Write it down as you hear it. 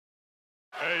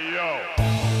Hey, yo.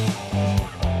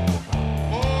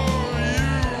 Are you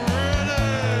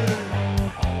ready?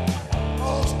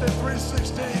 Austin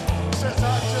 316 says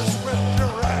I just whipped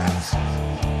your ass.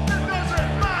 It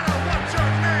doesn't matter what your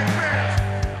name is.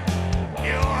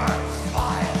 You're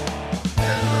fired.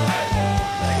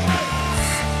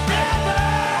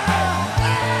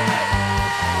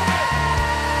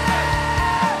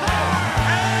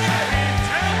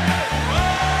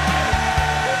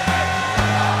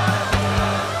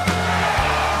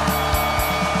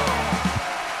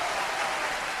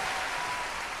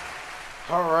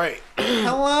 All right.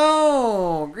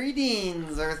 Hello,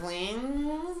 greetings,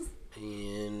 Earthlings.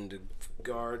 And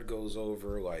guard goes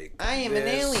over like I am an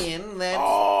this. alien that's Oh,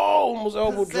 almost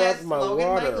elbow dropped possessed my Logan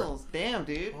water. Michaels. Damn,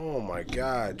 dude. Oh my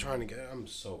god, trying to get. I'm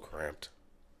so cramped.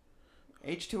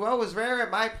 H2O is rare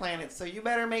at my planet, so you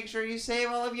better make sure you save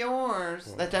all of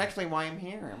yours. That's actually why I'm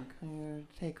here. I'm here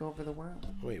to take over the world.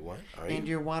 Wait, what? Are And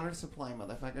you? your water supply,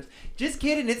 motherfuckers. Just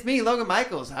kidding, it's me, Logan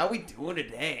Michaels. How we doing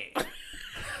today?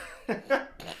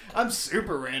 I'm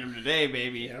super random today,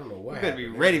 baby. Yeah, I don't know what You better be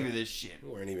happened ready there. for this shit. You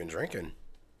weren't even drinking.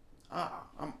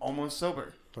 I'm almost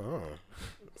sober. Oh,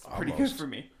 Pretty almost. good for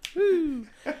me.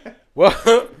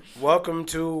 Well, welcome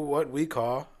to what we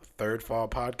call Third Fall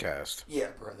Podcast. Yeah,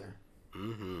 brother.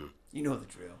 Mm-hmm. You know the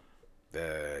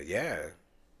drill. Yeah.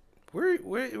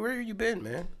 Where you been,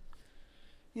 man?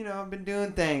 You know, I've been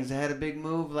doing things. I had a big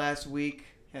move last week.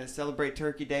 Had to celebrate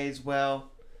Turkey Day as well.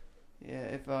 Yeah,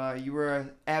 if you were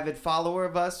an avid follower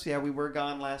of us, yeah, we were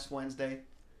gone last Wednesday.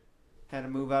 Had to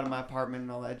move out of my apartment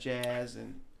and all that jazz,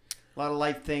 and a lot of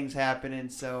life things happening,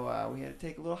 so we had to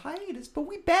take a little hiatus. But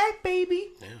we back,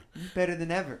 baby. Yeah. We better than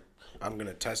ever. I'm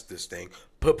gonna test this thing.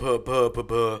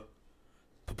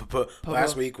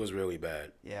 Last week was really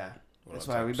bad. Yeah, that's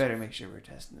all why we types better make sure we're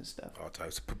testing this stuff. All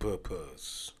types of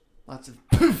puss. Lots of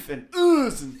poof and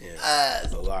oohs and Yeah.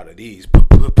 ahs. A lot of these.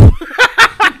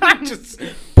 Just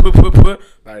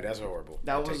Like, that's horrible. I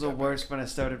That take was the back. worst when I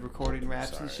started recording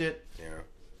raps and Sorry. shit. Yeah.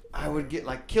 I would get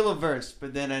like kill a verse,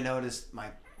 but then I noticed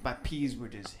my P's were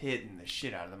just hitting the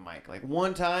shit out of the mic. Like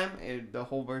one time, the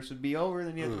whole verse would be over,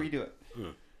 then you have to redo it.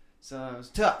 So it was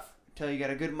tough. Until you got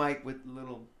a good mic with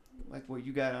little, like what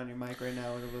you got on your mic right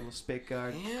now with a little spit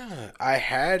guard. Yeah. I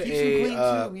had Keeps them clean,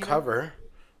 too, you know? cover,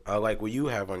 like what you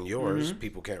have on yours.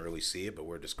 People can't really see it, but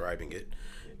we're describing it.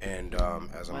 And as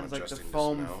I'm Mine's like the adjusting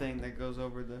foam this now, thing that goes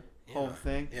over the whole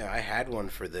thing. Yeah, I had one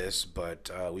for this, but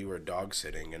we were dog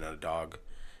sitting, and a dog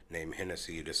named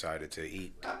Hennessy decided to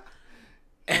eat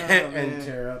and man.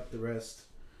 tear up the rest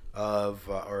of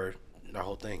or the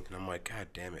whole thing. And I'm like, God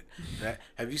damn it!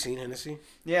 Have you seen Hennessy?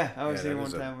 Yeah, I was Yeah, there that one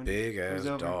is time a when big it ass was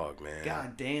over. dog, man.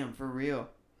 God damn, for real.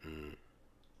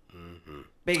 Mm-hmm.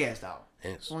 Big ass dog.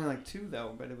 Yes. Only like 2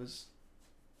 though, but it was.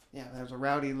 Yeah, that was a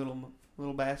rowdy little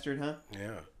bastard, huh?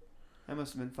 Yeah. That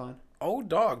must have been fun. Old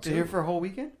dog Was it too. here for a whole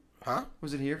weekend? Huh?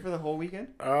 Was it here for the whole weekend?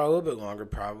 A little bit longer,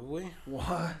 probably.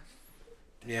 What?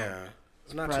 Yeah.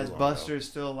 It's not too Surprised long, Buster's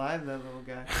still alive, that little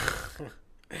guy. though.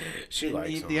 She Didn't likes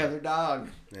eat him. the other dog.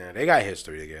 Yeah, they got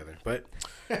history together. But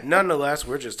nonetheless,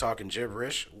 we're just talking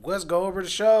gibberish. Let's go over the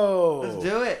show. Let's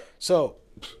do it. So,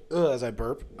 as I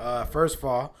burp, first of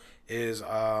all is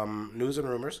news and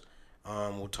rumors.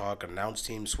 We'll talk announced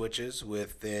team switches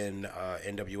within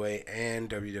NWA and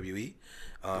WWE.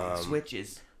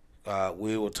 Switches.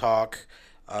 We will talk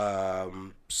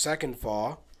second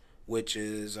fall, which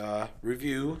is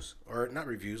reviews, or not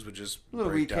reviews, but just A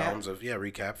little breakdowns of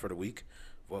recap for the week,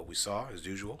 what we saw as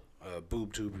usual,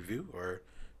 boob tube review or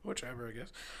whichever, I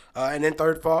guess. And then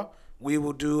third fall, we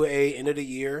will do a end of the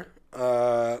year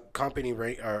company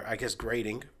rate, or I guess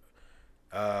grading.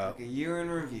 Like a year in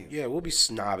review. Yeah, we'll be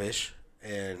snobbish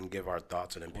and give our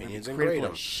thoughts and opinions and Critical grade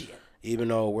them. as shit. Even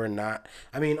though we're not,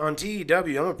 I mean, on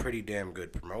TEW, I'm a pretty damn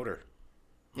good promoter.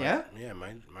 Yeah? Yeah,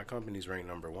 my company's ranked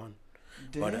number 1.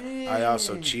 Dang. But I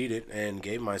also cheated and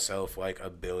gave myself like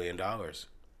 $1 billion.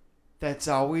 That's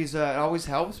always, it always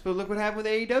helps, but look what happened with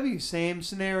AEW. Same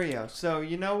scenario. So,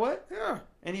 you know what? Yeah,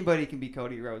 Anybody can be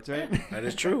Cody Rhodes, right? that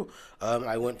is true.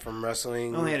 I went from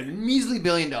wrestling, Only had a measly $1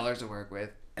 billion to work with.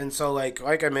 and so like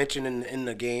I mentioned in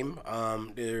the game,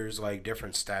 there's like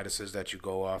different statuses that you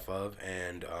go off of,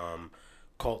 and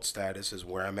cult status is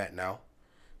where I'm at now.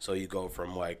 So you go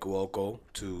from like local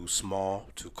to small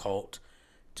to cult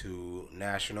to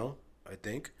national, I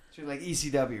think. So you're like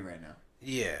ECW right now.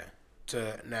 Yeah.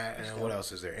 And what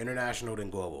else is there? International then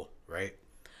global, right?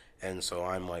 And so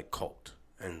I'm like cult.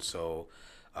 And so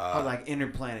Or like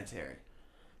interplanetary.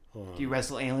 Do you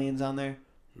wrestle aliens on there?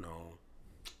 no.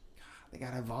 They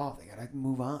gotta evolve. They gotta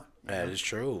move on. That is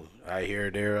true. I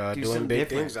hear they're Do doing something big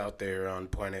different. things out there on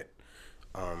planet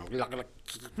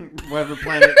Whatever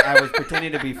planet I was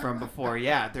pretending to be from before.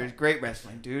 Yeah, there's great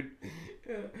wrestling, dude.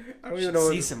 I don't You even should know.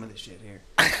 see some of this shit here.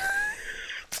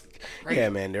 Yeah,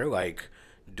 man, they're like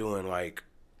doing like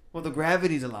Well, the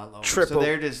gravity's a lot lower, Triple- so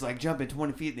they're just like jumping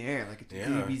 20 feet in the air like it's a Yeah.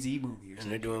 DBZ movie or and something.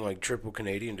 they're doing like triple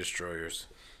Canadian destroyers.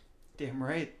 Damn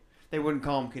right. They wouldn't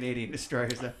call them Canadian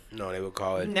destroyers, though. No, they would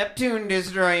call it. Neptune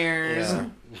destroyers.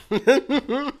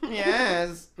 Yeah.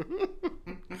 Yes.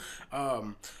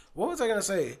 What was I gonna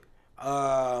say?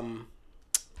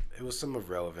 It was some of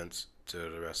relevance to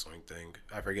the wrestling thing.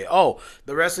 I forget. Oh,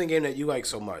 the wrestling game that you like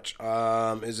so much.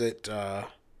 Is it?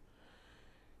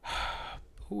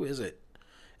 Who is it?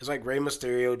 It's like Rey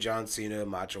Mysterio, John Cena,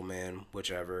 Macho Man,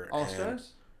 whichever. All and-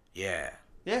 Stars? Yeah,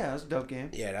 Yeah, that was a dope game.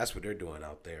 yeah, that's what they're doing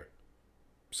out there.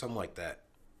 Something like that.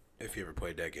 If you ever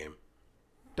played that game.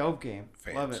 Dope game.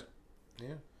 Fans. Love it.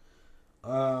 Yeah.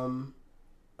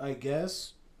 I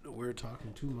guess we're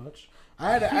talking too much.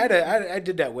 I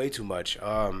did that way too much.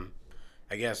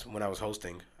 I guess when I was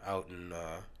hosting out in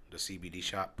the CBD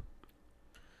shop.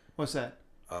 What's that?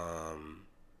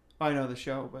 I know the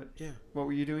show, but Yeah. what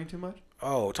were you doing too much?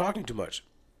 Oh, talking too much.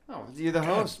 Oh, you're the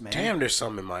host, man. Damn, there's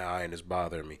something in my eye and it's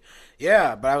bothering me.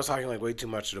 Yeah, but I was talking like way too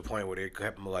much to the point where they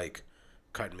kept like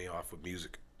cutting me off with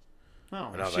music.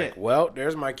 Oh, And I was shit. like, well,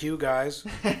 there's my cue, guys.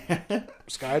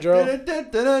 Skydro?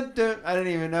 I didn't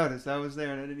even notice. I was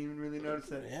there and I didn't even really notice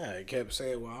that. Yeah, it kept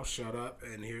saying, well, shut up,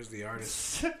 and here's the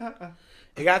artist.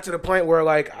 It got to the point where,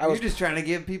 like, I was... You're just trying to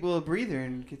give people a breather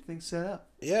and get things set up.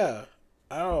 Yeah.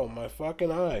 Oh, my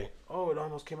fucking eye. Oh, it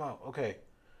almost came out. Okay.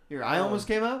 Your eye almost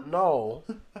came out? No.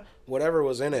 Whatever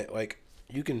was in it, like,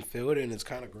 you can feel it, and it's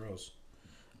kind of gross.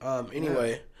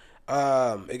 Anyway,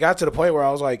 it got to the point where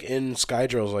I was, like, in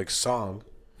Skydro's, like, song.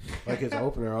 Like, his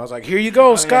opener. I was like, here you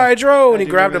go, Skydro. I And he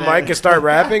do grabbed the remember mic that. and started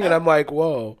rapping, and I'm like,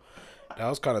 whoa. That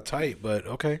was kind of tight, but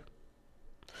okay.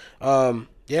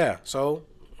 Yeah, so...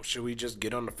 Should we just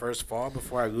get on the first fall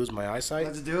before I lose my eyesight?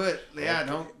 Let's do it. Yeah,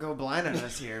 don't go blind on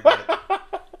us here. But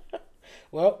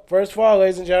Well, first fall,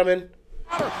 ladies and gentlemen.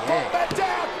 That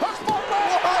down. Hooks for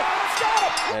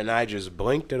Got him. And I just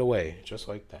blinked it away, just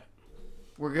like that.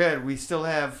 we're good. We still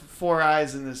have 4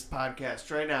 eyes in this podcast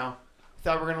right now.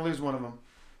 Thought we were going to lose one of them.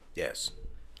 Yes.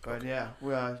 But yeah,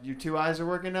 your 2 eyes are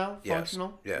working now? Yes.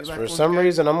 Functional? Yes. Your For left one's some good?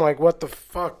 reason, I'm like, what the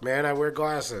fuck, man? I wear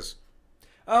glasses.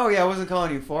 Oh, yeah, I wasn't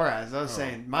calling you 4 eyes. I was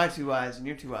saying my 2 eyes and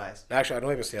your 2 eyes. Actually, I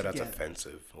don't even see how that's Yeah.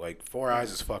 offensive. Like, 4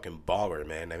 eyes is fucking baller,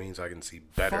 man. That means I can see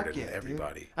better Fuck than yeah, dude.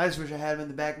 everybody. I just wish I had them in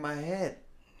the back of my head.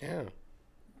 Yeah.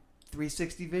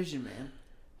 360 vision, man.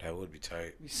 That would be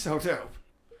tight. Be so dope.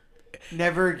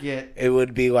 Never get It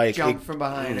would be like... jumped from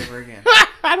behind ever again.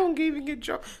 I don't even get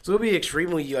jumped. So it would be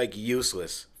extremely, like,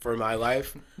 useless for my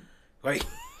life. Like...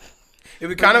 It'd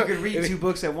be kind You of... could read 2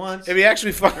 books at once. It'd be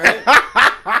actually fun. Right?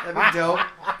 That'd be dope.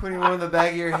 Putting one in the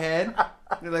back of your head.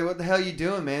 You're like, what the hell you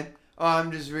doing, man? Oh,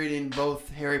 I'm just reading both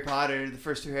Harry Potter, the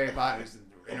first 2 Harry Potters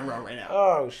in a row right now.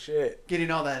 Oh, shit.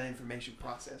 Getting all that information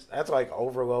processed. That's like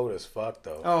overload as fuck,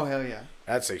 though. Oh, hell yeah.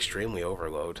 That's extremely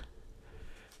overload.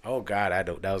 Oh, God.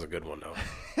 That was a good one, though.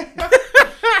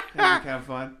 That'd be kind of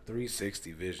fun.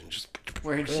 360 vision. Just...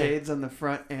 Wearing shades on the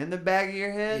front and the back of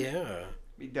your head. Yeah.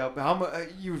 Be dope. How much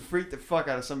you would freak the fuck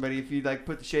out of somebody if you like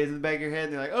put the shades in the back of your head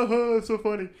and they're like, oh, that's so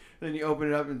funny. Then you open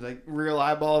it up and like real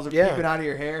eyeballs are peeping out of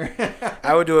your hair.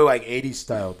 I would do it like 80s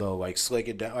style though, like slick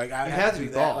it down. Like I'd You have have to to do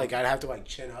be that. bald. Like I'd have to like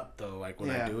chin up though, like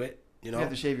when I Yeah. do it. You You know? have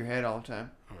to shave your head all the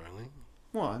time. Oh, really?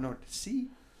 Well, I know what to see.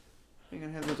 You're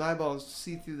gonna have those eyeballs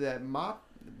see through that mop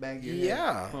in the back of your head.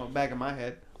 Yeah. Well, back of my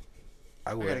head.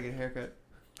 I I would. gotta get a haircut.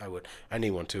 I would. I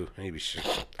need one too. I need to be.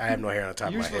 I have no hair on the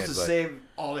top You're of my head. supposed to But... save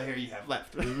all the hair you have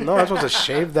left. No, I'm supposed to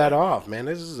shave that off, man.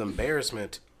 This is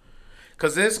embarrassment.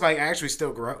 Cause this like actually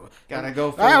still grow. Gotta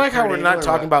go for I like how Kurt we're Angle not or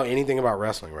talking what? about anything about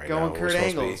wrestling right now. Going We're Kurt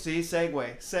supposed to Angle. be- See,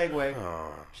 segue.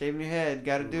 Oh, Shaving your head.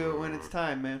 Gotta do it when it's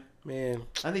time, man. man,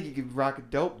 I think you could rock a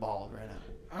dope bald right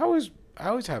now. I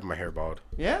always have my hair bald.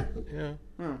 Yeah? Yeah.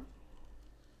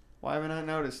 Why haven't I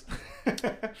noticed?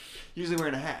 Usually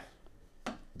wearing a hat.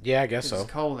 Yeah, I guess so.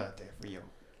 It's cold out there for your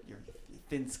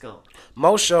thin skull.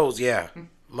 Most shows, yeah.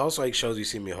 Most like shows you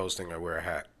see me hosting, I wear a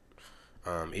hat.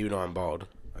 Even though I'm bald,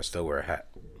 I still wear a hat.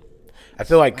 I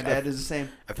feel like My dad is the same.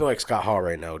 I feel like Scott Hall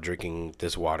right now drinking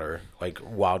this water like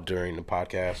while during the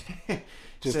podcast.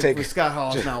 Just Except take for Scott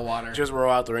Hall's just- not water. Just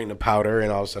roll out during the powder,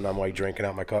 and all of a sudden I'm like drinking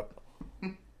out my cup.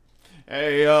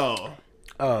 Hey yo.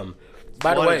 By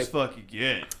the What way, as fuck you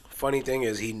get? funny thing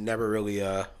is he never really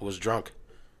was drunk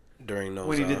during those.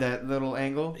 When he did that little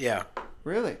angle? Yeah.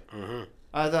 Really? Mhm.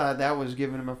 I thought that was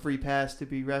giving him a free pass to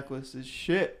be reckless as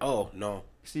shit. Oh no,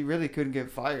 'Cause he really couldn't get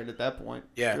fired at that point.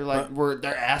 Yeah, they're like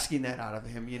they're asking that out of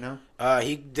him, you know.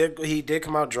 He did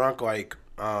come out drunk like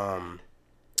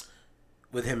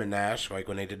with him and Nash, like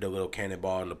when they did the little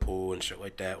cannonball in the pool and shit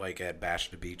like that, like at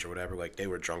Bash the Beach or whatever. Like they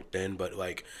were drunk then, but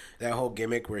like that whole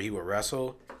gimmick where he would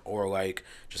wrestle or like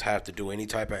just have to do any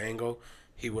type of angle,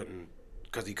 he wouldn't,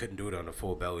 because he couldn't do it on a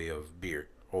full belly of beer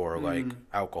or like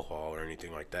alcohol or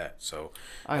anything like that. So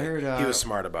I heard he was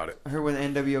smart about it. I heard when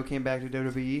the NWO came back to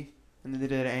WWE and they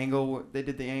did an angle. They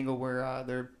did the angle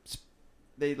where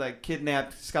they like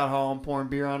kidnapped Scott Hall and pouring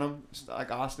beer on him,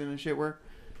 like Austin and shit were.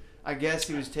 I guess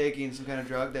he was taking some kind of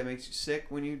drug that makes you sick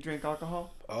when you drink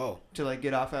alcohol. Oh. To like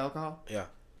get off alcohol. Yeah.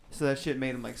 So that shit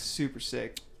made him like super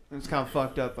sick. It was kind of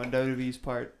fucked up on WWE's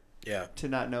part. Yeah. To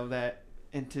not know that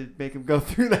and to make him go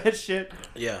through that shit.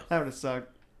 Yeah. That would have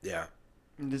sucked. Yeah.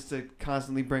 And just to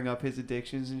constantly bring up his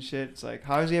addictions and shit. It's like,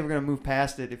 how is he ever going to move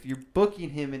past it if you're booking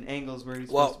him in angles where he's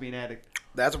supposed to be an addict?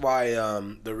 That's why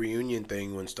the reunion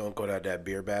thing when Stone Cold had that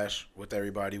beer bash with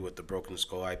everybody with the Broken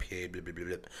Skull IPA, blah, blah,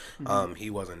 blah, blah, he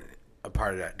wasn't a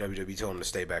part of that. WWE told him to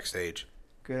stay backstage.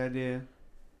 Good idea.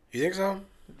 You think so?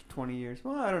 20 years.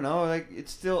 Well, I don't know. Like,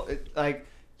 it's still, like,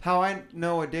 how I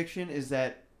know addiction is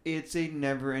that it's a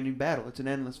never-ending battle. It's an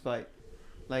endless fight.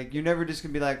 Like, you're never just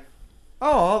going to be like,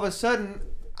 oh, all of a sudden,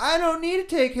 I don't need to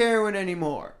take heroin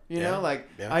anymore. You know, like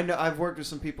I know I've worked with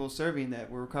some people serving that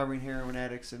were recovering heroin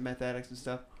addicts and meth addicts and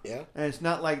stuff. Yeah. And it's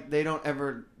not like they don't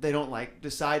like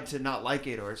decide to not like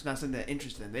it or it's not something that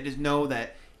interests them. They just know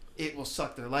that it will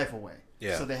suck their life away.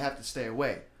 Yeah. So they have to stay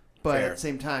away. But Fair. at the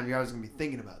same time, you're always gonna be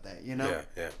thinking about that. You know. Yeah.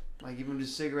 Yeah. Like even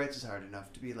just cigarettes is hard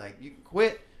enough to be like you can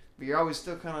quit, but you're always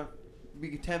still kind of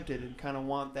be tempted and kind of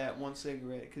want that one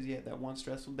cigarette because you had that one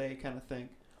stressful day kind of thing.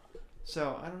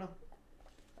 So I don't know.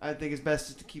 I think it's best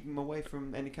just to keep him away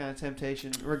from any kind of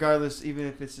temptation, regardless, even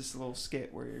if it's just a little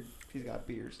skit where he's got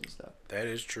beers and stuff. That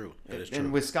is true. That is true.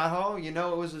 And with Scott Hall, you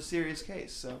know it was a serious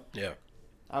case, so yeah,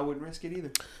 I wouldn't risk it either.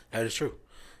 That is true.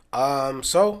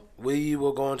 So we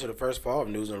will go into the first fall of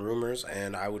news and rumors,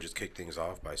 and I will just kick things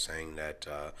off by saying that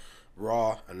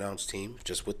Raw announced team,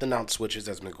 just with the announced switches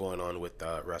that's been going on with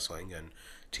wrestling and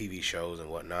TV shows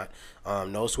and whatnot.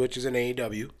 No switches in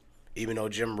AEW, even though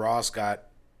Jim Ross got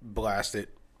blasted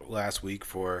last week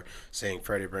for saying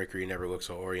Freddie Mercury never looks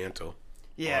so Oriental.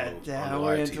 Yeah,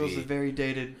 Oriental is a very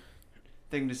dated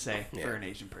thing to say for an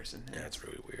Asian person. Yeah, it's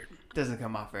really weird. Doesn't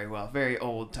come off very well. Very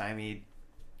old timey,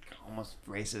 almost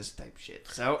racist type shit.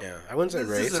 So yeah, I wouldn't say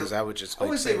racist. I would just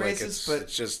like, say like racist, but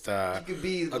it's just it could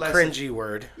be a cringy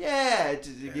word. Yeah,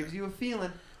 it gives you a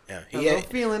feeling. Yeah, a little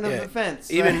feeling of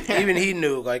offense. Even he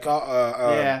knew like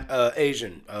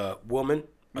Asian woman.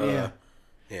 Yeah.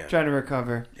 Trying to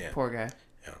recover. Yeah. Poor guy.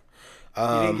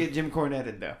 Yeah. You didn't get Jim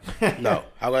Cornetted though. No.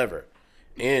 However,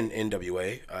 in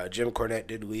NWA, Jim Cornette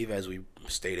did leave, as we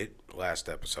stated last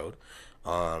episode.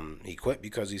 He quit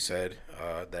because he said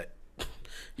that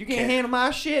you can't handle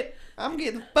my shit. I'm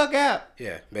getting the fuck out.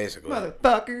 Yeah, basically.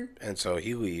 Motherfucker. And so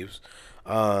he leaves.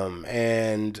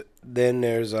 And then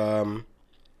there's their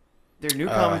new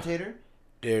commentator.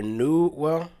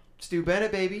 Stu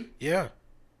Bennett, baby. Yeah.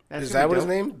 Is that what his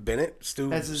name? Bennett? Stu?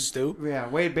 Yeah,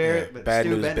 Wade Barrett. Yeah, but Bad Stu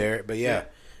News Bennett. Barrett. But yeah,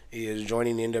 he is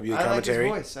joining the NWA commentary. I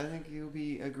like his voice. I think he'll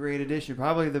be a great addition.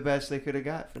 Probably the best they could have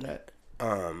got for that.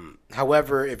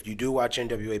 However, if you do watch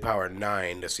NWA Power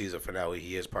 9, the season finale,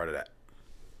 he is part of that.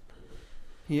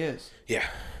 He is? Yeah.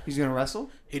 He's going to wrestle?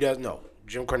 He does, no.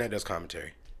 Jim Cornette does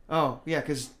commentary. Oh, yeah,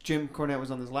 because Jim Cornette was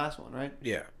on this last one, right?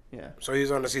 Yeah. Yeah. So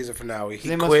he's on the season finale.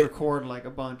 They must record like a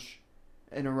bunch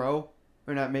in a row.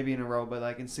 Or not maybe in a row, but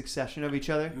like in succession of each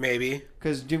other. Maybe.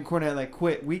 Because Jim Cornette like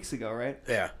quit weeks ago, right?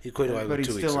 Yeah, he quit like 2 weeks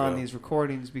ago. But he's still on these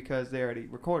recordings because they already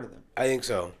recorded them. I think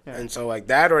so. Yeah. And so like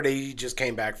that, or they just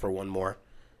came back for one more,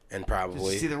 and probably.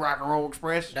 Did you see the Rock and Roll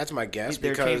Express? That's my guess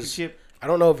their because championship? I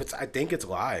don't know if it's. I think it's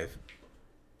live.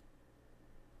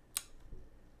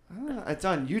 It's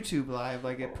on YouTube live,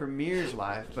 like it premieres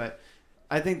live, but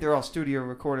I think they're all studio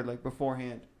recorded like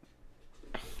beforehand.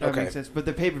 That makes sense. But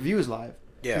the pay-per-view is live.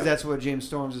 Yeah. Because that's what James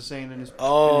Storms is saying in his...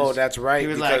 that's right. He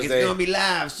was like, it's going to be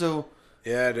live, so...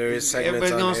 Yeah, there is segments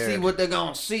everybody's going to see what they're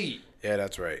going to see. Yeah,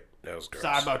 that's right. That was gross.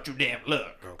 Sorry about your damn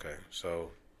luck. Okay, so...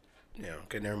 Yeah,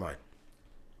 okay, never mind.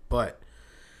 But,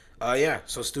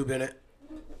 so Stu Bennett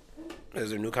is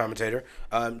their new commentator.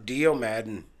 Dio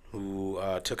Madden, who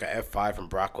took a F5 from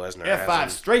Brock Lesnar.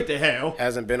 F5 straight to hell.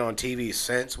 Hasn't been on TV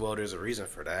since. Well, there's a reason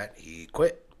for that. He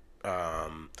quit.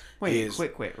 Wait,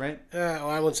 quit, right? Well,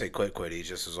 I wouldn't say quit. He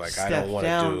just was like, I Stepped don't want to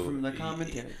down do from the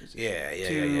commentary position. Yeah.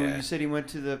 You said he went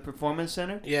to the Performance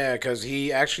Center? Yeah, because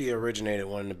he actually originated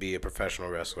wanting to be a professional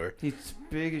wrestler. He's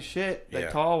big as shit, like Yeah.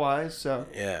 tall-wise, so...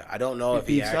 Yeah, I don't know He if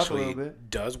he beats up a actually little bit.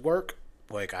 does work.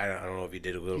 Like, I don't know if he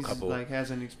did a little He's, couple... like,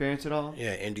 hasn't experienced it all?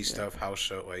 Yeah, indie stuff, house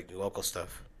show, like, local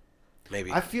stuff. Maybe.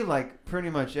 I feel like pretty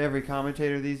much every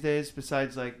commentator these days,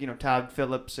 besides, like, Todd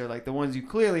Phillips or, like, the ones you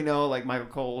clearly know, like Michael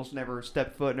Cole's never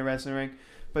stepped foot in a wrestling ring,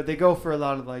 but they go for a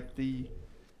lot of, like, the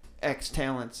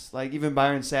ex-talents. Like, even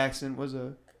Byron Saxton was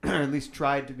or at least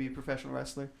tried to be a professional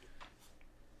wrestler.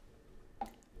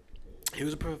 He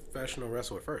was a professional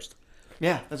wrestler first.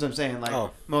 Yeah, that's what I'm saying.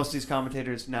 Like, most of these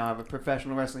commentators now have a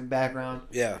professional wrestling background.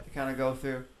 Yeah. To kind of go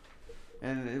through.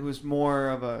 And it was more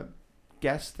of a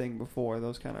guest thing before,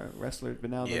 those kind of wrestlers, but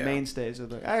now the mainstays are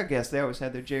the... I guess they always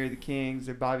had their Jerry the Kings,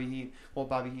 their Bobby Heenan. Well,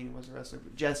 Bobby Heenan was a wrestler,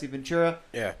 but Jesse Ventura.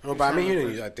 Yeah. Well, Bobby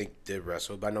Heenan, I think, did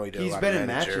wrestle, but I know he did a lot of manager. He's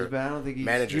been in matches, but I don't think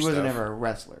he wasn't ever a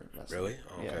wrestler. Really?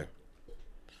 Oh, okay.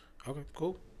 Yeah. Okay,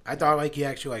 cool. I thought, like, he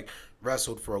actually, like,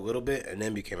 wrestled for a little bit and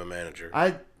then became a manager.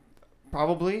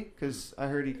 Probably, because I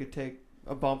heard he could take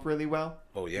a bump really well.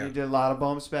 Oh, yeah. He did a lot of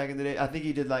bumps back in the day. I think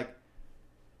he did, like...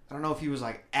 I don't know if he was,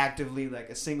 like, actively, like,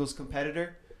 a singles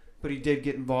competitor, but he did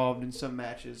get involved in some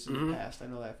matches in the past. I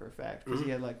know that for a fact, because he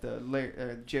had, like,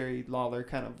 the Jerry Lawler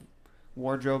kind of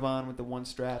wardrobe on with the one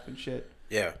strap and shit.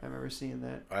 Yeah. I remember seeing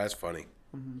that. Oh, that's funny.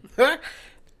 Mm-hmm.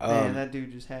 Man, that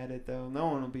dude just had it, though. No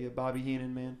one will be a Bobby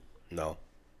Heenan, man. No,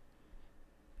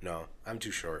 I'm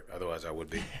too short. Otherwise, I would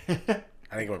be.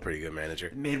 I think I'm a pretty good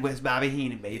manager. Midwest Bobby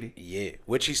Heenan, baby. Yeah,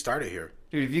 which he started here.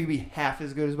 Dude, if you can be half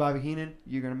as good as Bobby Heenan,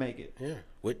 you're going to make it. Yeah.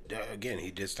 Again,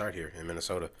 he did start here in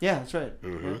Minnesota. Yeah, that's right.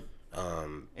 Mm-hmm.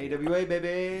 Yeah. AWA,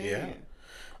 baby.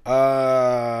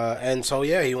 Yeah. And so,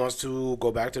 yeah, he wants to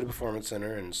go back to the Performance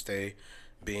Center and stay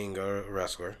being a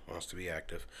wrestler, wants to be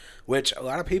active. Which a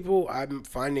lot of people, I'm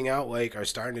finding out, like, are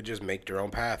starting to just make their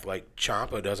own path. Like,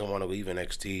 Ciampa doesn't want to leave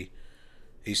NXT.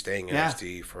 He's staying in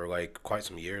NXT for, like, quite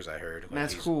some years, I heard. Like,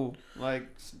 that's cool. Like,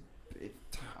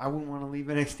 I wouldn't want to leave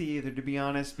NXT either, to be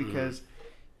honest, because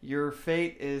your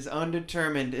fate is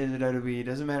undetermined in the WWE. It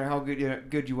doesn't matter how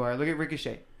good you are. Look at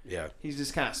Ricochet. Yeah. He's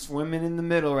just kind of swimming in the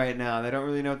middle right now. They don't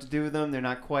really know what to do with him. They're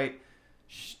not quite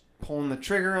pulling the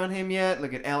trigger on him yet.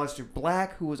 Look at Aleister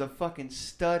Black, who was a fucking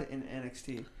stud in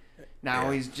NXT.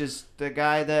 Now he's just the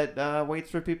guy that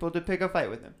waits for people to pick a fight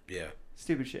with him. Yeah.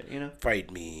 Stupid shit, you know?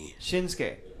 Fight me.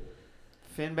 Shinsuke.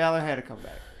 Finn Balor had to come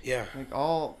back. Yeah. Like,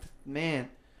 man,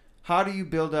 how do you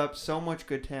build up so much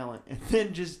good talent and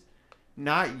then just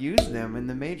not use them in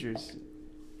the majors?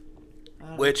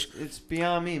 It's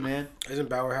beyond me, man. Isn't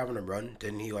Balor having a run?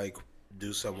 Didn't he, like,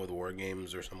 do something with War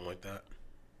Games or something like that?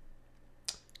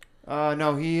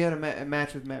 No, he had a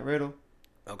match with Matt Riddle.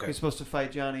 Okay. He was supposed to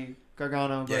fight Johnny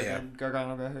Gargano, but then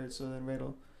Gargano got hurt, so then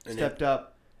Riddle stepped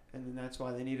up. And then that's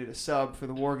why they needed a sub for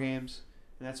the War Games.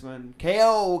 And that's when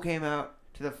KO came out.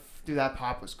 Dude, that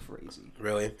pop was crazy.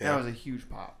 Really? Yeah. That was a huge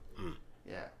pop. Mm.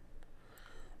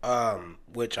 Yeah.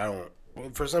 Which I don't...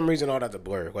 For some reason, all that's a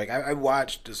blur. Like, I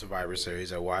watched the Survivor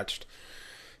Series. I watched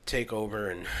TakeOver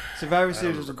and... Survivor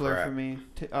Series was a blur for me.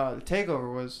 The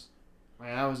TakeOver was...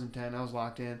 Man, I was in 10. I was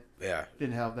locked in. Yeah.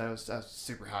 Didn't help that I was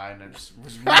super high, and I just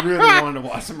was really wanting to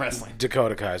watch some wrestling.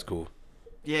 Dakota Kai's cool.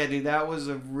 Yeah, dude, that was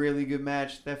a really good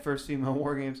match. That first female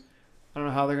War Games. I don't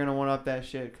know how they're going to one-up that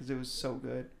shit because it was so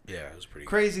good. Yeah, it was pretty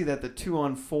crazy that the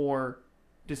 2-on-4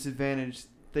 disadvantage,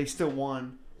 they still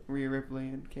won Rhea Ripley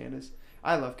and Candice.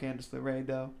 I love Candice LeRae,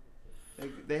 though.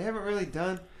 They haven't really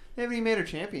done... They haven't even made her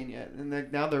champion yet.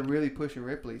 And now they're really pushing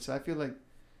Ripley. So I feel like...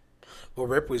 Well,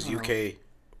 Ripley's UK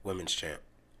Women's Champ.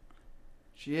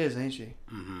 She is, ain't she?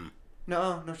 Mm-hmm.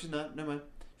 No, she's not. Never mind.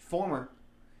 Former.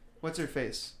 What's her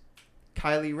face?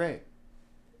 Kylie Ray.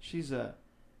 She's the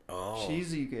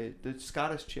UK, the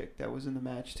Scottish chick that was in the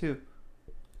match too.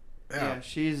 Yeah,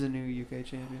 she's the new UK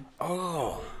champion.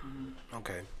 Oh,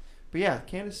 okay. But yeah,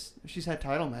 Candice, she's had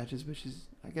title matches, but she's,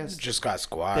 I guess, just got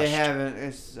squashed. They haven't.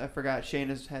 I forgot.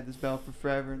 Shayna's had this belt for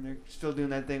forever, and they're still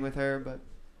doing that thing with her. But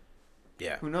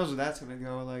yeah, who knows where that's gonna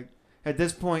go? Like at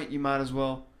this point, you might as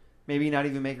well maybe not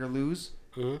even make her lose.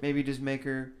 Mm-hmm. Maybe just make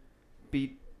her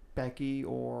beat Becky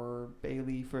or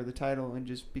Bayley for the title and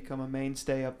just become a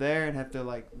mainstay up there and have to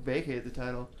like vacate the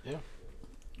title. Yeah.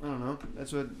 I don't know.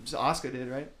 That's what Asuka did,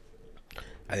 right?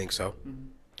 I think so. Mm-hmm.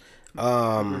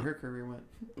 Where her career went.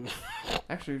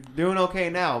 Actually, doing okay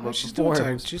now, but she's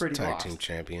before she's pretty tag lost. team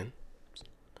champion.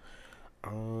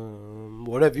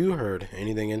 What have you heard?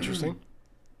 Anything interesting?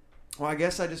 Well, I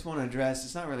guess I just want to address.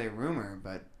 It's not really a rumor,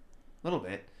 but a little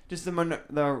bit. Just the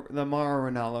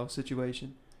Mauro Ranallo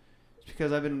situation.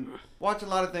 because I've been watching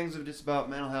a lot of things of just about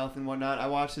mental health and whatnot. I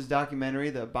watched his documentary,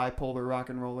 The Bipolar Rock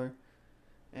and Roller.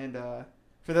 And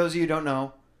for those of you who don't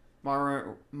know,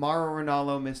 Mauro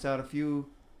Ranallo missed out a few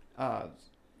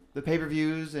the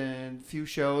pay-per-views and few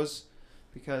shows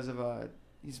because of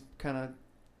he's kind of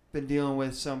been dealing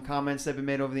with some comments that have been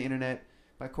made over the internet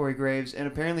by Corey Graves, and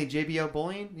apparently JBL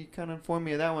bullying. You kind of informed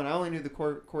me of that one. I only knew the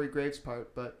Corey Graves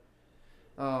part, but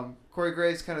Corey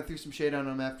Graves kind of threw some shade on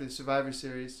him after the Survivor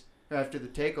Series, or after the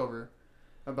Takeover,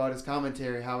 about his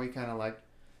commentary, how he kind of like,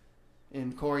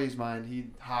 in Corey's mind, he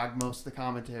hogged most of the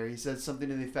commentary. He said something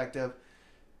to the effect of,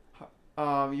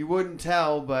 you wouldn't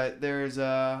tell, but there's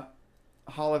a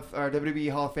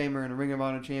WWE Hall of Famer and a Ring of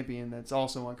Honor champion that's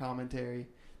also on commentary.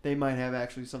 They might have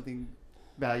actually something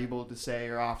valuable to say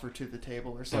or offer to the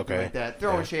table or something like that.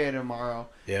 Throwing shade at tomorrow.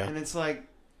 Yeah. And it's like,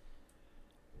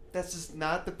 that's just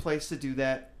not the place to do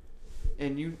that.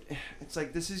 And it's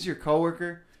like, this is your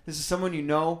coworker. This is someone you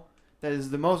know that is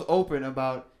the most open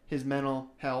about his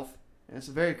mental health. And it's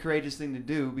a very courageous thing to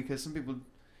do because some people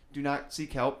do not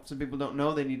seek help. Some people don't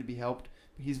know they need to be helped.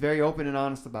 But he's very open and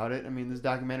honest about it. I mean, this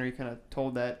documentary kind of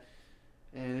told that.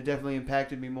 And it definitely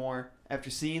impacted me more after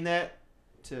seeing that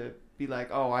to be like,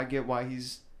 oh, I get why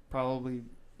he's probably,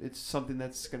 it's something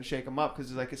that's going to shake him up.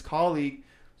 Because like his colleague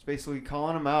was basically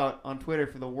calling him out on Twitter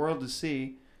for the world to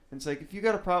see. And it's like, if you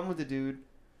got a problem with the dude,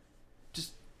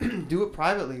 just do it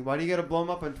privately. Why do you got to blow him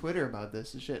up on Twitter about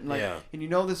this and shit? And like, and you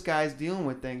know this guy's dealing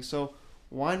with things, so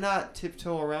why not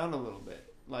tiptoe around a little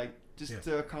bit? Like, just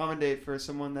to accommodate for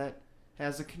someone that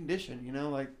has a condition, you know?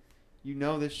 Like, you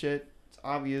know this shit. It's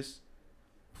obvious.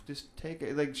 Just take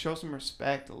it. Like, show some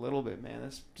respect a little bit, man.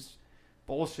 That's just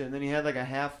bullshit. And then he had, like, a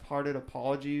half-hearted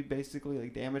apology, basically,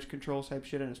 like, damage control type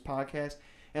shit on his podcast.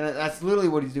 And that's literally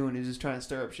what he's doing. He's just trying to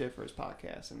stir up shit for his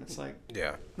podcast. And it's like,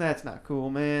 that's not cool,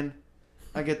 man.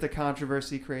 I get the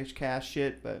controversy creates cash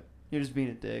shit, but you're just being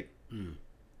a dick.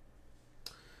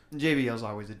 JBL's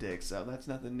always a dick, so that's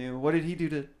nothing new. What did he do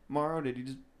to Morrow? Did he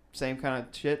just same kind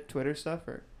of shit, Twitter stuff,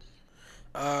 or?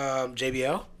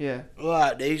 JBL? Yeah.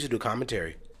 Well, they used to do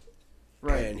commentary.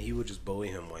 Right. And he would just bully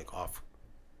him, like, off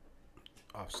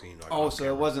scene. Like, oh, so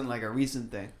it wasn't, like, a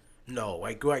recent thing? No,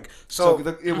 like, so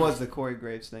it was the Corey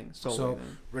Graves thing. So,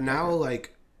 Ronaldo,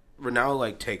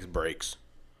 like, takes breaks.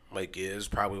 Like, is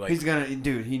probably, like... He's gonna...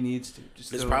 Dude, he needs to.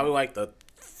 It's probably, like, the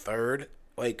third,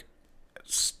 like,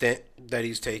 stint that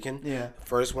he's taken. Yeah.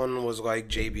 First one was, like,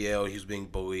 JBL. He was being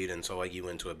bullied, and so, like, he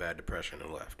went to a bad depression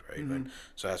and left, right? Mm-hmm.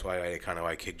 So that's why they kind of,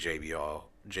 like, kicked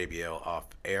JBL off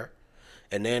air.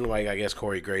 And then, like, I guess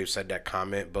Corey Graves said that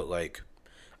comment, but, like,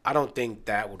 I don't think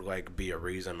that would, like, be a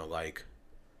reason to, like,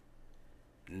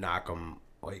 knock him,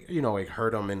 like, you know, like,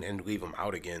 hurt him and leave him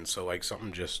out again. So, like,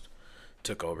 something just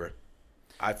took over.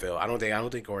 I feel. I don't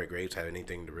think Corey Graves had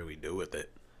anything to really do with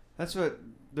it. That's what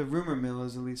the rumor mill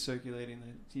is at least circulating,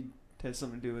 that he had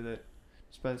something to do with it.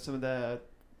 Despite some of that,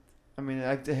 I mean, it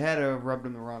had to have rubbed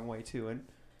him the wrong way too. And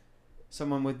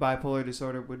someone with bipolar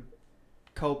disorder would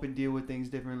cope and deal with things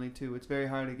differently too. It's very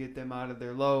hard to get them out of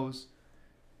their lows,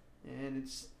 and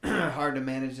it's hard to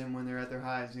manage them when they're at their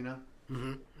highs. You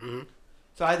know.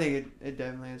 So I think it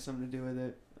definitely has something to do with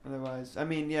it. Otherwise, I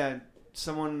mean, yeah.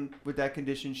 Someone with that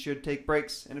condition should take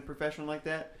breaks in a profession like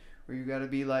that, where you got to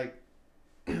be like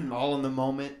all in the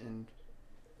moment and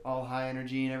all high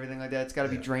energy and everything like that. It's got to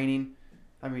be draining.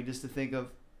 I mean, just to think of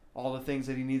all the things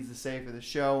that he needs to say for the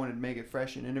show and make it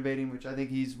fresh and innovating, which I think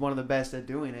he's one of the best at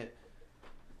doing it.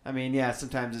 I mean, yeah,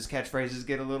 sometimes his catchphrases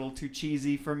get a little too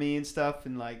cheesy for me and stuff,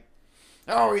 and like,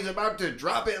 oh, he's about to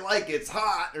drop it like it's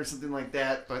hot or something like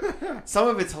that. But some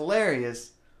of it's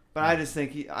hilarious. But I just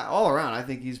think all around, I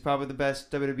think he's probably the best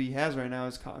WWE has right now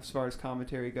as far as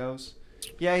commentary goes.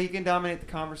 Yeah, he can dominate the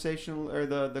conversation or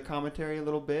the commentary a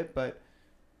little bit, but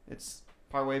it's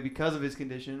partway because of his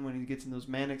condition. When he gets in those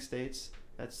manic states,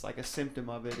 that's like a symptom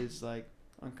of it, is like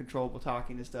uncontrollable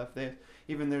talking and stuff.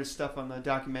 There's stuff on the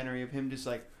documentary of him just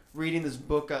like reading this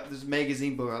book, this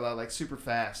magazine book out loud, like super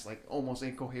fast, like almost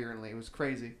incoherently. It was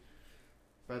crazy.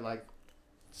 But like,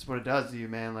 that's what it does to you,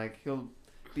 man. Like, he'll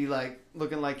be like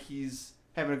looking like he's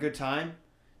having a good time,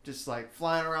 just like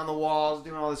flying around the walls,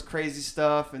 doing all this crazy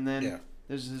stuff, and then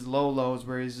there's his lows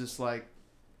where he's just like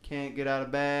can't get out of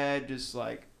bed, just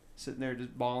like sitting there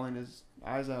just bawling his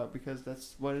eyes out, because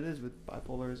that's what it is with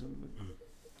bipolarism.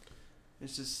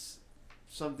 It's just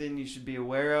something you should be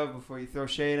aware of before you throw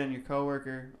shade on your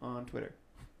coworker on Twitter.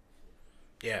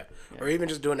 Yeah. Or even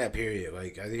just doing that period.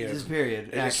 Like, I think it's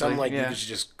period. It's something like you should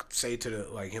just say to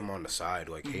him on the side,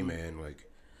 like, hey man, like,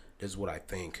 this is what I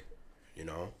think, you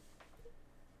know?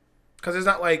 Because it's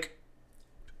not like,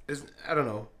 I don't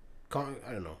know.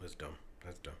 It's dumb.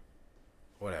 That's dumb.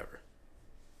 Whatever.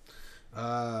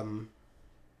 John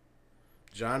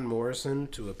Morrison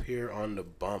to appear on The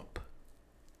Bump.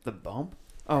 The Bump?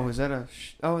 Oh, is that a...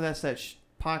 that's that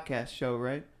podcast show,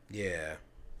 right? Yeah.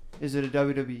 Is it a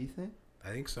WWE thing? I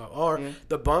think so. Or Yeah.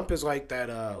 The Bump is like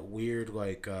that weird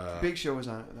like Big Show was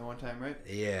on it that one time, right?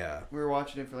 yeah. We were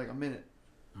watching it for like a minute.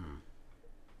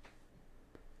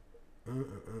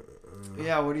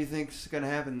 Yeah, what do you think's gonna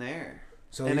happen there?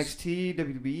 So NXT,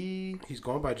 WWE? he's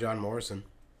going by John Morrison.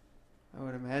 I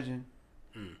would imagine.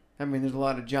 I mean, there's a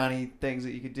lot of Johnny things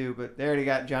that you could do, but they already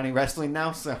got Johnny Wrestling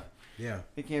now, so Yeah.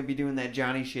 they can't be doing that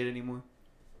Johnny shit anymore.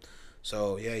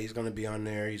 So yeah, he's gonna be on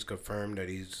there. He's confirmed that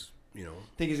he's, you know,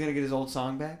 Think he's gonna get his old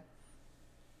song back?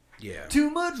 yeah. Too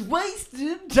much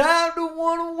wasted time, don't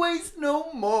wanna waste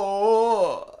no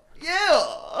more.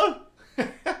 Yeah.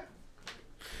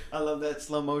 I love that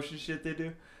slow motion shit they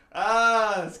do.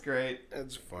 Ah, that's great.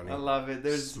 That's funny. I love it.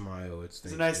 There's Smile. It's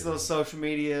a nice little social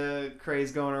media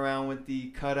craze going around with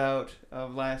the cutout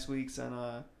of last week's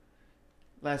Dynamite,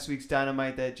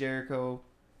 that Jericho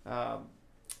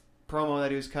promo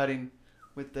that he was cutting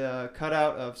with the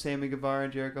cutout of Sammy Guevara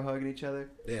and Jericho hugging each other.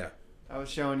 Yeah. I was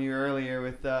showing you earlier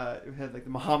with it had like the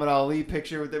Muhammad Ali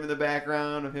picture with him in the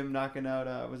background of him knocking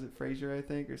out was it Frazier, I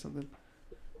think, or something,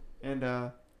 and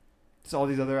it's all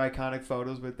these other iconic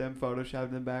photos with them photoshopped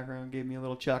in the background. Gave me a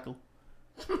little chuckle.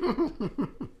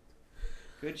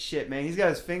 Good shit, man. He's got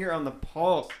his finger on the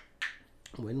pulse.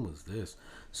 When was this?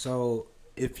 So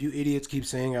if you idiots keep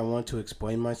saying I want to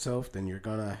explain myself, then you're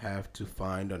gonna have to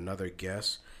find another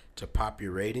guest to pop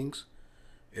your ratings.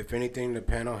 If anything, the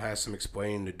panel has some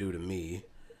explaining to do to me.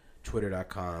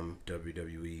 Twitter.com,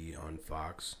 WWE on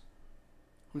Fox.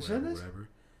 Who said this? Whatever.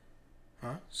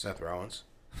 Huh? Seth Rollins.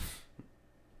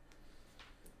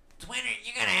 Twitter,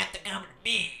 you're gonna have to come to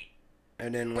me.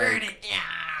 And then Burn like it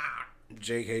down.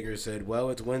 Jake Hager said, well,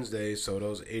 it's Wednesday, so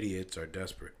those idiots are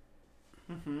desperate.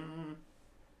 I don't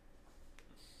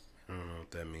know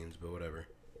what that means, but whatever.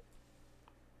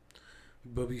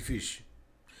 Bobby Fish.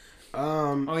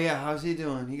 Oh yeah, how's he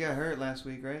doing? He got hurt last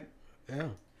week, right? Yeah.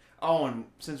 Oh, and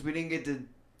since we didn't get to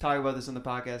talk about this on the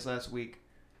podcast last week,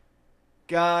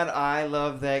 God, I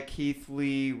love that Keith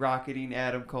Lee rocketing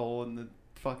Adam Cole in the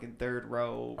fucking third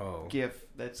row gif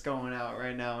that's going out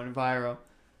right now in viral.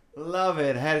 Love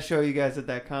it. I had to show you guys at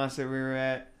that concert we were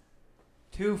at.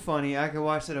 Too funny. I could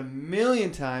watch it a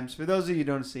million times. For those of you who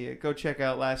don't see it, go check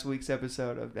out last week's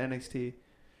episode of NXT.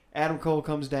 Adam Cole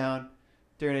comes down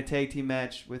during a tag team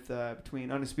match with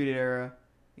between Undisputed Era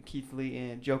and Keith Lee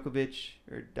and Djokovic,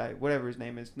 or whatever his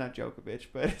name is. Not Djokovic,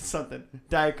 but it's something.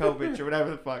 Dijakovic or whatever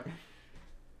the fuck.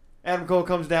 Adam Cole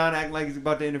comes down, acting like he's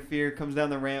about to interfere, comes down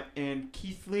the ramp, and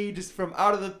Keith Lee, just from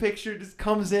out of the picture, just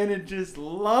comes in and just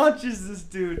launches this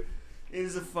dude. It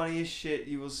is the funniest shit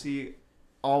you will see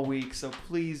all week, so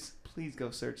please go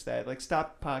search that. Like,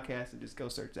 stop the podcast and just go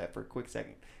search that for a quick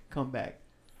second. Come back.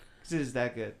 Because it is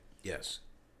that good. Yes.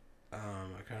 I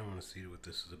kind of want to see what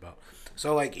this is about.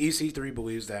 So, like, EC3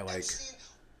 believes that, like...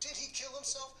 Did he kill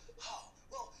himself? How?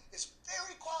 Well, it's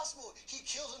very possible he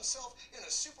killed himself in a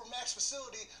Supermax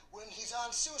facility when he's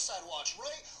on suicide watch,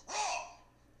 right?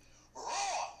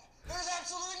 Wrong! There's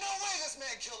absolutely no way this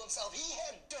man killed himself. He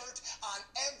had dirt on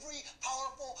every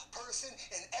powerful person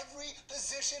in every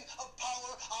position of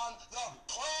power on the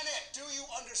planet. Do you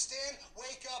understand?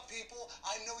 Wake up, people.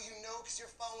 I know you know because you're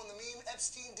following the meme.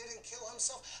 Epstein didn't kill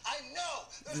himself. I know.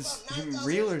 There's This about him 9,000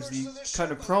 real or is versions he of this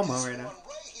cutting a shit, but promo this right now? one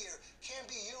right here can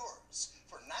be yours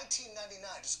for $19.99.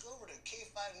 Just go over to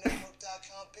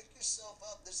K5Network.com, pick yourself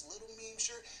up this little meme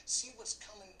shirt, see what's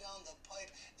coming down the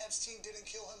pipe. Epstein didn't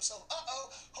kill himself.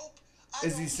 Hope.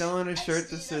 Is he selling a shirt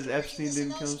that says Epstein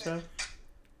didn't kill himself?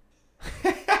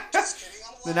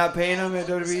 They're not paying him at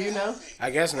WWE now?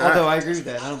 I guess not. Although I agree with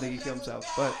that. I don't think he killed himself.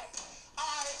 But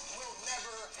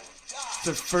it's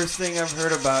the first thing I've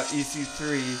heard about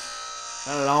EC3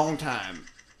 in a long time.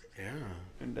 Yeah.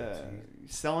 And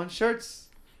he's selling shirts.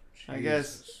 I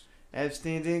guess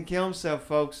Epstein didn't kill himself,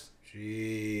 folks.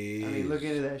 Jeez. I mean, look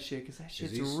into that shit, because that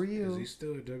shit's real. Is he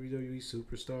still a WWE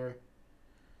superstar?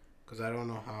 Because I don't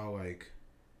know how, like...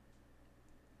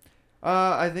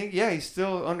 I think, yeah, he's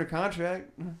still under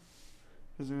contract.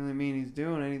 Doesn't really mean he's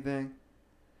doing anything.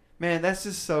 Man, that's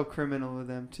just so criminal of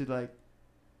them to, like,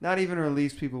 not even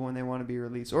release people when they want to be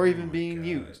released, or even being God.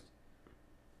 used.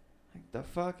 Like, the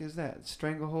fuck is that?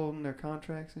 Strangleholding their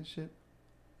contracts and shit?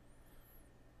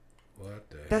 What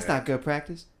the That's heck? not good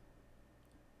practice.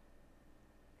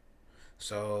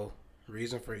 So,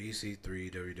 reason for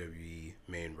EC3 WWE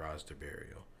main roster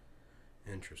burial.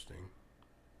 Interesting.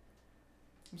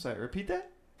 I'm sorry, repeat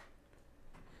that?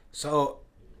 So,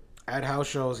 at house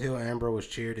shows, Hill Ambrose was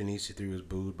cheered and EC3 was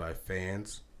booed by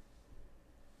fans.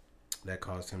 that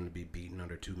caused him to be beaten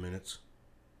under 2 minutes.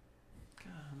 Oh,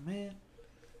 man.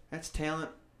 That's talent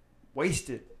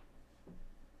wasted.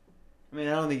 I mean,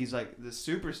 I don't think he's like the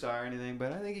superstar or anything,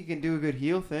 but I think he can do a good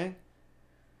heel thing.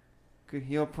 Good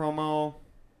heel promo.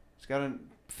 It's got a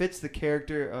fits the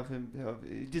character of him.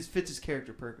 It just fits his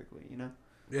character perfectly, you know?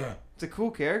 Yeah. It's a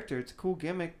cool character. It's a cool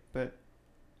gimmick, but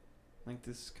like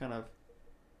this kind of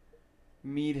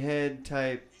meathead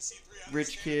type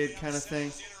rich kid kind of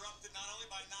thing.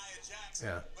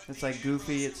 Yeah. It's like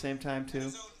goofy at the same time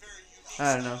too.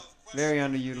 I don't know. Very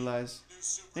underutilized.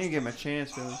 I didn't give him a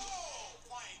chance really.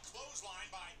 Flying clothesline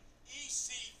by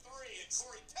EC3. And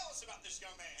Corey, tell us about this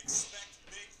young man. Expect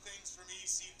big things from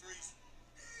EC3.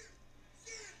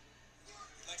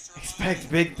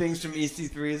 Expect big things from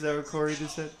EC3. Is that what Corey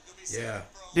just said? Yeah.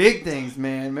 Big things,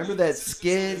 man. Remember that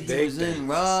skit he Big was in things.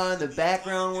 Raw in the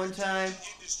background one time?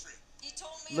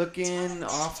 Looking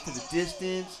off to the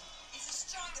distance.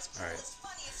 All right.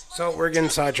 So we're getting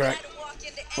sidetracked.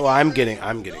 Oh, I'm getting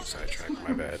sidetracked.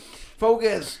 My bad.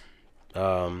 Focus. I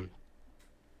don't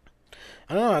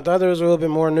know. I thought there was a little bit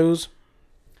more news.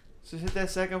 So hit that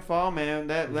second fall, man.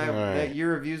 That Alright.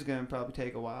 year review's gonna probably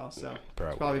take a while, so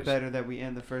Probably it's probably is. better that we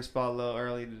end the first fall a little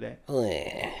early today.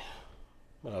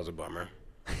 Well, that was a bummer.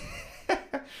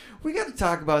 We got to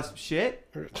talk about some shit.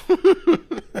 Let's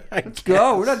Let's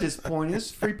go. We're not disappointed. This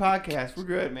is a free podcast. We're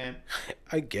good, man.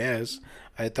 I guess.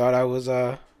 I thought I was,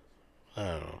 I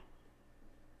don't know.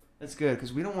 That's good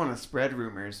because we don't want to spread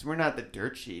rumors. We're not the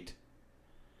dirt sheet.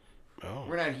 Oh.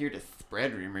 We're not here to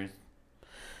spread rumors.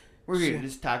 We're here to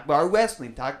just talk about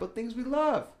wrestling, talk about things we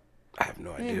love, I have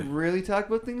no idea. and really talk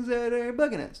about things that are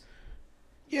bugging us.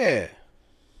 Yeah.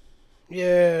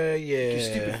 Yeah. Your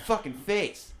stupid fucking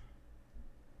face.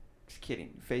 Just kidding.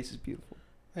 Your face is beautiful.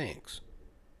 Thanks.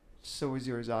 So is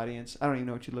yours, audience. I don't even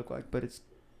know what you look like, but it's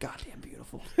goddamn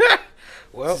beautiful.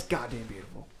 Well, It's goddamn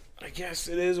beautiful. I guess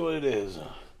it is what it is.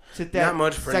 Sit that Not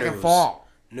much for second news. fall.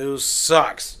 News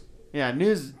sucks. Yeah,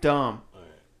 news is dumb.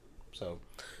 So,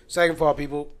 second fall,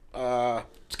 people.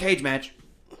 It's a cage match.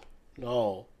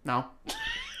 No. No.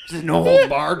 Just no hold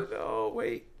barred. No,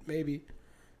 wait. Maybe.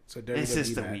 It's a This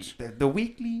is WWE match. the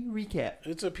weekly recap.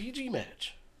 It's a PG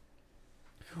match.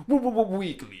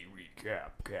 Weekly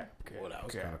recap. Well, that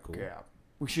was kinda cool.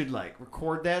 We should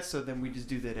record that so then we just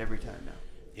do that every time now.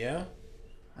 Yeah?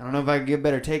 I don't know if I can get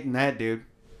better take than that, dude.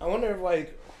 I wonder if, what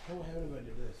would happen if I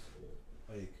did this?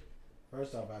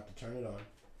 First off, I have to turn it on,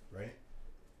 right?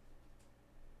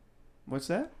 What's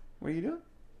that? What are you doing?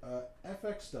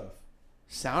 FX stuff.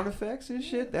 Sound effects and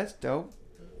shit? That's dope.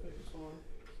 FX on.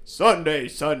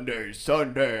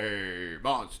 Sunday.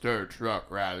 Monster truck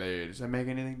rally. Does that make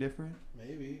anything different?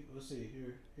 Maybe. We'll see.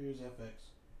 Here's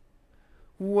FX.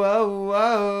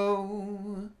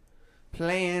 Whoa.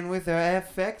 Playing with our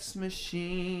FX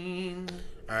machine.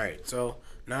 All right, so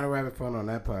now that we're having fun on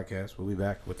that podcast, we'll be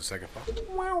back with the second part. Hopefully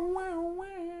it's-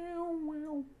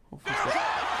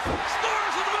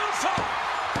 Stars of the moonsault.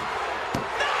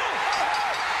 No!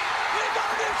 We got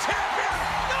a new champion.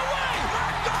 No way! My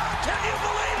God, can you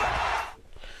believe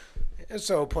it? And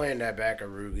so playing that back,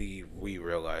 we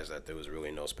realized that there was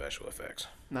really no special effects.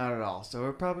 Not at all. So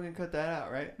we're probably going to cut that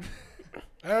out, right?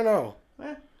 I don't know.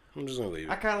 Eh, I'm just gonna leave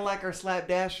I it. kind of like our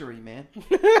slapdashery, man.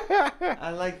 I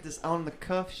like this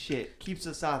on-the-cuff shit. Keeps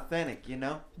us authentic, you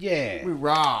know? Yeah. We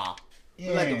raw.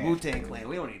 We're like the Yeah. Wu-Tang Clan.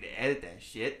 We don't need to edit that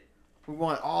shit. We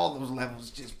want all those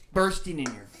levels just bursting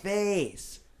in your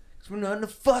face. Because we're nothing to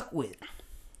fuck with.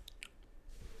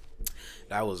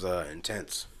 That was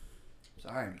intense.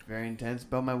 Sorry, very intense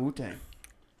about my Wu-Tang.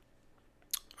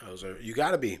 That was you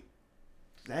gotta be.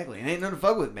 Exactly. It ain't nothing to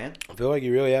fuck with, man. I feel like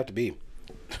you really have to be.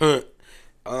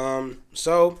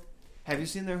 So. Have you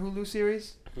seen their Hulu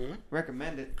series? Hmm?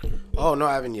 Recommend it. Oh no,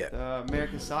 I haven't yet. The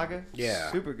American Saga?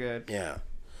 Yeah. Super good. Yeah,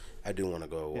 I do want to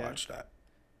go Yeah. watch that.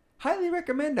 Highly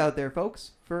recommend out there,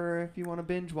 folks. For if you want to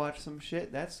binge watch some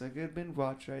shit, that's a good binge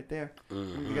watch right there.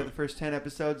 Mm-hmm. We got the first 10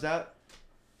 episodes out.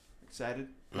 Excited.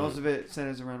 Most of it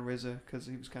centers around RZA because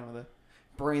he was kind of the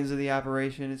brains of the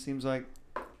operation, it seems like.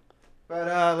 But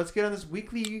let's get on this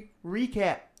weekly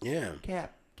recap. Yeah.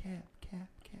 Cap.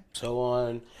 So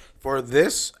on for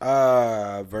this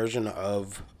version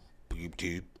of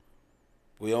BoopTube,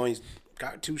 we only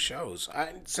got 2 shows.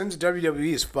 Since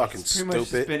WWE is fucking Pretty much just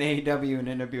stupid. been AEW and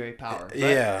NWA Power. But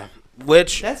Yeah,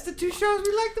 which that's the 2 shows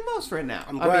we like the most right now.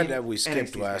 I'm glad I mean, that we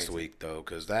skipped NXT's last crazy. week though,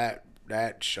 because that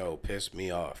show pissed me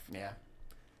off. Yeah.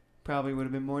 Probably would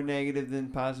have been more negative than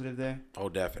positive there. Oh,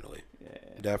 definitely,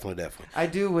 Yeah. definitely. I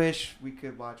do wish we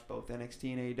could watch both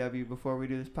NXT and AEW before we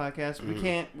do this podcast. We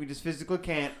can't. We just physically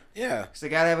can't. Yeah, Because they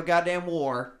got to have a goddamn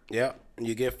war. yeah.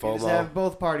 You get You just have FOMO.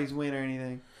 both parties win or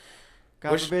anything.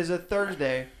 God Which- forbid it's a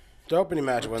Thursday. The opening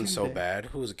match Or wasn't so Tuesday. bad.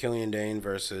 Who was it? Killian Dane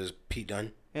versus Pete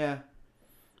Dunne. Yeah,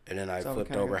 And then I So we flipped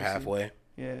kinda over got to see. halfway.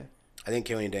 yeah. I think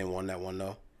Killian Dane won that one,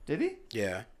 though. Did he?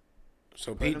 Yeah.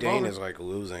 So Putting Pete him Dane over. is like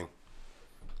losing.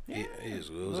 He is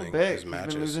A little losing bit. his He's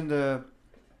matches. been losing to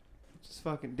just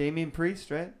fucking Damian Priest,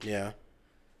 right? Yeah.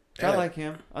 I like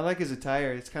him. I like his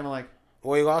attire. It's kind of like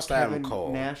Well, he lost to Kevin Adam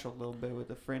Cole. Nash a little bit with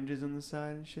the fringes on the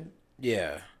side and shit.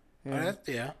 Yeah. Yeah.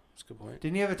 That's a good point.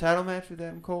 Didn't he have a title match with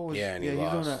Adam Cole? Yeah, and he was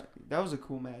on lost. that was a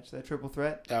cool match. That triple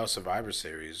threat. That was Survivor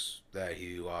Series that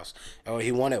he lost. Oh,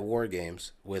 he won at War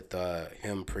Games with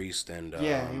him, Priest, and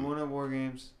Yeah, he won at War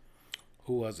Games.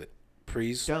 Who was it?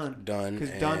 Priest, Dunn. Dunn, Because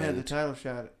and Dunn had the title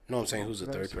shot. No, I'm saying who's the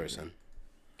Survivor third Series. person?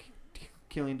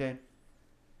 Killian Dane.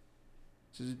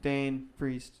 This is Dane,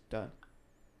 Priest, Dunn.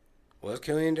 Was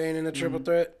Killian Dane in the triple Mhm.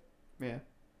 threat? Yeah.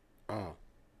 Oh.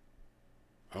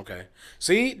 Okay.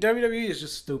 See, WWE is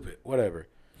just stupid. Whatever.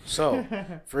 So,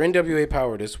 for NWA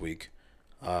Power this week,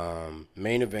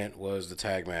 main event was the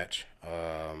tag match.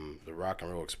 The Rock and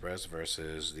Roll Express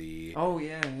versus the Oh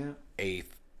yeah, yeah.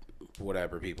 eighth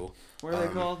whatever people. What are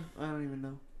they called? I don't even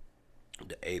know.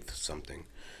 The eighth something.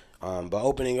 But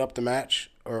opening up the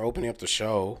match, or opening up the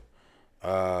show,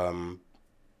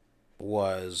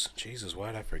 was... Jesus,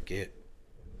 why did I forget?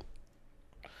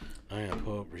 I am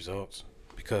pull up results.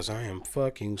 Because I am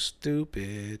fucking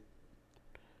stupid.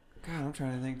 God, I'm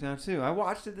trying to think now too. I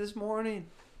watched it this morning.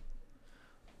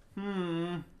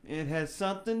 It has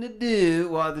something to do.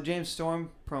 Well, the James Storm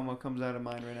promo comes out of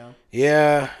mind right now.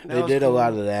 Yeah, That they was did a cool.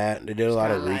 lot of that. They did a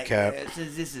lot of Kinda recap. Like,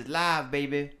 since this is live,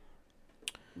 baby.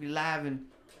 Be live and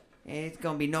it's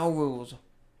gonna be no rules.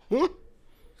 Hmm?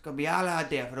 It's gonna be all out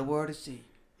there for the world to see.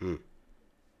 Hmm.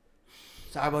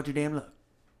 Sorry about your damn luck.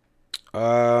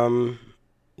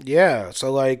 Yeah,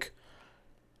 so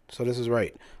this is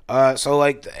right. So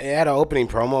like, it had an opening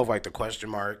promo of like the question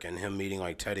mark and him meeting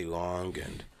like Teddy Long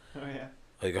and Oh yeah.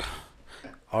 like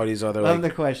all these other Love like,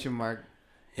 the question mark.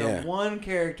 The Yeah. one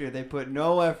character they put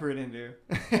no effort into.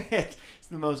 It's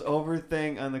the most over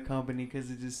thing on the company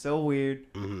because it's just so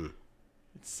weird. mhm.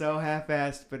 It's so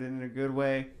half-assed, but in a good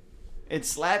way. It's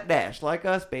slapdash, like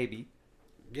us, baby.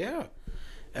 Yeah.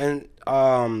 And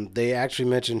they actually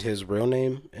mentioned his real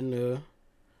name in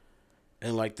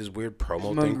like this weird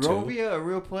promo thing too. Monrovia a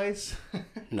real place?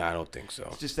 No, I don't think so.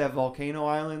 It's just that volcano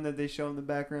island that they show in the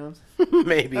background.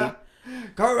 Maybe.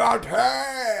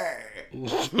 Karate!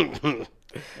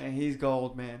 And he's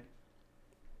gold, man.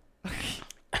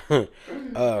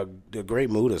 The Great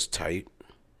Muda's tight.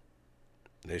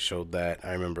 They showed that.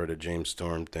 I remember the James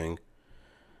Storm thing.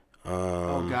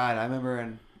 Oh God, I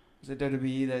remember was it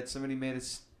WWE that somebody made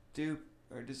a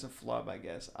or just a flub, I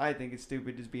guess. I think it's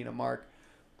stupid just being a mark.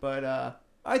 But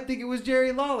I think it was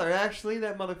Jerry Lawler, actually,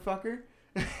 that motherfucker.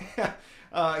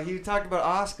 He talked about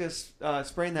Asuka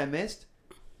spraying that mist.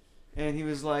 And he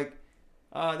was like,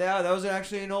 that was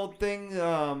actually an old thing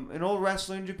an old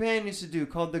wrestler in Japan used to do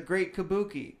called the Great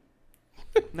Kabuki.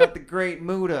 Not the Great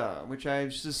Muda, which I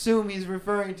just assume he's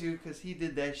referring to because he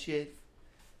did that shit.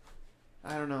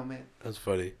 I don't know, man. That's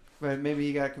funny. But maybe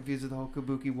he got confused with the whole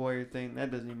Kabuki Warrior thing.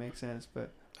 That doesn't even make sense,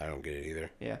 but I don't get it either.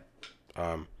 yeah.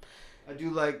 Um, I do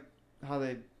like how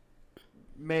they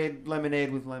made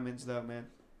lemonade with lemons, though, man.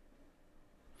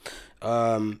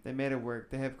 They made it work.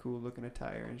 They have cool looking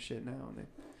attire and shit now, and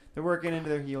they're working into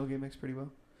their heel gimmicks pretty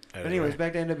well. But anyways,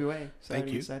 back to NWA. Sorry Thank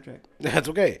to you. get sidetracked. That's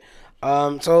okay.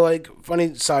 So like,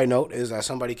 funny side note is that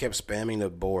somebody kept spamming the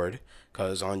board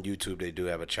because on YouTube they do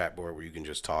have a chat board where you can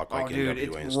just talk like Oh, dude, NWA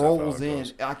it and stuff. rolls how it in.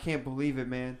 goes. I can't believe it,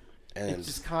 man. And It's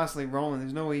just constantly rolling.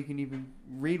 There's no way you can even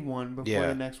read one before Yeah.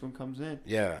 the next one comes in.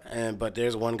 yeah, but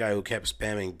there's one guy who kept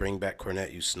spamming "Bring back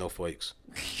Cornette, you snowflakes."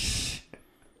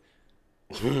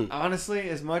 Honestly,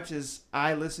 as much as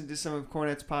I listen to some of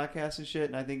Cornette's podcasts and shit,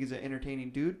 and I think he's an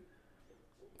entertaining dude,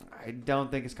 I don't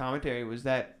think his commentary was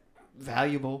that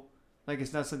valuable. Like,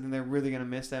 it's not something they're really going to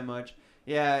miss that much.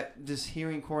 Yeah, just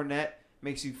hearing Cornette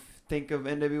makes you think of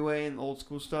NWA and old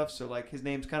school stuff, so, like, his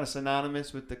name's kind of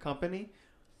synonymous with the company.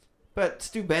 But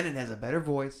Stu Bennett has a better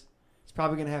voice. He's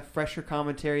probably going to have fresher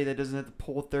commentary that doesn't have to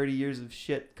pull 30 years of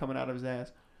shit coming out of his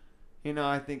ass. You know,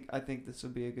 I think this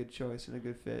would be a good choice and a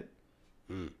good fit.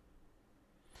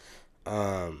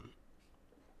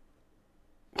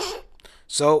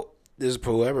 So this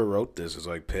whoever wrote this is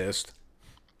like pissed.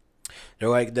 They're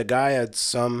like the guy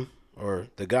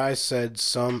said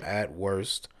some at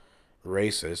worst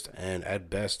racist and at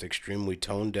best extremely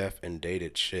tone deaf and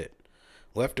dated shit.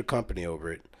 Left the company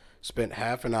over it. Spent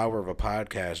half an hour of a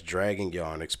podcast dragging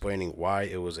y'all and explaining why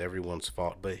it was everyone's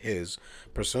fault but his.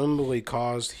 Presumably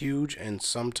caused huge and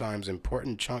sometimes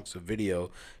important chunks of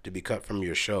video to be cut from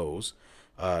your shows.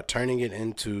 turning it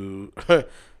into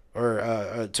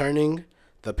turning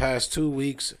the past 2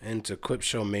 weeks into Clip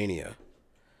Show Mania,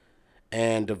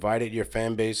 and divided your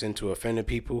fan base into offended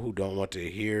people who don't want to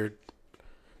hear.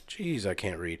 Jeez, I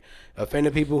can't read.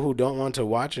 Offended people who don't want to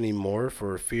watch anymore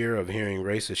for fear of hearing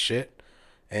racist shit,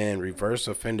 and reverse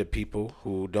offended people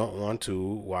who don't want to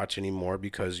watch anymore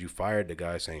because you fired the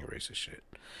guy saying racist shit,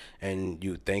 and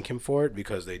you thank him for it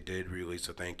because they did release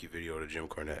a thank you video to Jim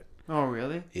Cornette. Oh,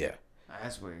 really? Yeah.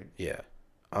 That's weird. Yeah.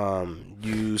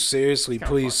 You seriously, Kinda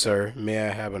please, fucked sir, may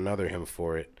I have another him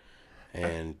for it?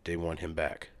 And they want him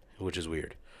back, which is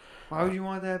weird. Why would you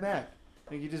want that back?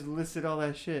 Like, you just listed all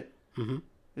that shit. Mm-hmm.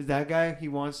 Is that guy, he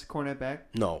wants Cornette back?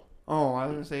 No. Oh, I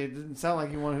was going to say, it didn't sound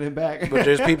like he wanted him back. But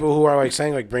there's people who are like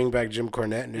saying like bring back Jim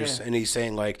Cornette, and, Yeah. and he's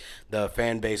saying like the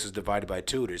fan base is divided by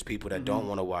two. There's people that Mm-hmm. don't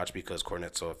want to watch because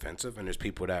Cornette's so offensive, and there's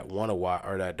people that want to watch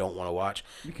or that don't want to watch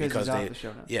Because he's off the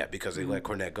show now. Yeah, because they let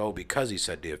Cornette go because he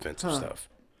said the offensive Huh. stuff.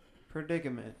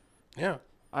 Predicament. Yeah.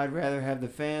 I'd rather have the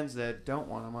fans that don't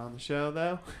want him on the show,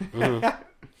 though. Mm-hmm.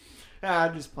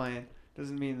 I'm just playing.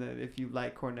 Doesn't mean that if you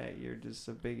like Cornette, you're just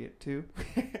a bigot, too.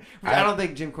 I don't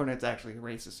think Jim Cornette's actually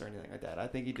racist or anything like that. I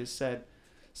think he just said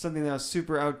something that was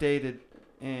super outdated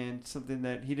and something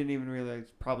that he didn't even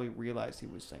probably realize he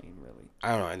was saying, really. I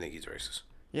don't know. I think he's racist.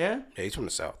 Yeah? Yeah, he's from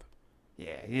the South.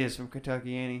 Yeah, he is from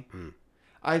Kentucky, ain't he? Mm.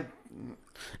 I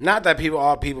Not that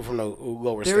all people from the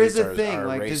lower There is states a thing, are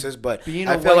like, just racist, but being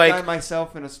I a feel white like guy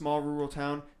myself in a small rural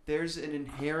town, there's an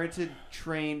inherited,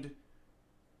 trained,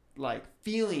 like,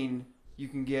 feeling you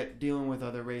can get dealing with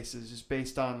other races just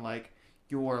based on, like,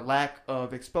 your lack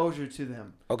of exposure to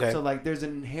them. Okay. So, like, there's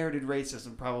an inherited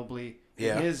racism probably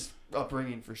Yeah. in his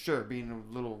upbringing for sure, being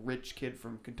a little rich kid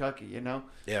from Kentucky, you know?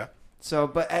 yeah. So,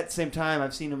 but at the same time,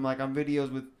 I've seen him, like, on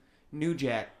videos with New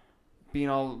Jack being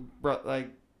all, like,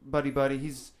 buddy.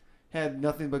 He's had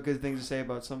nothing but good things to say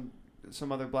about some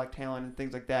other black talent and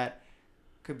things like that.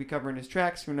 Could be covering his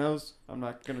tracks. Who knows? I'm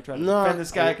not going to try to No, defend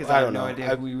this guy because I I have don't no know.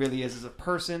 idea who he really is as a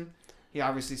person. He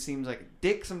obviously seems like a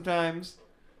dick sometimes.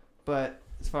 But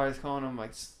as far as calling him,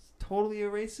 like, totally a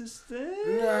racist,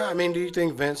 Nah, I mean, do you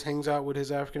think Vince hangs out with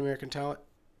his African American talent?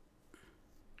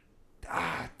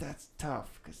 that's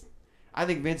tough. Because I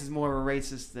think Vince is more of a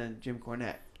racist than Jim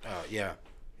Cornette. Yeah.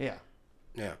 Yeah.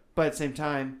 Yeah. But at the same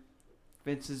time,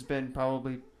 Vince has been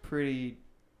probably pretty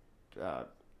not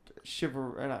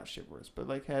chivalrous, but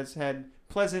like has had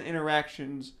pleasant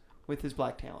interactions with his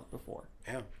black talent before.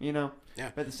 Yeah. You know?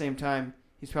 Yeah. But at the same time,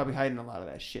 he's probably hiding a lot of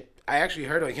that shit. I actually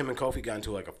heard like him and Kofi got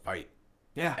into like a fight,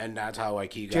 Yeah. and that's how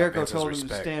like he got Jericho Vince's told him to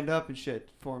respect. stand up and shit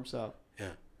for himself.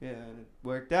 Yeah. Yeah, and it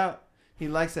worked out. He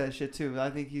likes that shit too. I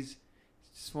think he's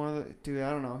just one of the dude.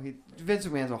 I don't know. Vince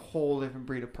McMahon's a whole different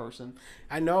breed of person.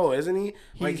 I know, isn't he?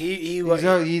 Like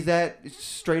He's that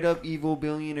straight up evil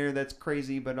billionaire that's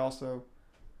crazy, but also,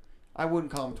 I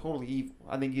wouldn't call him totally evil.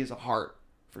 I think he has a heart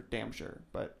for damn sure,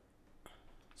 but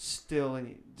still,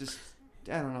 I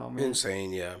don't know, man.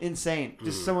 insane. Yeah. Insane.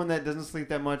 Just someone that doesn't sleep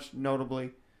that much,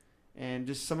 notably, and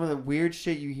just some of the weird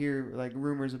shit you hear, like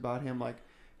rumors about him, like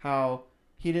how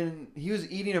he was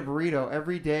eating a burrito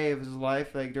every day of his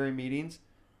life, like during meetings,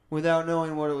 without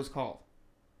knowing what it was called.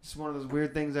 It's one of those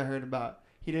weird things I heard about.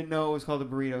 He didn't know it was called a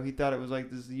burrito. He thought it was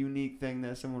like this unique thing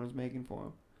that someone was making for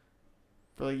him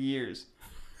for like years.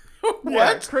 What?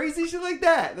 Yeah, crazy shit like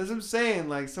that. That's what I'm saying.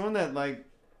 Like someone that like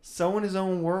so in his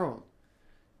own world,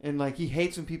 and like he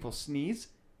hates when people sneeze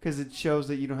because it shows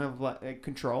that you don't have like,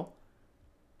 control.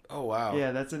 Oh wow.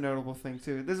 Yeah, that's a notable thing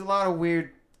too. There's a lot of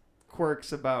weird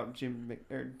quirks about Vince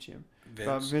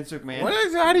McMahon. What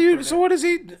is? How do you? So what does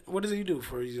he? What does he do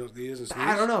for? He doesn't sneeze?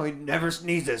 I don't know. He never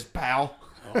sneezes, pal.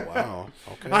 Oh wow.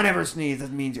 Okay. I never sneeze.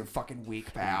 That means you're fucking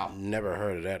weak, pal. Never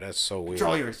heard of that. That's so weird.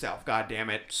 Control yourself,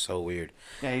 goddammit. So weird.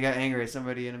 Yeah, you got angry at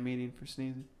somebody in a meeting for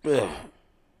sneezing. Ugh.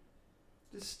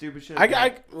 Just stupid shit. I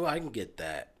can get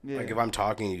that. Yeah. Like if I'm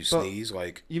talking and you sneeze,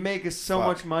 like You make so Fuck.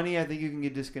 much money, I think you can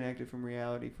get disconnected from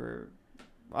reality for...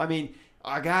 I mean,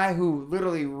 a guy who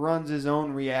literally runs his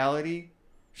own reality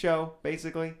show,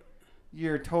 basically,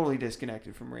 you're totally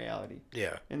disconnected from reality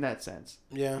yeah, in that sense.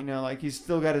 yeah. You know, like he's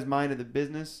still got his mind at the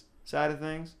business side of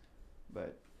things,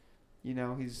 but, you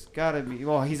know, he's got to be...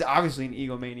 Well, he's obviously an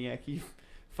egomaniac. He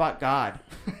fought God.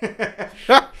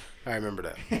 I remember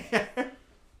that.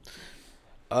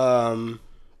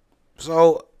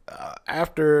 So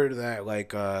after that,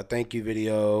 like, thank you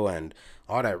video and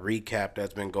all that recap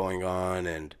that's been going on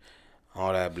and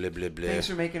all that blah blah blah. Thanks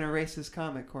for making a racist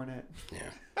comment, Cornette.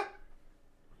 Yeah.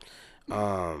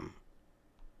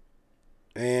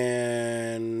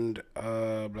 And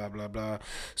blah blah blah.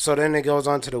 So then it goes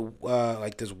on to the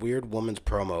like this weird woman's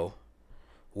promo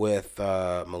with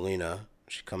Melina.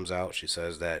 She comes out. She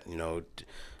says that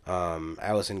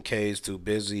Allison Kay is too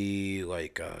busy,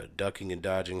 ducking and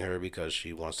dodging her because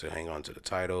she wants to hang on to the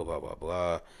title. Blah blah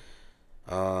blah.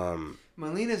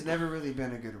 Melina's never really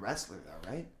been a good wrestler, though,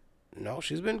 right? No,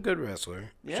 she's been a good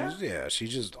wrestler. Yeah?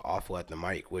 She's just awful at the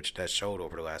mic, which that showed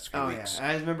over the last few weeks.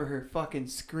 Yeah, I remember her fucking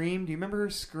scream. Do you remember her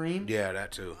scream? Yeah,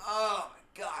 that too. Oh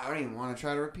my god, I don't even want to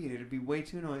try to repeat it. It'd be way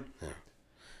too annoying. Yeah.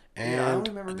 Yeah, I And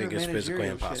remember I think her it's physically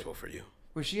managerial impossible shit. for you.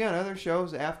 Was she on other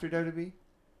shows after WWE?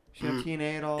 She on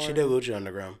TNA at all? She or- did Lucha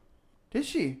Underground. Did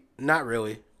she? Not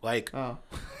really. Oh.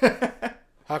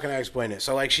 How can I explain it?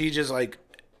 So, she just,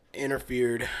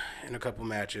 interfered in a couple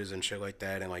matches and shit like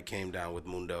that and, came down with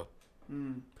Mundo.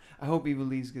 I hope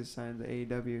Ivelisse gets signed to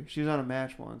AEW. She was on a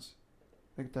match once.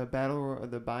 Like the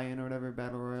the buy-in or whatever,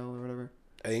 Battle Royale or whatever.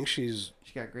 I think she's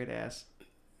She got great ass.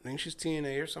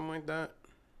 TNA or something like that.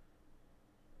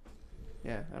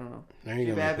 Yeah, I don't know. There you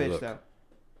She's a go, bad make me bitch, look. though.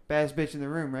 Baddest bitch in the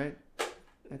room, right?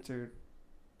 That's her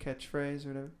catchphrase or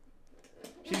whatever.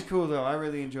 She's cool, though. I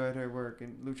really enjoyed her work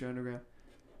in Lucha Underground.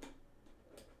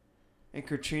 And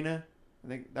Katrina, I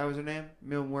think that was her name.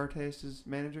 Mil Muertes'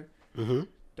 manager. Mm-hmm.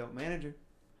 Dope manager.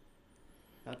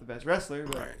 Not the best wrestler,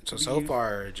 but... Right. to be So used.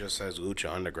 far, it just says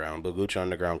Lucha Underground, but Lucha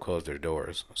Underground closed their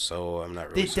doors. So I'm not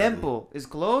really The certain. temple is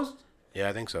closed? Yeah,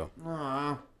 I think so.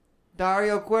 Aw.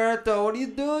 Dario Cuerto, what are you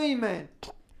doing, man?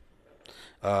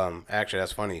 Actually,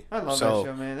 that's funny. I love So, that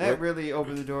show, man. That really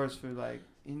opened the doors for,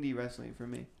 indie wrestling for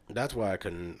me. That's why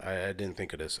I didn't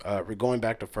think of this. We're going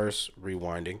back to first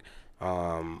rewinding.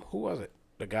 Who was it?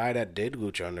 The guy that did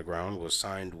Lucha Underground was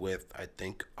signed with, I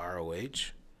think,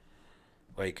 ROH.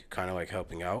 Kind of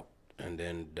helping out. And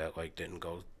then that, didn't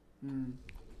go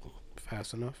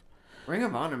fast enough. Ring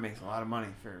of Honor makes a lot of money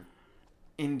for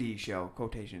indie show,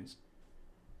 quotations.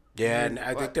 Yeah, and I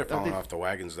think What? they're Don't falling they- off the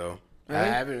wagons, though. Really? I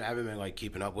haven't been,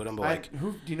 keeping up with them, but,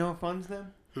 Who do you know who funds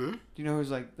them? Hmm? Do you know who's,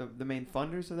 the main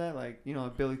funders of that?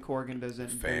 Billy Corgan does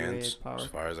it in fans, Power. as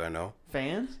far as I know.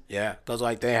 Fans? Yeah, because,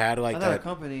 they had, I thought a that...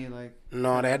 company,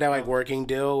 No, they had that working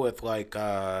deal with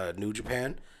New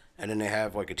Japan, and then they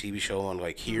have a TV show on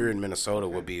here in Minnesota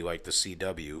would be the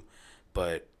CW,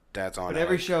 but that's on. But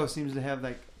every show seems to have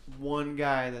one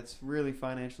guy that's really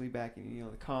financially backing.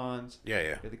 The Cons,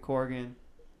 Yeah. Billy Corgan,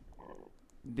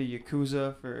 the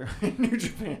Yakuza for New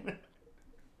Japan.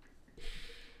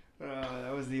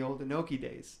 That was the old Inoki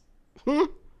days.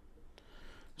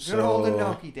 Good old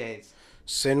Inoki days.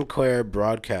 Sinclair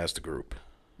Broadcast Group.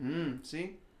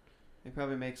 See, they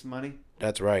probably make some money.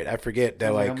 That's right. I forget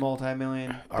that Sounds like a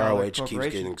multi-million ROH keeps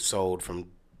corporation. getting sold from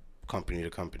company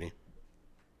to company.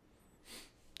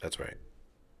 That's right.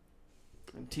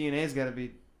 And TNA's got to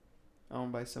be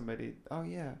owned by somebody. Oh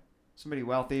yeah, somebody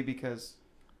wealthy, because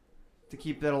to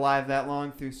keep that alive that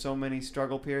long through so many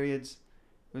struggle periods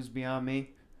was beyond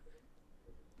me.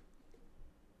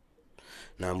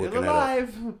 Now I'm Still looking at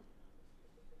alive.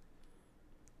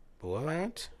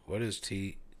 what? What is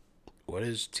TNA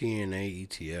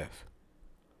ETF?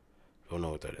 Don't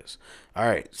know what that is. All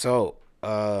right. So,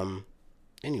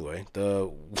 anyway,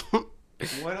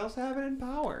 What else happened in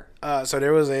Power? so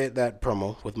there was that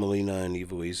promo with Melina and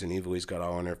Ivelisse, and Ivelisse got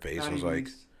all on her face. Not and was even like,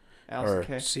 Allison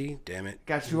Kay. see, damn it.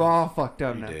 Got you all fucked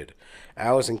up You now. did.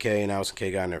 Allison Kay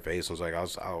got in her face and was like,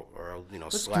 Let's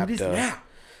slap do this now.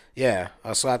 Yeah,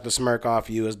 I'll slap the smirk off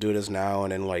you. Let's do this now.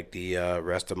 And then the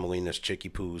rest of Melina's chicky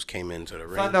poos came into the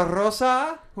ring Thunder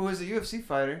Rosa, who is a UFC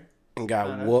fighter. and got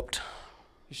Thunder. whooped.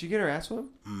 Did she get her ass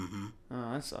whooped? Mm-hmm.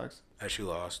 Oh, that sucks. And she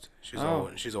lost. She's Oh.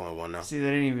 only one now. See, they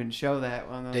didn't even show that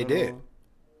on the They did.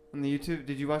 on the YouTube.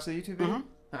 Did you watch the YouTube video? Mhm.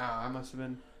 Oh, I must have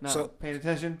been not So- paying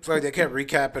attention. So they kept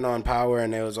recapping on Power,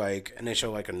 and it was and they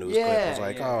showed a news clip. It was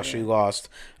Yeah, she yeah. lost.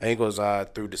 I think it was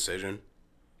through decision.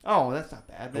 Oh, that's not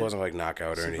bad. It Then. wasn't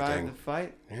knockout or Survived anything. the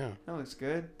fight. Yeah. That looks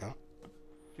good. Yeah.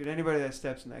 Dude, anybody that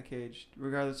steps in that cage,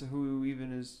 regardless of who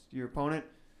even is your opponent,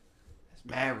 that's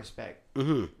mad respect.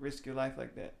 Mm-hmm. Risk your life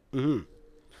like that. Mm-hmm.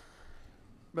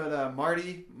 But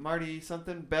Marty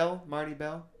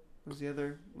Bell was the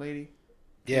other lady.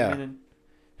 Came Yeah. in and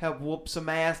helped whoop some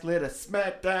ass, lit a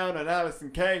smackdown at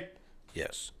Allison Kay.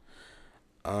 Yes.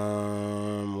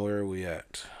 Where are we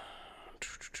at?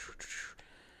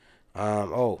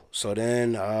 So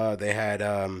then they had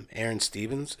Aaron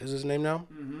Stevens is his name now.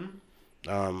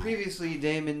 Mm-hmm. Previously,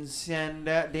 Damien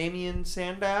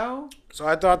Sandow. So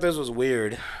I thought this was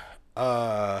weird.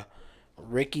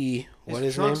 Ricky, what His is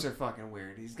his trunks name? are fucking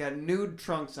weird. He's got nude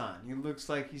trunks on. He looks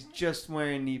like he's just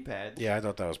wearing knee pads. Yeah, I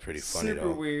thought that was pretty funny Super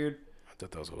though. weird. I thought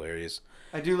that was hilarious.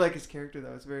 I do like his character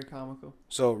though. It's very comical.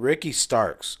 So Ricky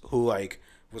Starks, who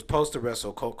was supposed to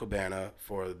wrestle Colt Cabana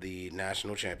for the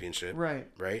national championship. Right.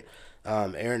 Right.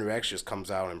 Aaron Rex just comes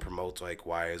out and promotes like,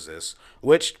 why is this?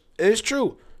 Which is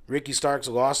true. Ricky Starks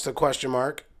lost to question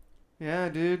mark. Yeah,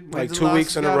 dude. Like Wins and 2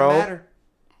 weeks losses in a gotta row. matter.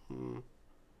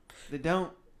 They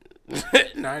don't.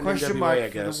 Not in Question NWA, mark I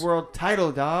for guess. the world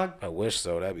title, dog. I wish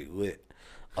so. That'd be lit.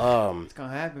 It's gonna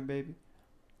happen, baby.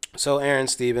 So Aaron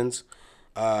Stevens,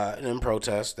 in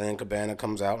protest, then Cabana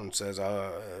comes out and says,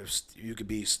 if you could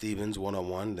beat Stevens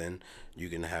 1-on-1, then you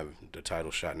can have the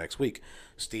title shot next week.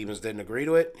 Stevens didn't agree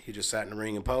to it. He just sat in the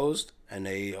ring and posed, and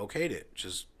they okayed it.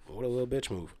 Just what a little bitch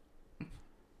move.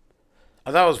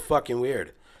 I thought it was fucking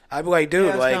weird. I'd be like, dude, Yeah,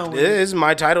 it's like, kinda this weird. is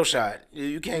my title shot.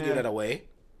 You can't give Yeah. that away.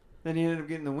 Then he ended up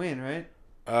getting the win, right?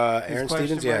 Aaron His question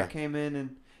Stevens, mark yeah. came in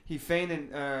and he feigned.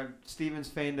 Stevens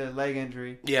feigned a leg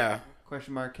injury. Yeah,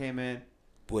 Question mark came in.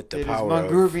 with the Did his power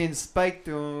of Mongrovian spike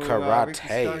through Ricky karate.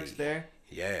 Starks there,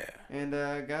 Yeah. and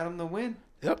got him the win.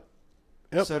 Yep.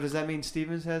 Yep. So does that mean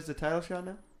Stevens has the title shot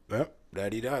now? Yep.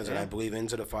 That he does. And Yeah. I believe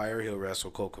Into the Fire, he'll wrestle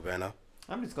Colt Cabana.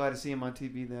 I'm just glad to see him on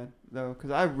TV then, though,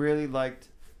 because I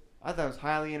thought it was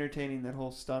highly entertaining, that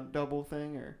whole stunt double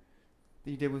thing that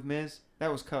he did with Miz.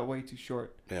 That was cut way too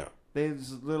short. Yeah. They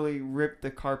just literally ripped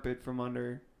the carpet from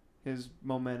under his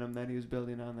momentum that he was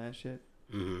building on that shit.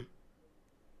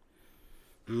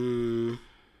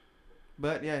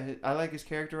 But yeah, I like his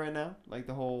character right now. Like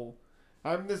the whole,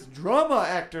 I'm this drama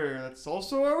actor that's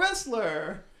also a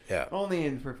wrestler. Yeah. Only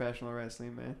in professional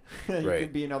wrestling, man. You Right.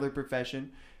 can be another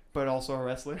profession, but also a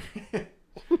wrestler.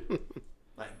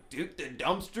 Like Duke the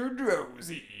Dumpster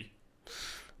Drozy.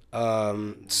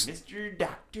 Mr.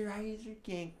 Dr. Isaac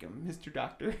Yankum. Mr.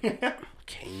 Doctor.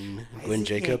 Kane, Gwen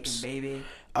Jacobs. Baby.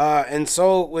 And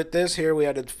so with this here, we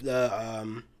had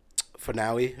the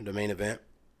finale, the main event.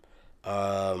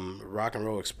 Rock and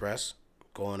Roll Express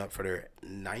going up for their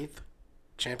 9th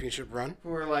championship run.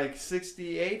 We're like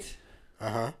 68.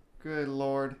 Uh-huh. Good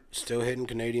Lord. Still hitting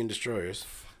Canadian destroyers.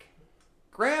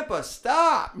 Grandpa,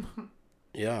 stop.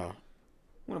 Yeah. I'm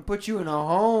going to put you in a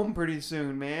home pretty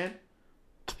soon, man.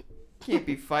 Can't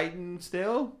be fighting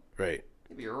still. Right.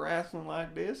 Can't be wrestling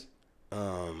like this.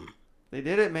 Um. They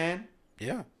did it, man.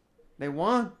 Yeah. They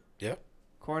won. Yep.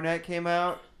 Cornette came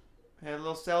out, had a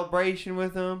little celebration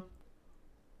with him.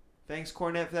 Thanks,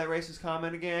 Cornette, for that racist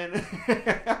comment again.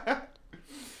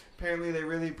 Apparently, they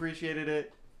really appreciated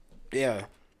it. Yeah.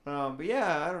 But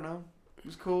yeah, I don't know. It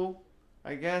was cool.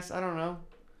 I guess. I don't know.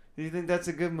 Do you think that's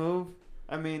a good move?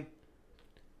 I mean,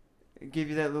 it give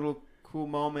you that little cool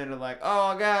moment of like,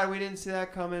 oh god, we didn't see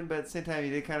that coming, but at the same time, you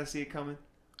did kind of see it coming.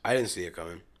 I didn't see it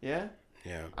coming. Yeah?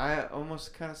 Yeah. I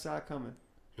almost kind of saw it coming.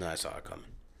 No, I saw it coming.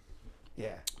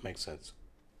 Yeah. Makes sense.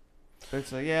 But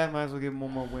it's like, yeah, might as well give them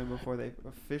one more win before they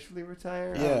officially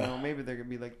retire. I Yeah. don't know. Maybe they're going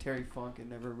to be like Terry Funk and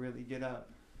never really get out.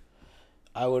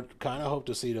 I would kind of hope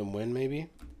to see them win, maybe.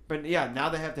 But yeah, now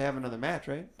they have to have another match,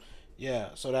 right? Yeah,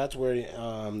 so that's where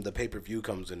the pay-per-view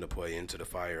comes into play, Into the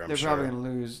Fire, I'm They're sure. probably going to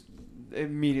lose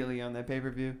immediately on that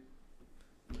pay-per-view.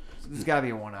 So there's got to be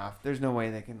a one-off. There's no way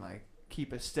they can like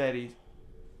keep a steady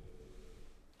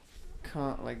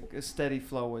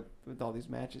flow with all these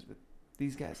matches. But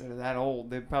these guys that are that old,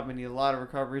 they probably need a lot of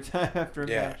recovery time after a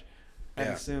Yeah. match. I'd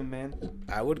Yeah. assume, man.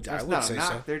 I would That's say not a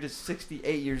knock. so. They're just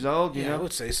 68 years old, you Yeah, know? I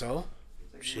would say so.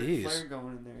 It's like Ric Jeez. Flair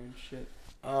going in there and shit.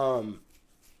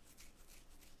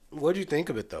 What'd you think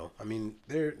of it though? I mean,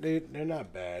 they're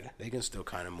not bad. They can still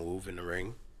kind of move in the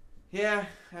ring. Yeah,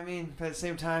 I mean, but at the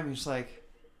same time, you're just like,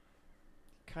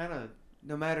 kind of,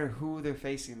 no matter who they're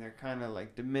facing, they're kind of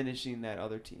like diminishing that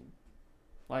other team.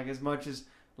 Like, as much as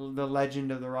the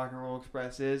legend of the Rock and Roll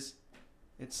Express is,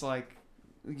 it's like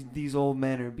these old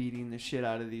men are beating the shit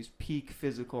out of these peak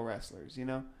physical wrestlers, you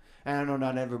know? And I know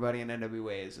not everybody in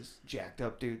NWA is this jacked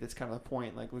up dude. That's kind of the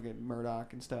point. Like, look at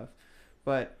Murdoch and stuff.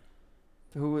 But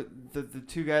the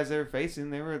two guys they were facing,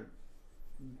 they were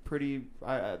pretty.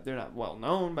 They're not well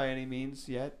known by any means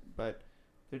yet, but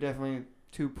they're definitely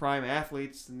two prime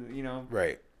athletes, you know,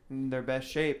 Right. in their best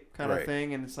shape, kind of Right.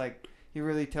 thing. And it's like, you're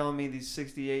really telling me these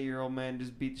 68-year-old men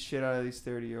just beat the shit out of these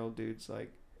 30-year-old dudes?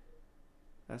 Like,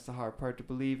 that's the hard part to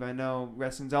believe. I know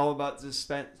wrestling's all about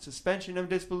suspension of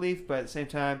disbelief, but at the same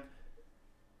time,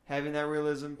 having that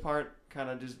realism part kind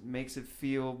of just makes it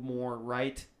feel more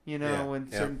right, you know, Yeah, when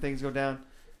yeah. certain things go down.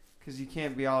 Because you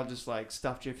can't be all just like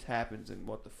stuff just happens and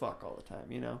what the fuck all the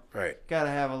time, you know? Right. Gotta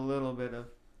have a little bit of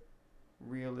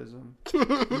realism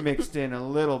mixed in a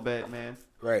little bit, man.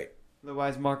 Right.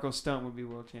 Otherwise, Marco Stunt would be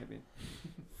world champion.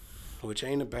 Which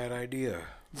ain't a bad idea.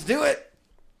 Let's do it!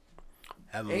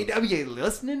 Have 'em- AW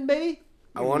listening, baby?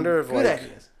 I wonder if, Good like,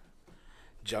 ideas.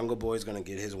 Jungle Boy's gonna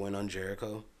get his win on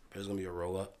Jericho. There's gonna be a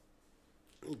roll up.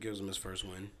 It gives him his first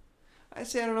win. I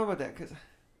don't know about that because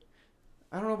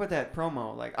I don't know about that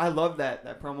promo. Like I love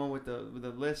that promo with the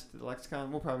list, the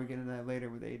lexicon. We'll probably get into that later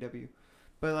with AEW,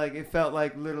 but like it felt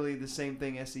like literally the same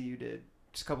thing SCU did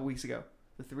just a couple weeks ago.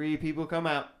 The 3 people come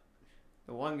out,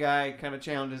 the one guy kind of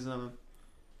challenges them,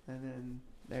 and then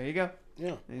there you go.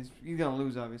 Yeah. And he's gonna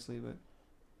lose obviously, but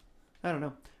I don't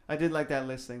know. I did like that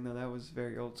list thing though. That was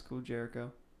very old school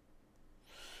Jericho.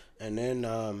 And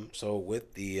then, so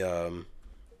with the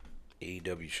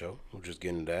AEW show, we'll just get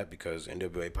into that because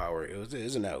NWA Power it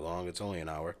isn't that long. It's only an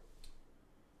hour.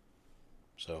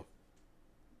 So,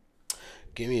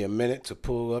 give me a minute to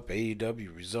pull up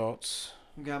AEW results.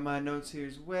 Got my notes here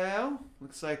as well.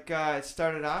 Looks like it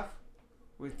started off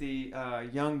with the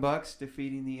Young Bucks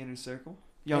defeating the Inner Circle.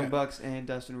 Young Bucks and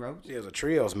Dustin Rhodes. Yeah, it was a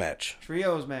trios match.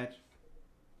 Trios match.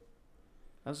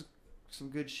 That was some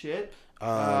good shit.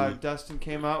 Dustin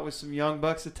came out with some Young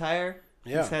Bucks attire.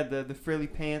 Yeah. He's had the frilly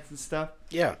pants and stuff.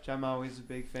 Yeah. Which I'm always a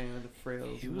big fan of the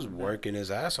frills. He was working his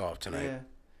ass off tonight. Yeah.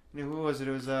 And who was it?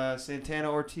 It was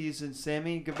Santana Ortiz and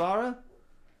Sammy Guevara.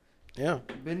 Yeah.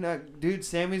 Dude,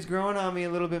 Sammy's growing on me a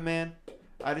little bit, man.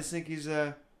 I just think he's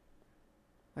like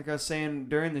I was saying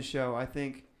during the show, I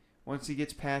think once he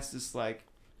gets past this like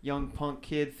young punk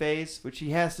kid phase, which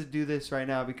he has to do this right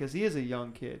now because he is a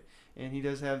young kid and he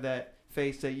does have that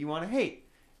face that you want to hate,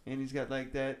 and he's got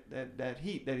like that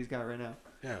heat that he's got right now.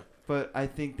 Yeah. But I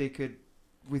think they could,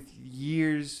 with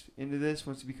years into this,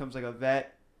 once he becomes like a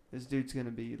vet, this dude's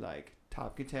gonna be like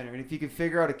top contender. And if you can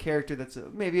figure out a character that's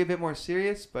maybe a bit more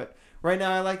serious, but right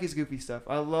now I like his goofy stuff.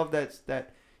 I love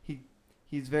that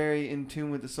he's very in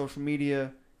tune with the social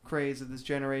media craze of this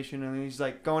generation, and he's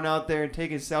like going out there and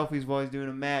taking selfies while he's doing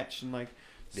a match and like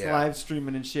live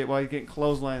streaming and shit while he's getting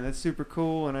clothesline. That's super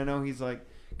cool. And I know he's like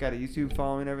got a YouTube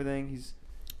following and everything. He's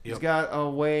got a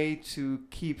way to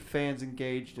keep fans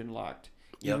engaged and locked,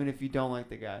 even if you don't like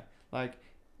the guy. Like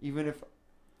even if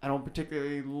I don't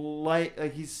particularly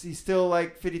like he's still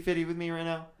like 50-50 with me right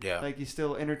now. Yeah. Like he's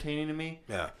still entertaining to me.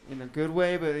 Yeah. In a good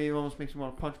way, but he almost makes me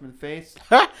want to punch him in the face.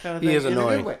 Kind of he thing. is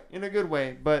annoying. In a good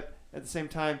way, but at the same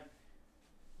time,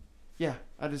 yeah,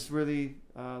 I just really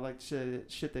like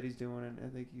shit that he's doing, and I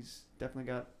think he's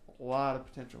definitely got a lot of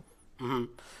potential.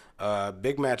 Mm-hmm.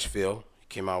 Big match feel. He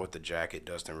came out with the jacket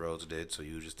Dustin Rhodes did, so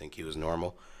you just think he was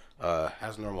normal.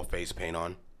 Has normal face paint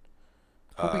on.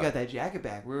 Hope he got that jacket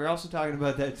back. We were also talking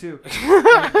about that too.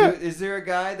 Like, dude, is there a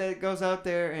guy that goes out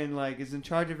there and like is in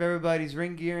charge of everybody's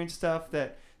ring gear and stuff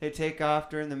that they take off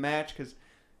during the match? Because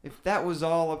if that was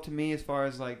all up to me as far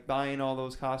as like buying all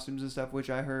those costumes and stuff,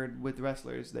 which I heard with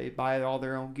wrestlers, they buy all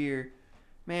their own gear.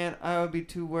 Man, I would be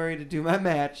too worried to do my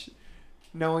match,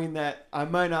 knowing that I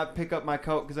might not pick up my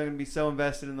coat because I'm gonna be so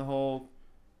invested in the whole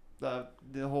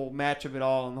match of it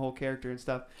all and the whole character and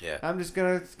stuff. Yeah. I'm just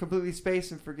gonna completely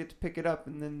space and forget to pick it up,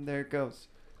 and then there it goes.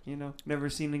 You know, never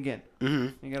seen again.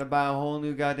 Mm-hmm. You gotta buy a whole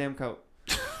new goddamn coat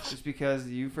just because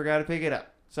you forgot to pick it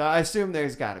up. So I assume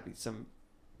there's got to be some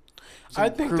I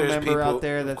think crew there's member people out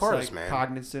there of that's course, like man.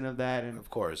 cognizant of that, and Of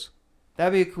course.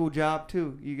 that'd be a cool job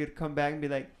too. You could come back and be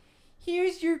like,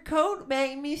 "Here's your coat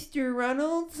back, Mr.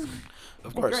 Reynolds."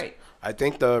 Of course. Great. I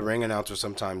think the ring announcer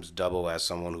sometimes double as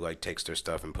someone who like takes their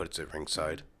stuff and puts it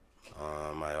ringside.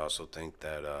 I also think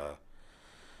that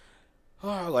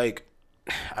like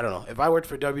I don't know. If I worked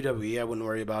for WWE, I wouldn't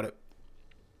worry about it.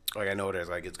 Like I know there's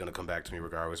like it's gonna come back to me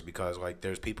regardless because like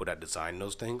there's people that design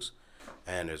those things,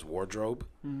 and there's wardrobe,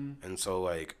 and so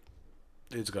like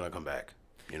it's gonna come back.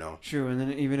 You know. True, and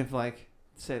then even if like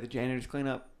say the janitors clean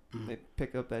up, they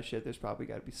pick up that shit. There's probably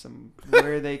got to be some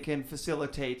where they can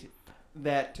facilitate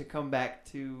that to come back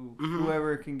to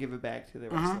whoever can give it back to the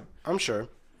wrestler. I'm sure.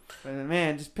 But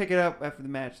man, just pick it up after the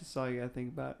match. That's all you got to think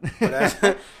about.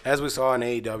 But as we saw in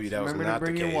AEW, that was Remember not to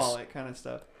bring the your case. wallet, kind of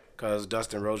stuff. Because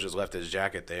Dustin Rhodes just left his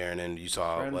jacket there, and then you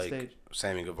saw Right on the like stage.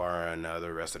 Sammy Guevara and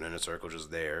the rest of the Inner Circle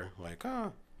just there, like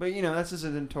But you know, that's just a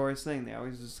notorious thing. They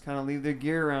always just kind of leave their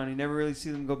gear around. You never really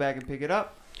see them go back and pick it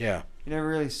up. yeah, You never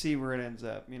really see where it ends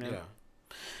up. You know.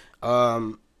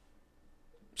 yeah.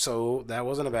 So that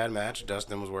wasn't a bad match.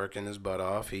 Dustin was working his butt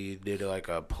off. He did like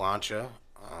a plancha.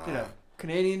 Did a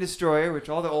Canadian Destroyer, which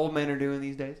all the old men are doing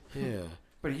these days. Yeah.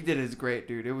 But he did it great,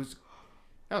 dude. That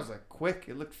was like quick.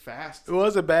 It looked fast. It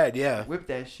wasn't bad, yeah. Whip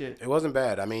that shit. It wasn't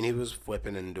bad. I mean, he was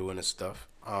flipping and doing his stuff.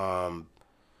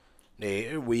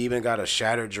 We even got a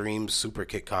Shattered Dreams super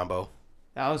kick combo.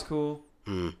 That was cool.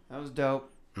 That was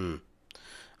dope.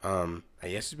 I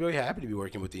guess he's really happy to be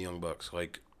working with the Young Bucks.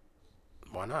 Like,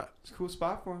 why not? It's a cool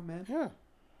spot for him, man. Yeah.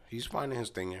 He's finding his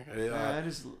thing here.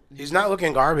 He's not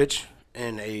looking garbage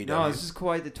in AEW. No, this is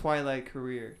quite the Twilight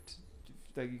career.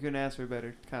 Like you couldn't ask for a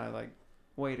better kind of like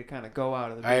way to kind of go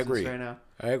out of the I business agree. right now.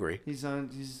 I agree. I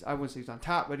wouldn't say he's on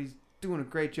top, but he's doing a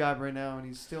great job right now, and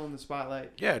he's still in the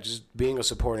spotlight. Yeah, just being a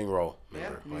supporting role Yeah,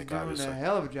 member. he's Like, doing obviously. a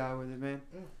hell of a job with it, man.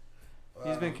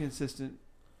 He's been consistent.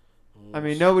 I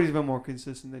mean, nobody's been more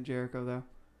consistent than Jericho, though.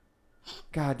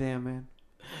 God damn, man.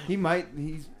 He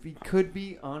could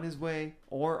be on his way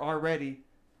or already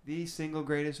the single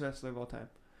greatest wrestler of all time.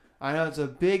 I know it's a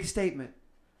big statement,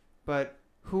 but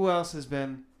who else has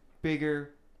been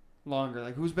bigger, longer?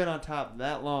 Like, who's been on top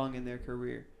that long in their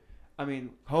career? I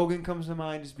mean, Hogan comes to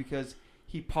mind just because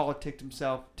he politicked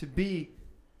himself to be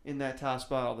in that top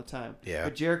spot all the time. Yeah.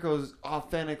 But Jericho's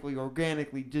authentically,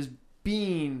 organically just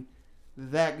being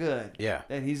that good Yeah.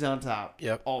 that he's on top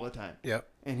Yep. all the time. Yep.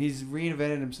 And he's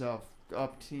reinvented himself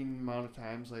up to an amount of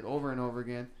times, like over and over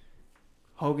again.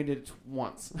 Hogan did it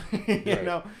once. you Right.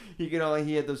 know,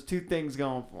 he had those two things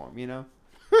going for him, you know.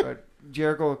 But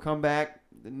Jericho will come back,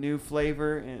 the new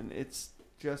flavor, and it's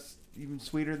just even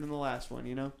sweeter than the last one,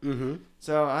 you know. Mm-hmm.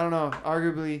 So I don't know.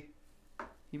 Arguably,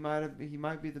 he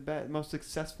might be the most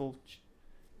successful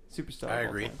superstar. I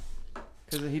agree.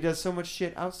 Because he does so much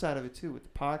shit outside of it too, with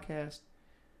the podcast,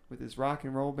 with his rock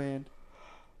and roll band.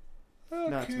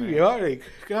 Nuts, man. Chaotic.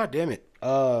 God damn it.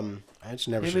 I just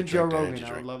never Him should and Joe drink that Rogan, energy I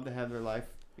would drink. love to have their life.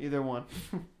 Either one.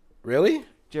 Really?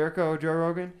 Jericho or Joe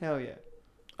Rogan? Hell yeah.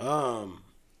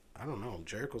 I don't know.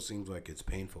 Jericho seems like it's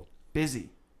painful. Busy.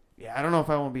 Yeah, I don't know if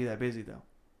I want to be that busy though.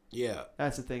 Yeah.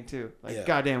 That's the thing too. Like, Yeah.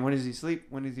 goddamn, when does he sleep?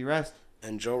 When does he rest?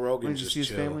 And Joe When Rogan does he just see his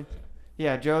chill. family?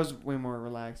 Yeah, Joe's way more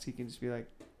relaxed. He can just be like,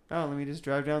 oh, let me just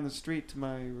drive down the street to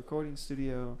my recording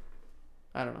studio.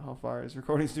 I don't know how far his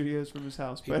recording studio is from his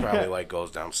house, He but probably like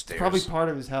goes downstairs. probably part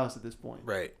of his house at this point.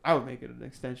 Right. I would make it an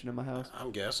extension of my house.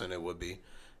 I'm guessing it would be.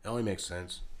 It only makes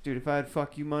sense. Dude, if I had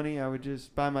fuck you money, I would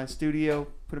just buy my studio,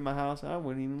 put it in my house. I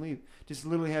wouldn't even leave. Just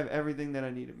literally have everything that I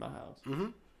need in my house. Mm-hmm.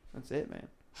 That's it, man.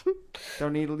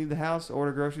 Don't need to leave the house.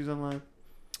 Order groceries online.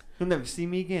 You'll never see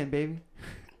me again, baby.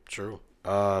 True.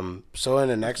 So in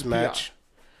the next PR. match,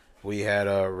 we had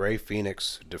Ray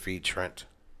Phoenix defeat Trent.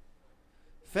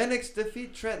 Phoenix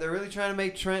defeat Trent. They're really trying to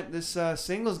make Trent this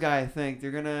singles guy, I think.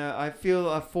 They're going to, I feel,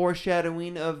 a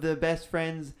foreshadowing of the best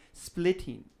friends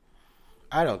splitting.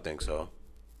 I don't think so.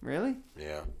 Really?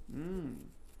 Yeah.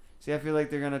 See, I feel like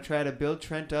they're going to try to build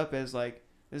Trent up as, like,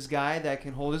 this guy that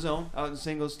can hold his own out in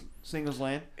singles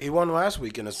land. He won last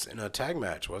week in a tag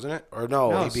match, wasn't it? Or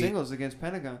no, No, he beat. singles against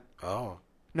Pentagon. Oh,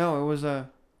 No, it was it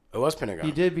was Pentagon.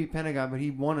 he did beat Pentagon, but he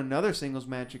won another singles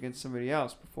match against somebody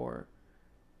else before.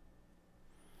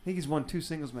 I think he's won 2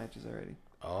 singles matches already.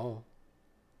 Oh,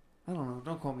 I don't know.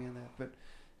 Don't quote me on that, but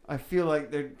I feel like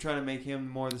they're trying to make him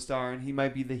more the star, and he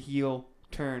might be the heel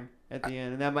turn at the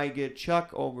end, and that might get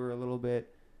Chuck over a little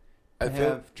bit to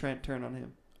have Trent turn on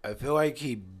him. I feel like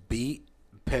he beat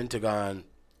Pentagon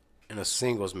in a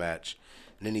singles match,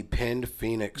 and then he pinned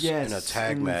Phoenix in a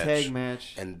tag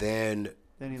match. And then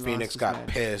he lost Phoenix his got match.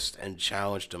 pissed and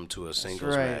challenged him to a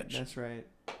singles right. match. That's right.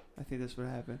 I think that's what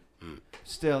happened.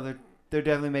 Still, they're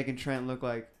definitely making Trent look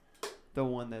like the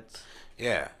one that's.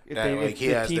 Yeah, If, that, like, if he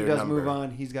the has team their does number. move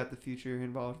on, he's got the future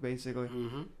involved, basically.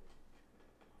 Mm-hmm.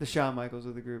 The Shawn Michaels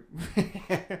of the group.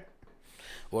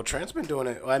 Well, Trent's been doing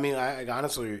it. I mean, I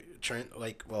honestly, Trent,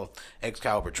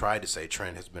 Excalibur tried to say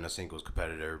Trent has been a singles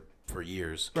competitor for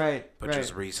years. Right. But right.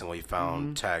 just recently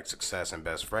found tag success and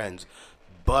best friends.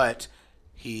 But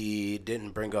he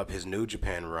didn't bring up his New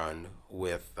Japan run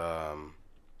with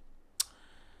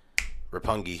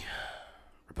Roppongi